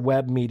modern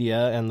web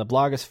media and the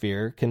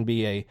blogosphere can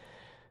be a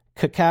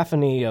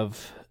cacophony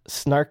of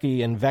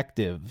snarky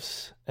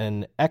invectives,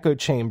 an echo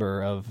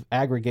chamber of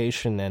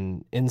aggregation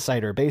and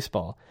insider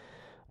baseball.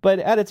 But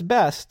at its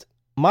best,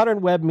 modern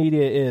web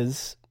media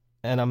is,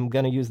 and I'm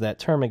going to use that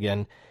term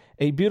again,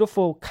 a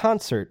beautiful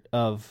concert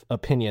of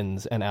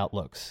opinions and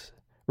outlooks,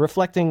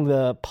 reflecting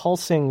the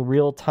pulsing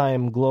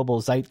real-time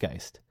global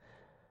zeitgeist.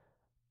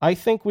 I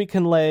think we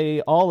can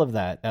lay all of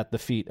that at the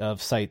feet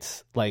of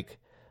sites like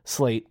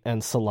Slate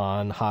and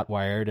Salon,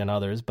 Hotwired, and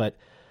others, but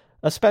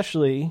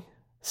especially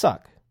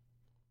Suck.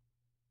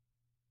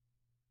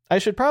 I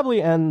should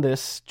probably end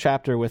this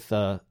chapter with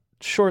a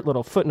short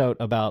little footnote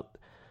about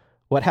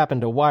what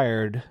happened to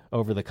Wired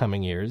over the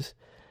coming years.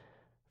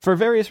 For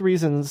various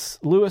reasons,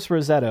 Louis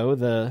Rossetto,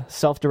 the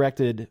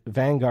self-directed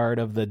vanguard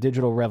of the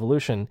digital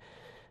revolution,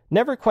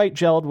 never quite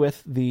gelled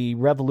with the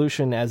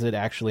revolution as it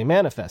actually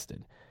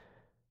manifested.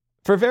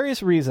 For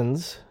various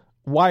reasons,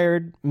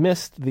 Wired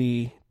missed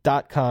the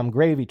 .com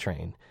gravy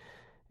train.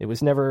 It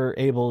was never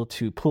able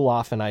to pull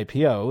off an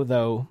IPO,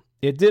 though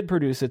it did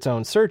produce its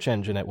own search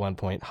engine at one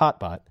point,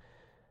 Hotbot.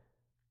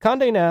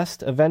 Condé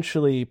Nast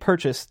eventually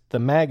purchased the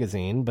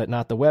magazine, but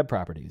not the web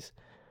properties.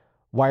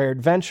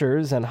 Wired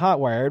Ventures and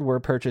Hotwired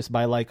were purchased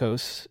by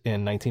Lycos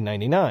in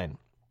 1999.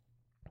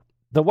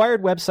 The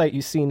Wired website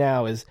you see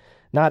now is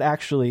not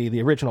actually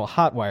the original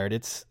Hotwired.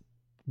 It's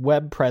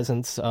web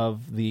presence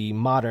of the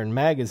modern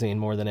magazine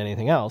more than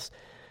anything else,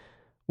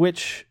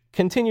 which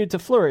continued to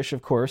flourish,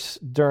 of course,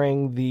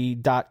 during the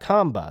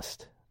 .com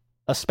bust,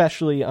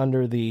 especially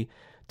under the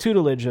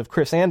tutelage of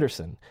Chris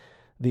Anderson,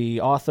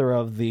 the author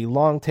of the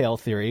long tail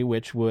theory,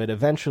 which would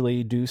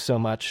eventually do so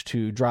much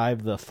to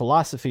drive the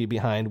philosophy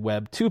behind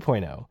Web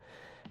 2.0,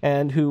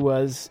 and who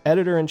was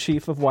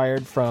editor-in-chief of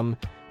Wired from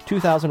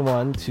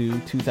 2001 to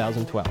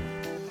 2012.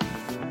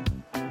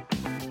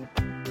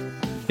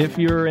 If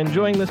you're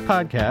enjoying this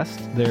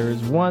podcast,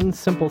 there's one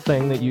simple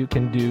thing that you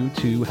can do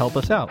to help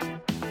us out.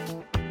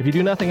 If you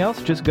do nothing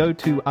else, just go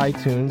to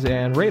iTunes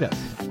and rate us.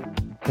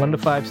 1 to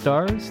 5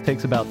 stars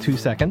takes about 2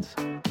 seconds.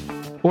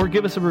 Or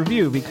give us a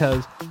review,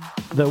 because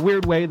the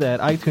weird way that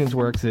iTunes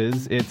works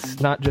is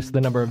it's not just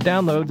the number of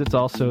downloads, it's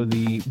also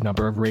the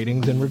number of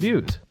ratings and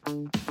reviews.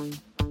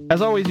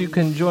 As always, you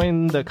can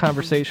join the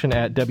conversation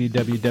at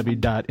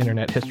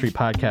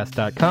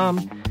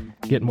www.internethistorypodcast.com.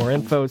 Get more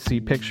info, see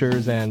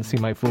pictures, and see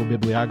my full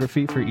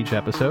bibliography for each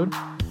episode.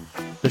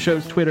 The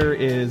show's Twitter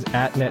is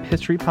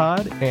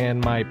 @NetHistoryPod,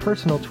 and my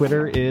personal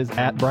Twitter is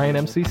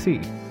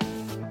 @BrianMCC.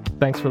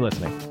 Thanks for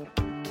listening.